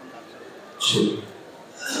गाउनु मन लाग्छ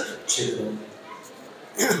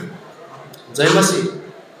जय मसीह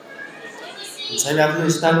आफ्नो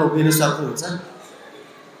स्थानमा उभिन सक्नुहुन्छ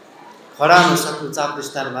खडा हुन सक्नुहुन्छ आफ्नो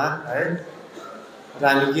स्थानमा है र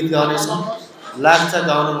हामी गीत गाउनेछौँ लाग्छ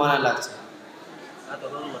गाउन मन लाग्छ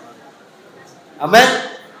आमेन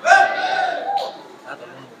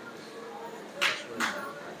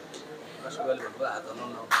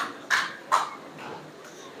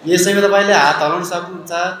यसैमा तपाईँले हात हलाउन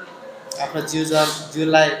सक्नुहुन्छ आफ्नो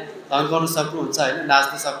जिउलाई तन्काउन सक्नुहुन्छ होइन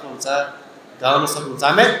नाच्न सक्नुहुन्छ गाउन सक्नुहुन्छ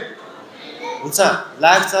आमेन हुन्छ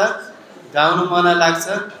लाग्छ गाउन मन लाग्छ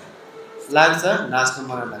नाच्न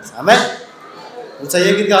मन लाग्छ आमेन हुन्छ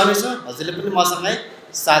यो गीत गाउनेछु हजुरले पनि मसँगै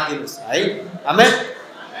साथ दिनुहोस् है आमेन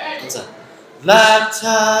हुन्छ लाग्छ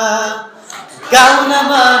गाउन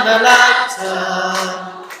मन लाग्छ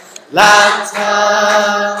नाच्न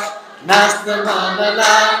मन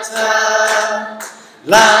लाग्छ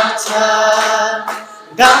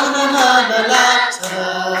गाउन मन लाग्छ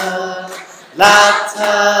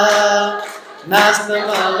नाच्न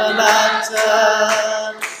मन लाग्छ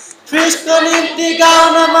ख्रीष्टको निम्ति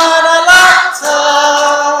गाउन मन लाग्छ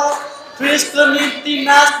ख्रीष्टको निम्ति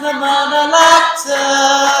नाच्न मन लाग्छ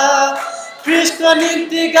ख्रीष्टको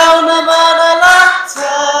निम्ति गाउन मन लाग्छ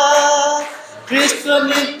ख्रीष्टको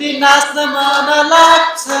निम्ति नाच्न मन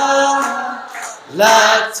लाग्छ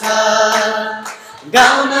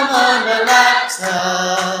गाउन मन लाग्छ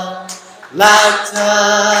नाच्न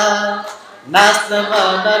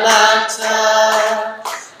मन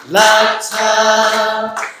लाग्छ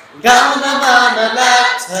गाउन मन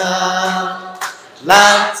लाग्छ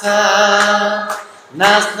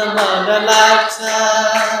नाच्न मन लाग्छ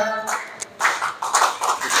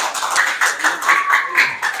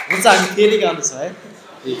हुन्छ हामी फेरि गाउँदैछौँ है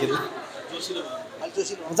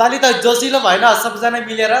हुन्छ अलि त जोसिलो भएन सबैजना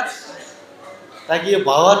मिलेर ताकि यो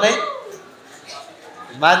भवन नै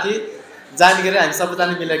माथि जाने गरी हामी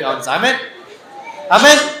सबैजना मिलेर गाउँछ आमेन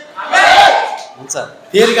आमेन हुन्छ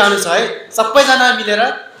फेरि गाउनेछ है सबैजना मिलेर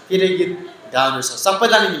फेरि गीत गाउनेछ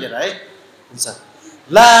सबैजना मिलेर है हुन्छ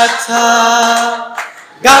लाग्छ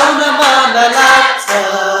गाउन मन लाग्छ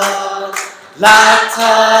नाच्न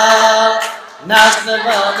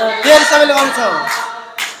मन फेरि सबैले गाउँछ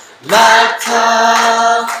लाग्छ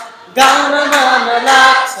गाउन मन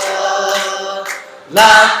लाग्छ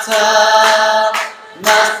नाच्न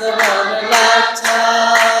मन लाग्छ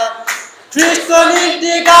ख्रीष्टको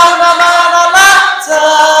निम्ति गाउन मन लाग्छ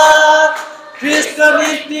ख्रीष्टको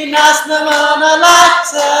निम्ति नाच्न मन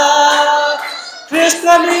लाग्छ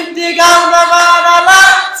ख्रीष्टको निम्ति गाउन मन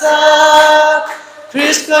लाग्छ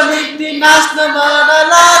ख्रीष्टको निम्ति नाच्न मन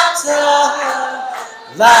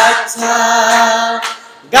लाग्छ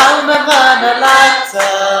गाउन मन लाग्छ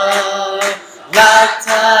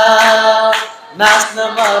नाच्न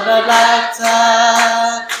मन लाग्छ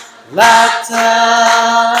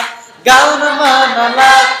गाउन मन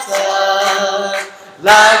लाग्छ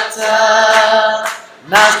नाच्न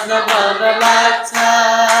मन लाग्छ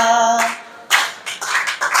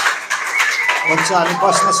हुन्छ हामी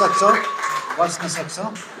बस्न सक्छौँ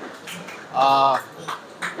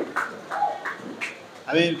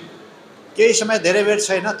हामी केही समय धेरै बेर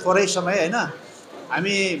छैन थोरै समय होइन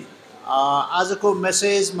हामी आजको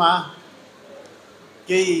मेसेजमा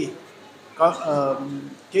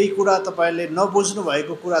केही कुरा तपाईँले नबुझ्नु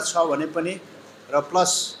भएको कुरा छ भने पनि र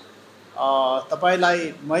प्लस तपाईँलाई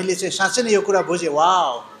मैले चाहिँ साँच्चै नै यो कुरा बुझेँ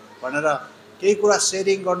वाउ भनेर केही कुरा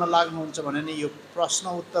सेयरिङ गर्न लाग्नुहुन्छ भने नि यो प्रश्न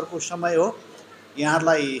उत्तरको समय हो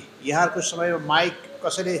यहाँहरूको समयमा माइक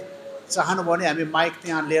कसैले चाहनु भने हामी माइक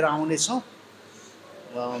त्यहाँ लिएर आउनेछौँ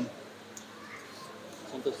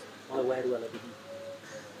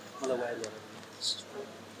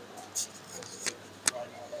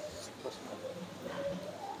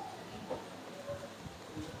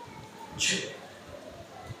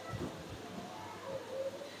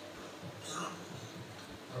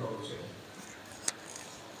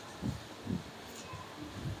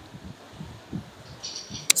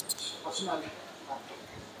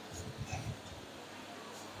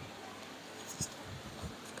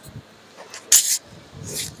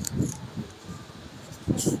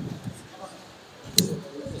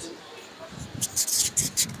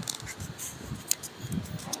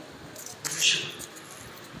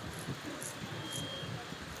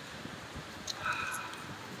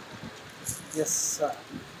Yes, sir.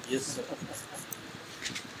 Yes, sir.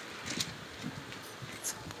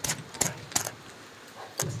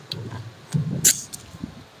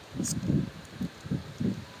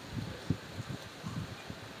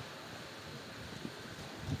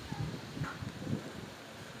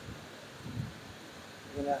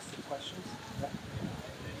 You gonna ask the questions? Yeah.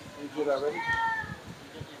 You good already?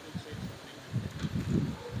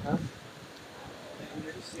 Huh?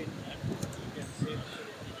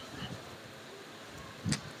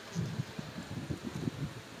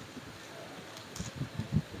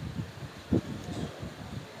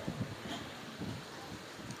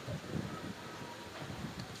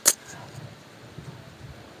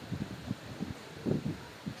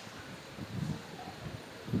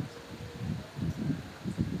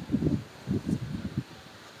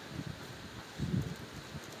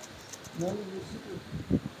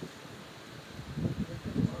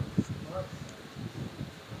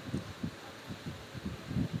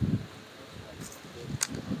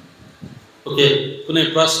 Okay, कुनै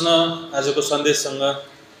प्रश्न आजको सन्देशसँग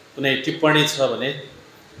कुनै टिप्पणी छ भने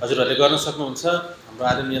हजुरहरूले गर्न सक्नुहुन्छ। हाम्रो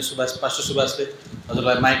आदरणीय सुभाष पास्टर सुभाषले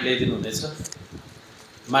हजुरलाई माइक ल्याइदिनु हुनेछ।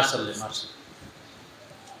 मार्सलले मार्सल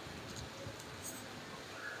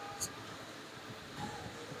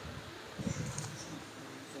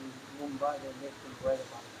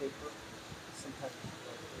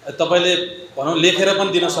तपाईले भनौँ लेखेर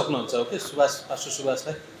पनि दिन सक्नुहुन्छ। ओके, सुभाष पास्टर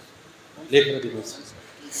सुभाषलाई लेखेर दिनुहोस्।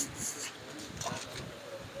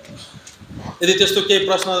 यदि त्यस्तो केही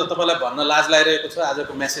प्रश्न तपाईलाई भन्न लाज लागिरहेको छ,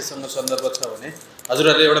 आजको मेसेजसँग सन्दर्भ छ भने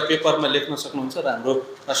हजुरहरूले एउटा पेपरमा लेख्न सक्नुहुन्छ र हाम्रो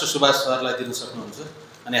पास्टर सुभाष सरलाई दिन सक्नुहुन्छ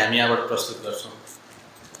अनि हामी यहाँबाट प्रस्तुत गर्छौँ।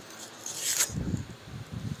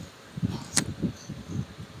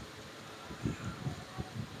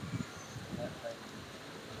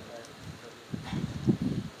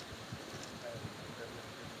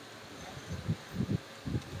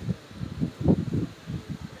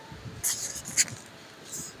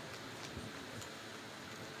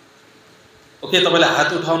 ओके, तपाईले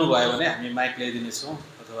हात उठाउनु भयो भने हामी माइक ल्याइदिनेछौँ,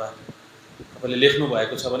 अथवा तपाईले लेख्नु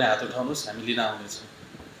भएको छ भने हात उठाउनुहोस्, हामी लिन आउनेछौँ।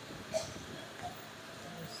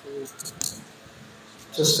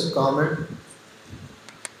 Just a comment.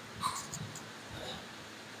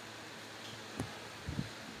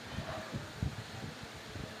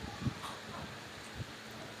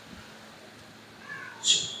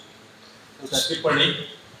 टिप्पणी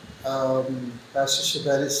Pastor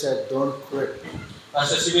Shibari said, "Don't quit."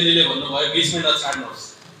 Pastor शिवेलीले भन्नुभयो बीचमै नछाड्नुहोस्।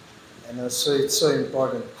 So it's so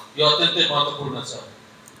important. यो अत्यन्तै महत्त्वपूर्ण छ।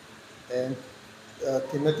 And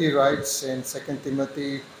Timothy writes in 2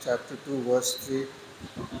 Timothy chapter 2 verse 3.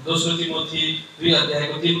 दोस्रो तिमोथी 2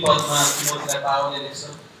 अध्यायको 3 पदमा तिमोथीलाई पावलले लेख्छ,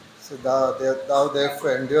 So thou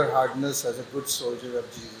therefore endure hardness as a good soldier of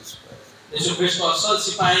Jesus Christ. यसो ख्रीष्टको असल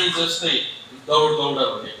सिपाही जस्तै दौड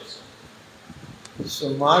भनेको छ। So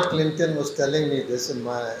Mark Lincoln was telling me this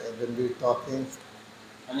when we were talking.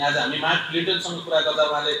 अनि आज हामी मार्क लिटनसँग कुरा गर्दा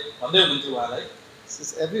उहाँले भन्दै हुनुहुन्थ्यो उहाँलाई,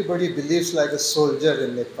 Says everybody believes like a soldier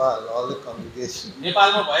in Nepal, all the congregation.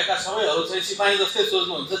 नेपालमा भएका सबैहरू चाहिँ सिपाही जस्तै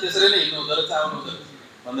सोच्नुहुन्छ, त्यसरी नै हिँड्नु हुँदो रहेछ, आउनु हुँदो रहेछ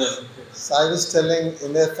भन्दै हुनुहुन्थ्यो। So I was telling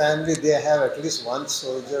in their family they have at least one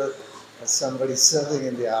soldier or somebody serving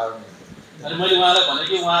in the army. अनि मैले उहाँलाई भने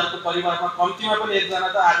कि उहाँहरूको परिवारमा कम्तीमा पनि एकजना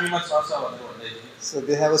त आर्मीमा छ भनेर भन्दै थिएँ। So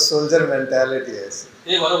they have a soldier mentality, yes.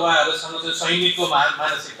 त्यही भएर उहाँहरूसँग चाहिँ सैनिकको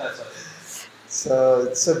मानसिकता छ। So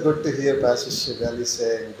it's so good to hear Pastor Shibali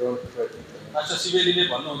saying, "Don't quit." Pastor शिवेलीले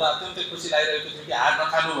भन्नुहुँदा अत्यन्तै खुसी लागिरहेको थियो कि हार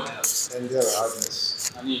नखानु भनेर। Endure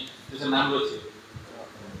hardness. अनि त्यो चाहिँ राम्रो थियो।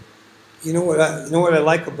 You know what I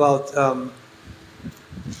like about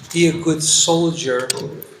be a good soldier.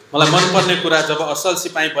 मलाई मनपर्ने कुरा जब असल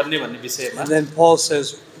सिपाही बन्ने भन्ने विषयमा, And then Paul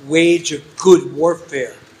says, wage a good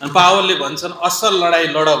warfare. अनि पावलले भन्छन् असल लडाई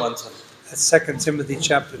लड भन्छन्। That's 2 Timothy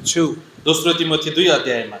chapter 2. दोस्रो तिमोथी 2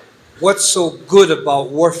 अध्यायमा। What's so good about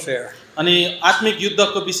warfare? अनि आत्मिक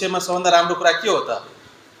युद्धको विषयमा सबभन्दा राम्रो कुरा के हो त?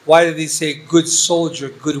 Why did he say good soldier,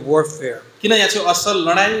 good warfare? किन यहाँ चाहिँ असल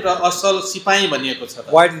लडाई र असल सिपाही भनिएको छ त?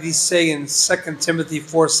 Why did he say in 2 Timothy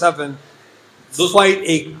 4:7, fight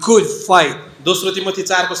a good fight? दोस्रो तिमोथी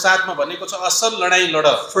 4 को 7 मा भनेको छ असल लडाई लड।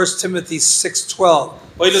 1 Timothy 6:12,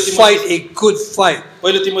 पहिलो Timothy fight a good fight.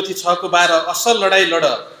 पहिलो तिमोथी 6 को 12 असल लडाई लड।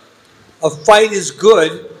 A fight is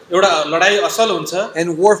good एउटा लडाई असल हुन्छ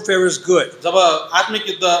and warfare is good. जब आत्मिक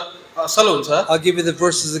युद्ध असल हुन्छ। I'll give you the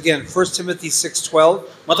verses again. 1 Timothy 6:12,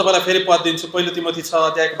 म तपाईलाई फेरि पद दिन्छु, पहिलो तिमोथी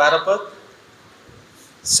 6 अध्यायको 12 पद,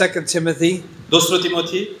 2 Timothy दोस्रो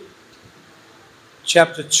तिमोथी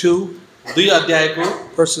chapter 2, 2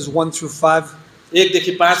 अध्यायको verses 1 through 5. 1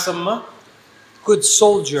 देखि 5 सम्म। Good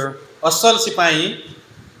soldier, असल सिपाही,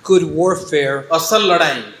 good warfare, असल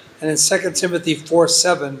लडाई And in 2 Timothy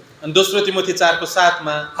 4:7, अनि दोस्रो तिमोथी 4:7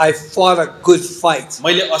 मा I fought a good fight.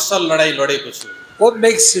 मैले असल लडाई लडेको छु। What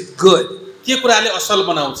makes it good? के कुराले असल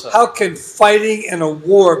बनाउँछ? How can fighting in a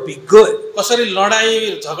war be good? कसरी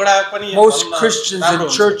लडाई झगडा पनि Most भन्न Christians राम्रो and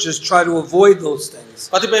हुन्छ? churches try to avoid those things.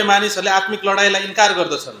 कतिपय मानिसहरूले आत्मिक लडाईलाई इन्कार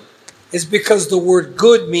गर्दछन्। It's because the word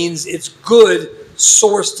good means it's good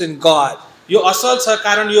sourced in God. यो असल छ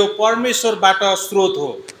कारण यो परमेश्वरबाट स्रोत हो।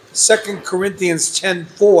 2 Corinthians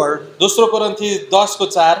 10:4 दोस्रो कोरिन्थी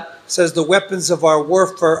 10:4 says the weapons of our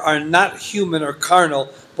warfare are not human or carnal,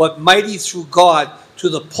 but mighty through God to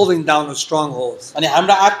the pulling down of strongholds. अनि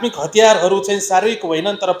हाम्रा आत्मिक हतियारहरू चाहिँ शारीरिक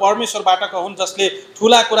होइनन् तर परमेश्वरबाटका हुन् जसले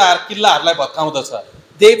ठूला कुराहरु किल्लाहरुलाई भत्काउँदछ।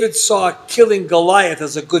 David saw killing Goliath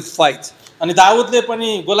as a good fight. अनि दाउदले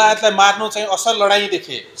पनि गोलायतलाई मार्नु चाहिँ असल लडाई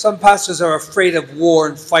देखे। Some pastors are afraid of war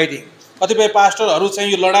and fighting. कतिपय पास्टरहरू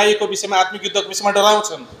चाहिँ यो लडाईको विषयमा आत्मिक युद्धको विषयमा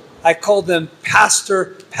डराउँछन्। I call them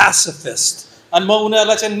pastor pacifist. अनि म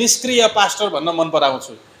उनीहरुलाई चाहिँ निष्क्रिय पास्टर भन्न मन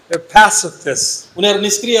पराउँछु। They're pacifists. उनीहरु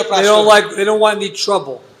निष्क्रिय They pastor don't want any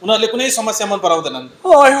trouble. उनीहरुले कुनै समस्या मन पराउँदैनन्।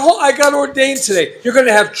 Oh, I got ordained today. You're going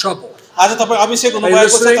to have trouble. आज तपाई अभिषेक हुनु Are you भएको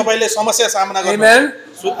छ listening? तपाईले समस्या सामना गर्नु। Amen.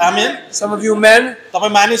 Amen. Some of you men, तपाई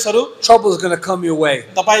मानिसहरु trouble is going to come your way.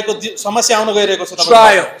 तपाईको समस्या आउन गइरहेको छ तपाईको।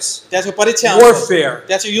 Trials, त्यसको परीक्षा आउँछ। warfare,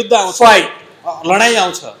 त्यसको युद्ध आउँछ। fight. लडाई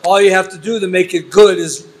आउँछ। All you have to do to make it good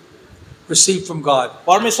is receive from God.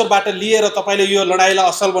 परमेश्वरबाट लिएर तपाईले यो लडाईलाई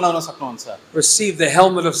असल बनाउन सक्नुहुन्छ। Receive the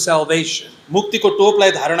helmet of salvation, मुक्तिको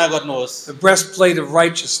टोपलाई धारणा गर्नुहोस्। the breastplate of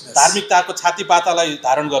righteousness, धार्मिकताको छातीपातालाई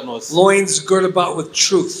धारण गर्नुहोस्। loins girt about with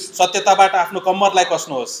truth, सत्यताबाट आफ्नो कम्मरलाई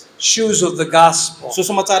कस्नुहोस्। shoes of the gospel,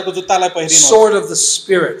 सुसमाचारको जुत्तालाई पहिरिनुहोस्। sword of the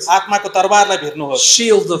Spirit, आत्माको तरबारलाई भिर्नुहोस्।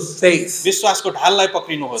 shield of faith. विश्वासको ढाललाई It's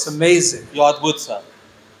पक्रिनुहोस्। amazing. यो अद्भुत छ।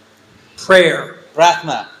 Prayer.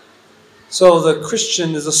 प्रार्थना। So the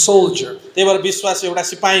Christian is a soldier. त्यही भएर विश्वास एउटा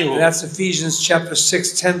सिपाही हो। And that's Ephesians chapter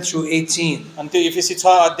 6, 10 through 18. अनि त्यो इफिसी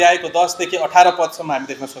 6 अध्यायको 10 देखि 18 पदसम्म हामी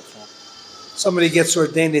देख्न सक्छौँ। Somebody gets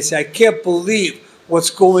ordained, they say, I can't believe what's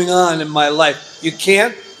going on in my life. You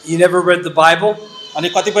can't? You never read the Bible? अनि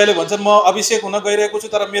कतिपयले भन्छन् म अभिषेक हुन गइरहेको छु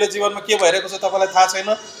तर मेरो जीवनमा के भइरहेको छ तपाईलाई थाहा छैन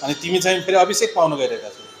अनि तिमी चाहिँ फेरि अभिषेक पाउन गइरहेका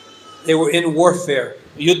छौ। They were in warfare.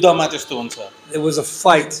 युद्धमा त्यस्तो हुन्छ। It was a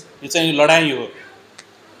fight. यो चाहिँ लडाई हो।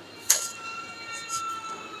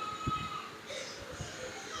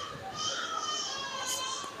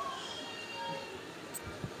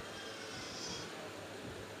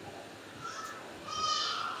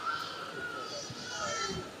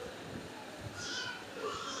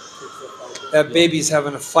 That baby's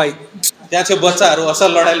having a fight. त्यहाँ चाहिँ बच्चाहरू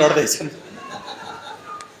असल लडाई लड्दैछन्।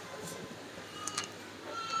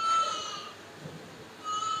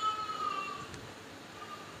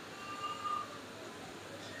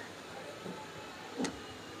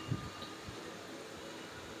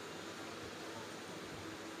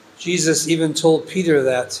 Jesus even told Peter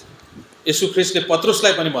that. येशू ख्रीष्टले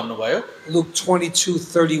पत्रुसलाई पनि भन्नुभयो। Luke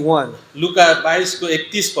 22:31 लुका 22 को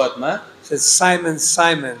 31 पदमा says, Simon,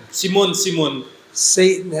 Simon, Simon Simon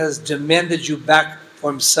Satan has demanded you back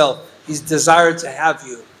for himself. He's desired to have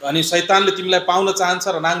you. अनि शैतानले तिमीलाई पाउन चाहन्छ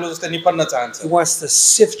र नाङ्लो जस्तै निफर्न चाहन्छ। He wants to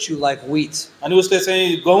sift you like wheat. अनि उसले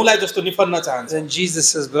चाहिँ गहुँलाई जस्तो निफर्न चाहन्छ। Then Jesus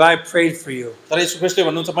says, but I prayed for you. तर येशू ख्रीष्टले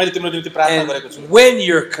भन्नुहुन्छ मैले तिम्रो निम्ति प्रार्थना गरेको छु। And when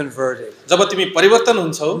you're converted, जब तिमी परिवर्तन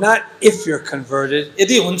हुन्छौ, not if you're converted,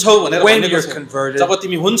 यदि हुन्छौ भनेर when भनेको you're छ। converted, जब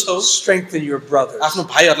तिमी हुन्छौ, strengthen your brothers. आफ्नो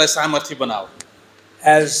भाइहरूलाई सामर्थ्य बनाऊ।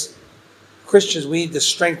 As Christians, we need to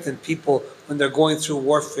strengthen people when they're going through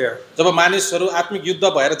warfare. जब मानिसहरू आत्मिक युद्ध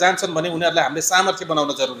भएर जान्छन् भने उनीहरूलाई हामीले सामर्थ्य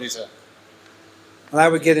बनाउन जरुरी छ। When I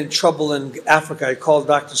would get in trouble in Africa, I called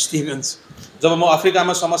Dr. Stevens. जब म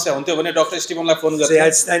अफ्रिकामा समस्या हुन्थ्यो भने डाक्टर स्टिभनलाई फोन Say,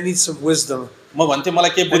 गर्थेँ। I need some wisdom. म भन्थे मलाई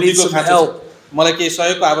के I need बुद्धिको some खाँचो छ, help. मलाई के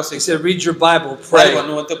सहयोगको He आवश्यक छ। said, read your Bible, मलाई pray.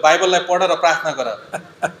 भन्नुहुन्थ्यो बाइबललाई पढ र प्रार्थना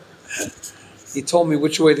गर। He told me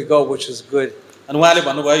which way to go, which is good. अनि उहाँले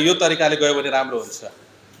भन्नुभयो यो तरिकाले गयो भने राम्रो हुन्छ।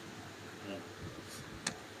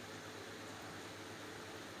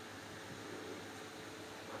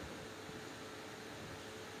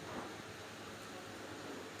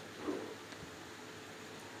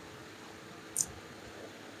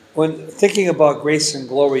 When thinking about grace and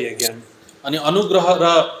glory again, अनि अनुग्रह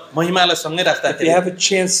र महिमालाई सँगै if you राख्दाखेरि have a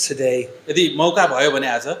chance today यदि मौका भयो भने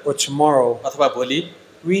आज or tomorrow, अथवा भोलि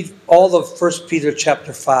read all of 1 Peter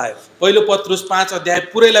chapter 5. पहिलो पत्रुस 5 अध्याय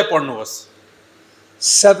पुरैलाई पढ्नुहोस्।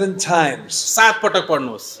 7 times 7 पटक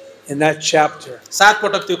पढ्नुहोस्। in that chapter, 7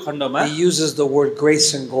 पटक त्यो खण्डमा he uses the word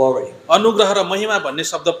grace and glory. अनुग्रह र महिमा भन्ने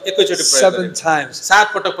शब्द एकैचोटि प्रयोग 7 गरिएको छ। times.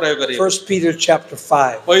 7 पटक प्रयोग गरिएको 1 Peter chapter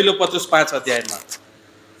 5. पहिलो पत्रुस 5 अध्यायमा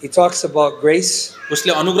He talks about grace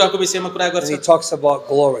उसले अनुग्रहको विषयमा कुरा and he गर्छ talks about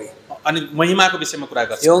glory. अनि महिमाको विषयमा कुरा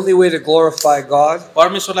गर्छ। The only way to glorify God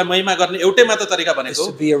परमेश्वरलाई महिमा गर्ने एउटै मात्र तरिका is भनेको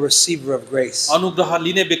to be a receiver of grace. अनुग्रह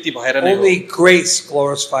लिने व्यक्ति भएर नै हो। Only grace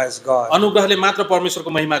glorifies God. अनुग्रहले मात्र परमेश्वरको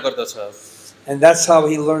महिमा गर्दछ And that's how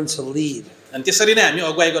he learned to lead. अनि त्यसरी नै हामी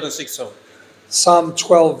अगुवाई गर्न सिक्छौँ। Psalm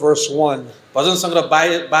 12, verse 1, भजन सङ्ग्रह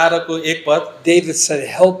 12 को 1 पद David said,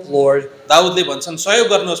 "Help, Lord, दाउदले भन्छन् सहयोग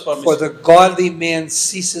गर्नुहोस् for परमेश्वर। the godly man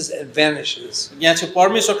ceases and vanishes." यहाँ चाहिँ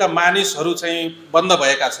परमेश्वरका मानिसहरू चाहिँ बन्द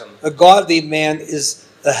भएका छन्। The godly man is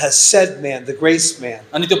the Hesed man, the grace man.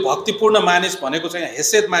 अनि त्यो भक्तिपूर्ण मानिस भनेको चाहिँ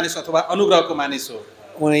हेसेद मानिस अथवा अनुग्रहको मानिस हो।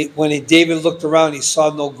 David looked around, he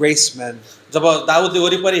saw no grace men. जब दाउदले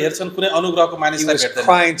वरिपरि हेर्छन् कुनै अनुग्रहको He मानिसलाई was भेट्दैन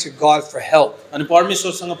crying to God for help. अनि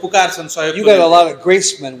परमेश्वरसँग पुकारछन् सहयोगको You got a निम्ति। lot of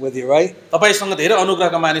grace men with you, right? तपाईसँग धेरै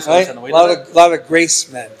अनुग्रहका मानिसहरू Right? छन् A होइन lot of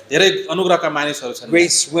grace men, धेरै अनुग्रहका मानिसहरू छन्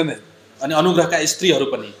grace women. अनि अनुग्रहका स्त्रीहरू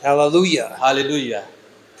पनि। Hallelujah. Hallelujah.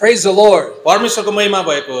 Praise the Lord. परमेश्वरको महिमा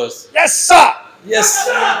भएको होस्। Yes, sir. Yes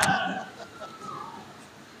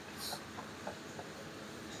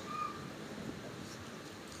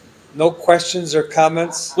No questions or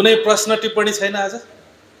comments? कुनै प्रश्न टिप्पणी छैन आज?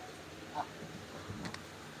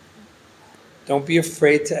 Don't be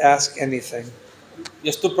afraid to ask anything.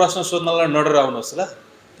 यस्तो प्रश्न सोध्नलाई नडराउनुहोस् ल।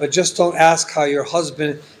 But just don't ask how your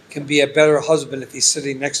husband can be a better husband if he's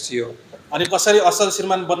sitting next to you. अनि कसरी असल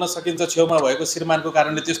श्रीमान बन्न सकिन्छ छेउमा भएको श्रीमानको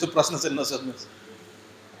कारणले त्यस्तो प्रश्न चाहिँ नसोध्नुहोस्।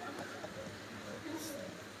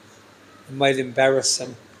 It might embarrass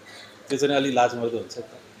him. त्यो चाहिँ अलि लाजमर्दो हुन्छ।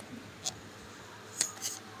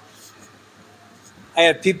 I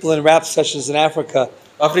had people in rap sessions in Africa.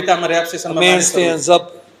 अफ्रिकामा र्याप A सेसनमा man मानिसहरू stands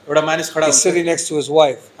up, एउटा मानिस खडा he's हुन्छ sitting next to his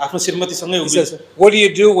wife. आफ्नो श्रीमतीसँगै He उभिन्छ। says, "What do you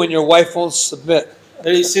do when your wife won't submit?"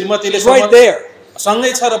 श्रीमतीले He's right there.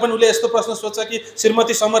 सँगै छ र पनि उसले यस्तो प्रश्न सोध्छ कि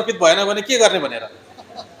श्रीमती समर्पित भएन भने के गर्ने भनेर।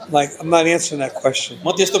 I'm not answering that question.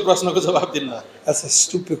 म त्यस्तो प्रश्नको जवाब दिन्न। That's a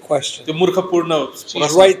stupid question. त्यो मूर्खपूर्ण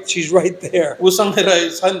She's right there. उसँगै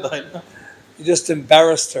रहेछ नि त होइन। You just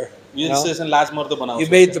embarrassed her. यो You know? सिचुएसन लाजमर्दो You बनाउँछ।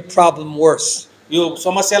 made the problem worse. यो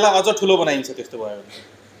समस्यालाई अझ ठुलो बनाइन्छ त्यस्तो भयो भने।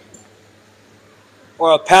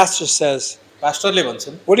 Or a pastor says, पास्टरले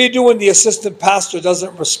भन्छन् "What do you do when the assistant pastor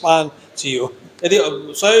doesn't respond to you?" यदि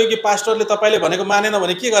सहयोगी पास्टरले तपाईँले भनेको मानेन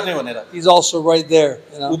भने के गर्ने भनेर। He's also right there.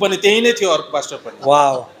 You ऊ know? पनि त्यही नै थियो अर्को पास्टर पनि।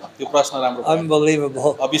 Wow, त्यो प्रश्न राम्रो भयो।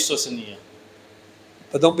 unbelievable. अविश्वसनीय।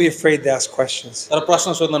 But don't be afraid to ask questions तर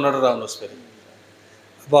प्रश्न सोध्न नडराउनुहोस् फेरि।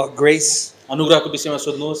 about grace, अनुग्रहको विषयमा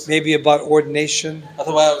सोध्नुहोस् maybe about ordination,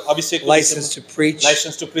 अथवा अभिषेकको license विषयमा to preach,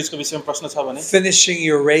 लाइसेन्स टु प्रिचको विषयमा प्रश्न छ भने finishing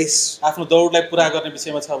your race, आफ्नो दौडलाई पुरा गर्ने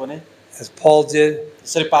विषयमा छ भने as Paul did.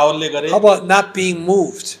 त्यसरी पावलले गरे। How about not being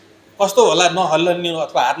moved? कस्तो होला नहल्लन्ने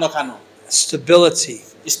अथवा हार नखानु, Stability,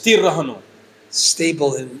 स्थिर रहनु,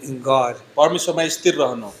 stable in God. परमेश्वरमा स्थिर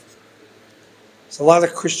रहनु। There's a lot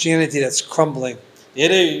of Christianity that's crumbling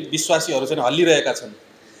धेरै विश्वासीहरू चाहिँ हल्लिरहेका छन्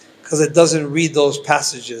because it doesn't read those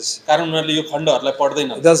passages. कारण उनीहरूले यो खण्डहरूलाई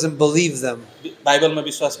पढ्दैनन्, It doesn't believe them. बाइबलमा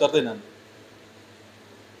विश्वास गर्दैनन्।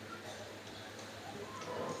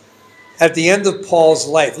 At the end of Paul's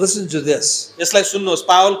life, listen to this. यसलाई सुन्नुहोस्,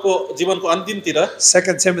 पावलको जीवनको अन्तिमतिर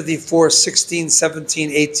 2 Timothy 4, 16,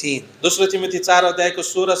 17, 18. दोस्रो तिमोथी 4 अध्यायको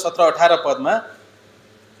 16, 17, 18 पदमा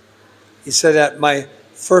He said, "At my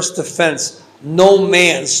first defense, no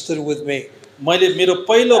man stood with me." मैले मेरो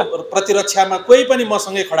पहिलो प्रतिरक्षामा कोही पनि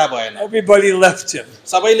मसँगै खडा भएन, Everybody left him.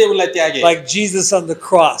 सबैले उसलाई त्यागे। Like Jesus on the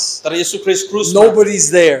cross. तर येशू ख्रीष्ट क्रुसमा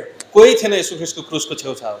Nobody's there. कोही थिएन येशू ख्रीष्टको क्रुसको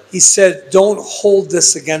छेउछाउ। He said, "Don't hold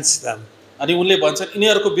this against them." अनि उनले भन्छन्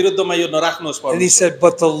यिनीहरूको विरुद्धमा यो नराख्नुहोस् And he परमेश्वर। said,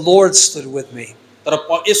 "But the Lord stood with me तर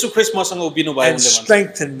येशू ख्रीष्ट मसँग उभिनु भयो and उनले भन्छ।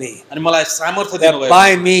 strengthened me, अनि मलाई सामर्थ्य that दिनुभयो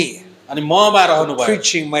by me अनि ममा रहनु भयो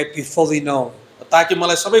preaching might be fully known." ताकि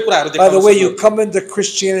मलाई सबै कुराहरू By the way, देखाउन you सकोस्। come into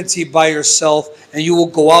Christianity by yourself and you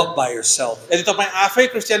will go out by yourself. यदि तपाईँ आफै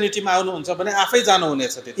क्रिस्चियनिटीमा आउनुहुन्छ भने आफै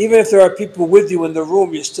जानुहुनेछ त्यति। Even if there are people with you in the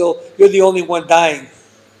room, you're the only one dying.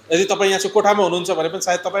 यदि तपाईँ यहाँ चाहिँ कोठामा हुनुहुन्छ भने पनि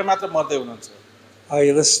सायद तपाईँ मात्र मर्दै हुनुहुन्छ। Are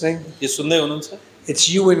you listening? यो सुन्दै हुनुहुन्छ? It's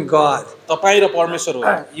you and God, तपाईँ र परमेश्वर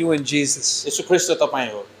हो, you and Jesus. येशू ख्रीष्ट र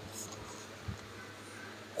तपाईँ हो।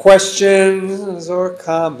 Questions or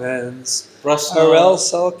comments, प्रश्न or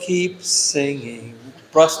else I'll keep singing.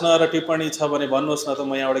 प्रश्न र टिप्पणी छ भने भन्नुहोस् न त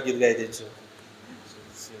म यहाँबाट गीत गाइदिन्छु।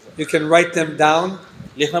 You can write them down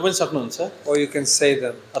लेख्न पनि सक्नुहुन्छ or you can say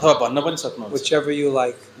them, अथवा भन्न पनि सक्नुहुन्छ, whichever you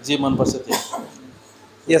like. जे मनपर्छ त्यो।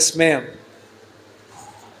 Yes, ma'am.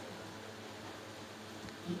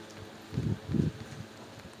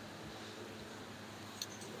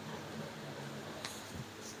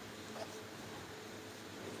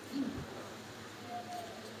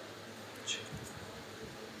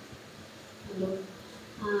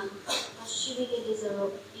 अस्ट्रेलियाले जब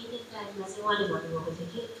युनिट टाइममा चाहिँ उहाँले भन्नुभएको थियो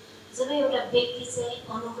कि जब एउटा व्यक्ति चाहिँ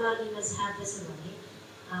अनुग्रह दिन चाहन्छ भने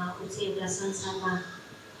उ चाहिँ एउटा संसारमा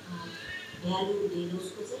भ्यालु हुँदैन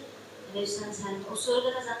उसको चाहिँ र संसारमा उ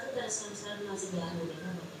स्वर्गमा जान्छ तर संसारमा चाहिँ भ्यालु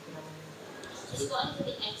हुँदैन भन्ने कुरा हो त्यसको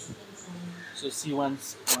अलिकति explanation So see one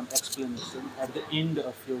explanation at the end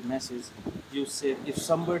of your message. You said if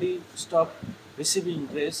somebody stop receiving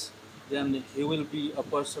grace, then he will be a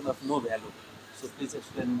person of no value. So please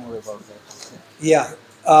explain more about that. Yeah.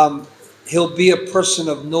 He'll be a person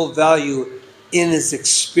of no value in his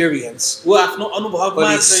experience, ऊ आफ्नो अनुभवमा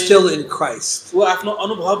but he's चाहिँ still in Christ. ऊ आफ्नो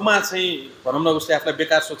अनुभवमा चाहिँ भनौँ न उसले आफूलाई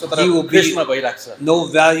बेकार सोच्छ तर He will ग्रेसमा be भइराख्छ no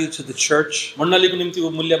value to the church, मण्डलीको निम्ति ऊ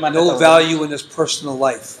मूल्यमान no value in his personal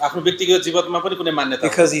life, आफ्नो व्यक्तिगत जीवनमा पनि कुनै मान्यता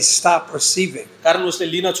because he stopped receiving. कारण उसले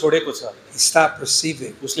लिन छोडेको छ He stopped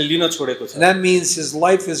receiving. उसले लिन छोडेको छ And that means his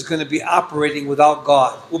life is going to be operating without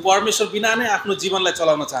God. ऊ परमेश्वर बिना नै आफ्नो जीवनलाई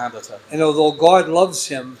चलाउन चाहदछ And although God loves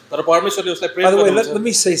him, तर परमेश्वरले उसलाई by प्रेम the way, गर्नुहुन्छ let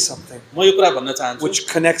me say something म यो कुरा भन्न चाहन्छु which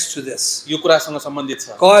connects to this. यो कुरासँग सम्बन्धित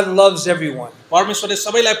छ God loves everyone. परमेश्वरले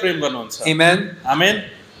सबैलाई प्रेम गर्नुहुन्छ Amen. आमेन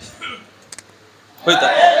खोइ त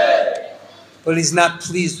But he's not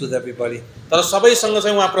pleased with everybody. तर सबैसँग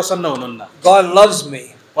चाहिँ उहाँ प्रसन्न हुनुहुन्न God loves me,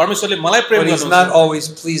 परमेश्वरले मलाई प्रेम but he's not गर्नुहुन्छ always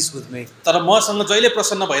pleased with me. तर मसँग जहिले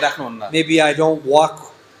प्रसन्न भइराख्नुहुन्न Maybe I don't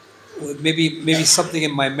walk, maybe something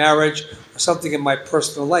in my marriage or something in my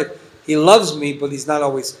personal life. He loves me, but he's not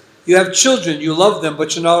always. You have children, you love them,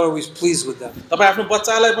 but you're not always pleased with them. तपाईँ आफ्नो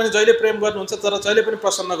बच्चालाई पनि जहिले प्रेम गर्नुहुन्छ तर जहिले पनि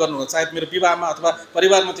प्रसन्न गर्नुहुन्छ सायद मेरो विवाहमा अथवा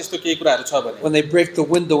परिवारमा त्यस्तो केही कुराहरू छ भने When they break the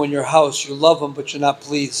window in your house, you love them, but you're not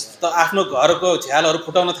pleased. त आफ्नो घरको झ्यालहरू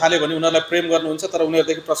फुटाउन थाल्यो भने उनीहरूलाई प्रेम गर्नुहुन्छ तर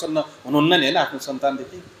उनीहरूदेखि प्रसन्न हुनुहुन्न नि हैन आफ्नो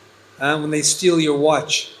सन्तानदेखि When they steal your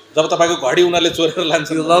watch, जब तपाईको घडी उनीहरूले चोरेर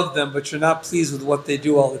लान्छन् you love them, but you're not pleased with what they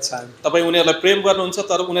do all the time. तपाईँ उनीहरूलाई प्रेम गर्नुहुन्छ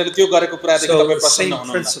तर उनीहरूले त्यो गरेको कुरादेखि So तपाईँ the प्रसन्न same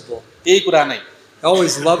हुनुहुन्न principle. त्यही कुरा नै He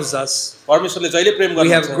always loves us. परमेश्वरले जहिले प्रेम We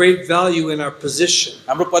have गर्नुहुन्छ great value in our position,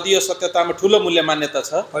 हाम्रो पदीय सत्यतामा ठूलो मूल्य मान्यता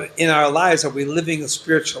छ but in our lives, are we living a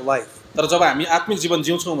spiritual life? तर जब हामी आत्मिक जीवन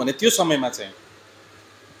जिउँछौँ भने त्यो समयमा चाहिँ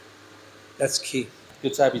That's key. त्यो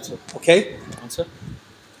चाबी छ Okay? हुन्छ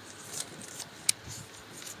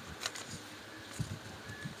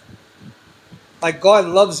Like God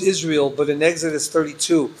loves Israel, but in Exodus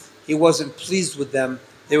 32, he wasn't pleased with them.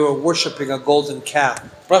 They were worshiping a golden calf.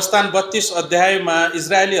 प्रस्थान 32 अध्यायमा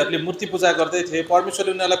इजरायलीहरूले मूर्ति पूजा गर्दै थिए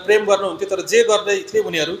परमेश्वरले उनीहरूलाई प्रेम गर्नुहुन्थ्यो तर जे गर्दै थिए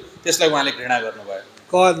उनीहरू त्यसलाई उहाँले घृणा गर्नुभयो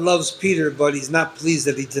God loves Peter, but he's not pleased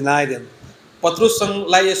that he denied him.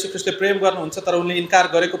 पत्रुसलाई येशू ख्रीष्टले प्रेम गर्नुहुन्छ तर उनले इन्कार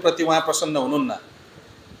गरेको प्रति उहाँ प्रसन्न हुनुहुन्न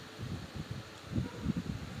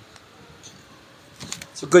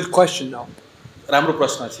It's a good question, though. राम्रो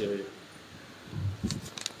प्रश्न थियो यो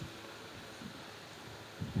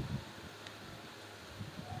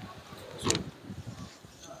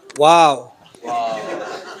Wow.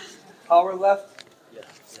 Power left? Yeah.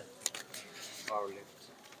 Power left.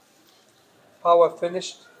 Power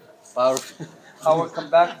finished? Power. Power come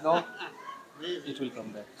back? No? It will come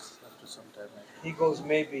back after some time. He goes,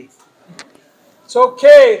 maybe. It's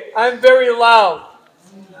okay. I'm very loud.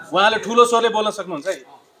 उहाँले ठुलो स्वरले बोल्न सक्नुहुन्छ है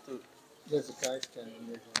There's a guy standing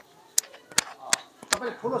there.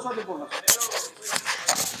 तपाईले ठुलो स्वरले बोल्न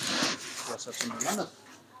सक्नुहुन्छ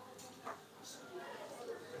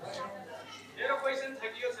मेरो क्वेशन छ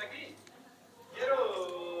कि यो छ कि मेरो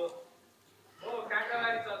म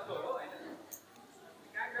काँक्राबारी चर्चको हो हैन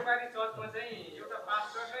काँक्राबारी चर्चमा चाहिँ एउटा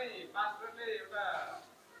पास्टरले एउटा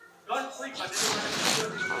डन्ट क्विट भन्ने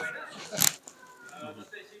हैन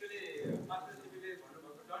जस्तै सिबिले पास्टर सिबिले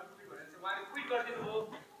भन्नुभएको डन्ट क्विट भनेर चाहिँ उहाँले क्विट गरिदिनु हो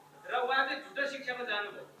र उहाँ चाहिँ झुटो शिक्षामा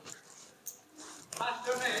जानुभयो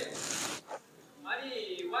पास्टर नै है अनि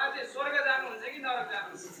उहाँ चाहिँ स्वर्ग जानुहुन्छ कि नरक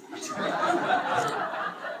जानुहुन्छ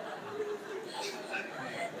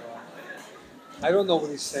I don't know what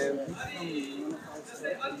he's saying.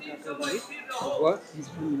 What? He's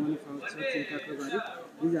from one of our church in Kakrabari.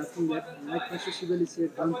 He's asking that, like Pastor Shibali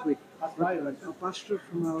said, don't quit. A pastor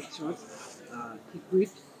from our church, he quit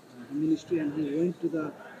the ministry and he went to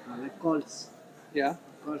the like cults. Yeah.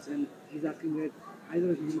 Cults, and he's asking that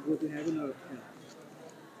either he will go to heaven or hell.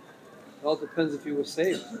 It all depends if he was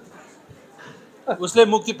saved. उसले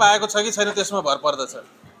मुक्ति पाएको छ कि छैन त्यसमा भर पर्दछ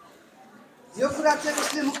यो कुरा चाहिँ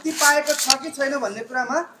उसले मुक्ति पाएको छ कि छैन भन्ने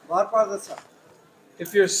कुरामा भर पर्दछ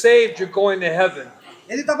If you're saved, you're going to heaven.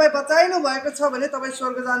 यदि तपाई बचाइनु भएको छ भने तपाई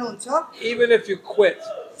स्वर्ग जानुहुन्छ Even if you quit.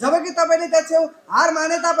 जबकि तपाईले त्यहाँ हार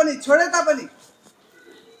माने तापनि छोडे तापनि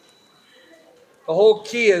The whole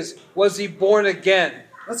key is, was he born again?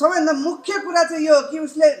 र सबैभन्दा मुख्य कुरा चाहिँ यो कि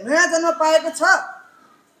उसले नयाँ जन्म पाएको छ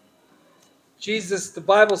Jesus, the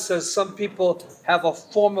Bible says some people have a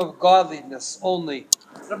form of godliness only,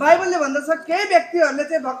 र बाइबलले भन्दछ केही व्यक्तिहरूले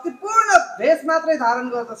चाहिँ भक्तिपूर्ण भेष मात्रै धारण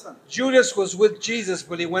गर्दछन्। Judas was with Jesus,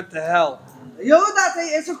 but he went to hell यहुदा चाहिँ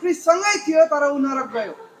येशू ख्रीष्टसँगै थियो तर ऊ नरक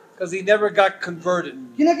गयो because he never got converted.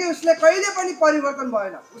 किनकि उसले कहिले पनि परिवर्तन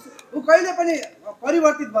भएन, ऊ कहिले पनि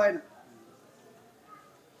परिवर्तित भएन।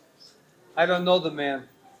 I don't know the man,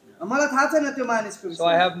 मलाई थाहा छैन त्यो मानिसको so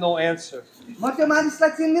I विषयमा। have no answer. म त्यो मानिसलाई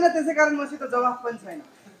चिन्दिनँ, त्यसै कारण मसित जवाफ पनि छैन।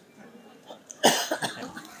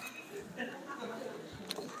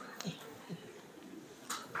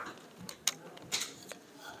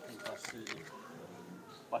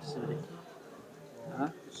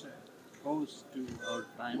 Goes to our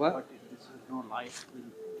time, What? but if this is no life,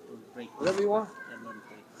 we'll break. Whatever you want. And then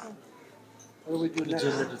break. What do we do next?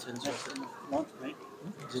 Lunch break.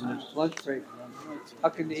 Lunch break. How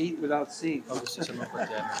can you eat without seeing?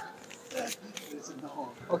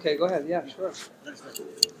 Okay, go ahead. Yeah, sure.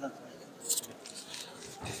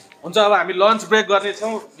 हुन्छ अब हामी lunch brake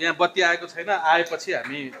गर्नेछौँ। यहाँ बत्ती आएको छैन, आएपछि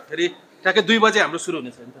हामी फेरि ठ्याक्कै 2 बजे हाम्रो सुरु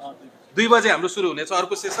हुनेछ। 2 बजे हाम्रो सुरु हुनेछ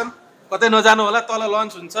अर्को सेसन। कतै नजानु होला, तल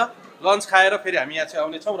लन्च हुन्छ। लन्च खाएर फेरि हामी यहाँ चाहिँ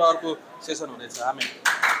आउनेछौँ र अर्को सेसन हुनेछ। हामी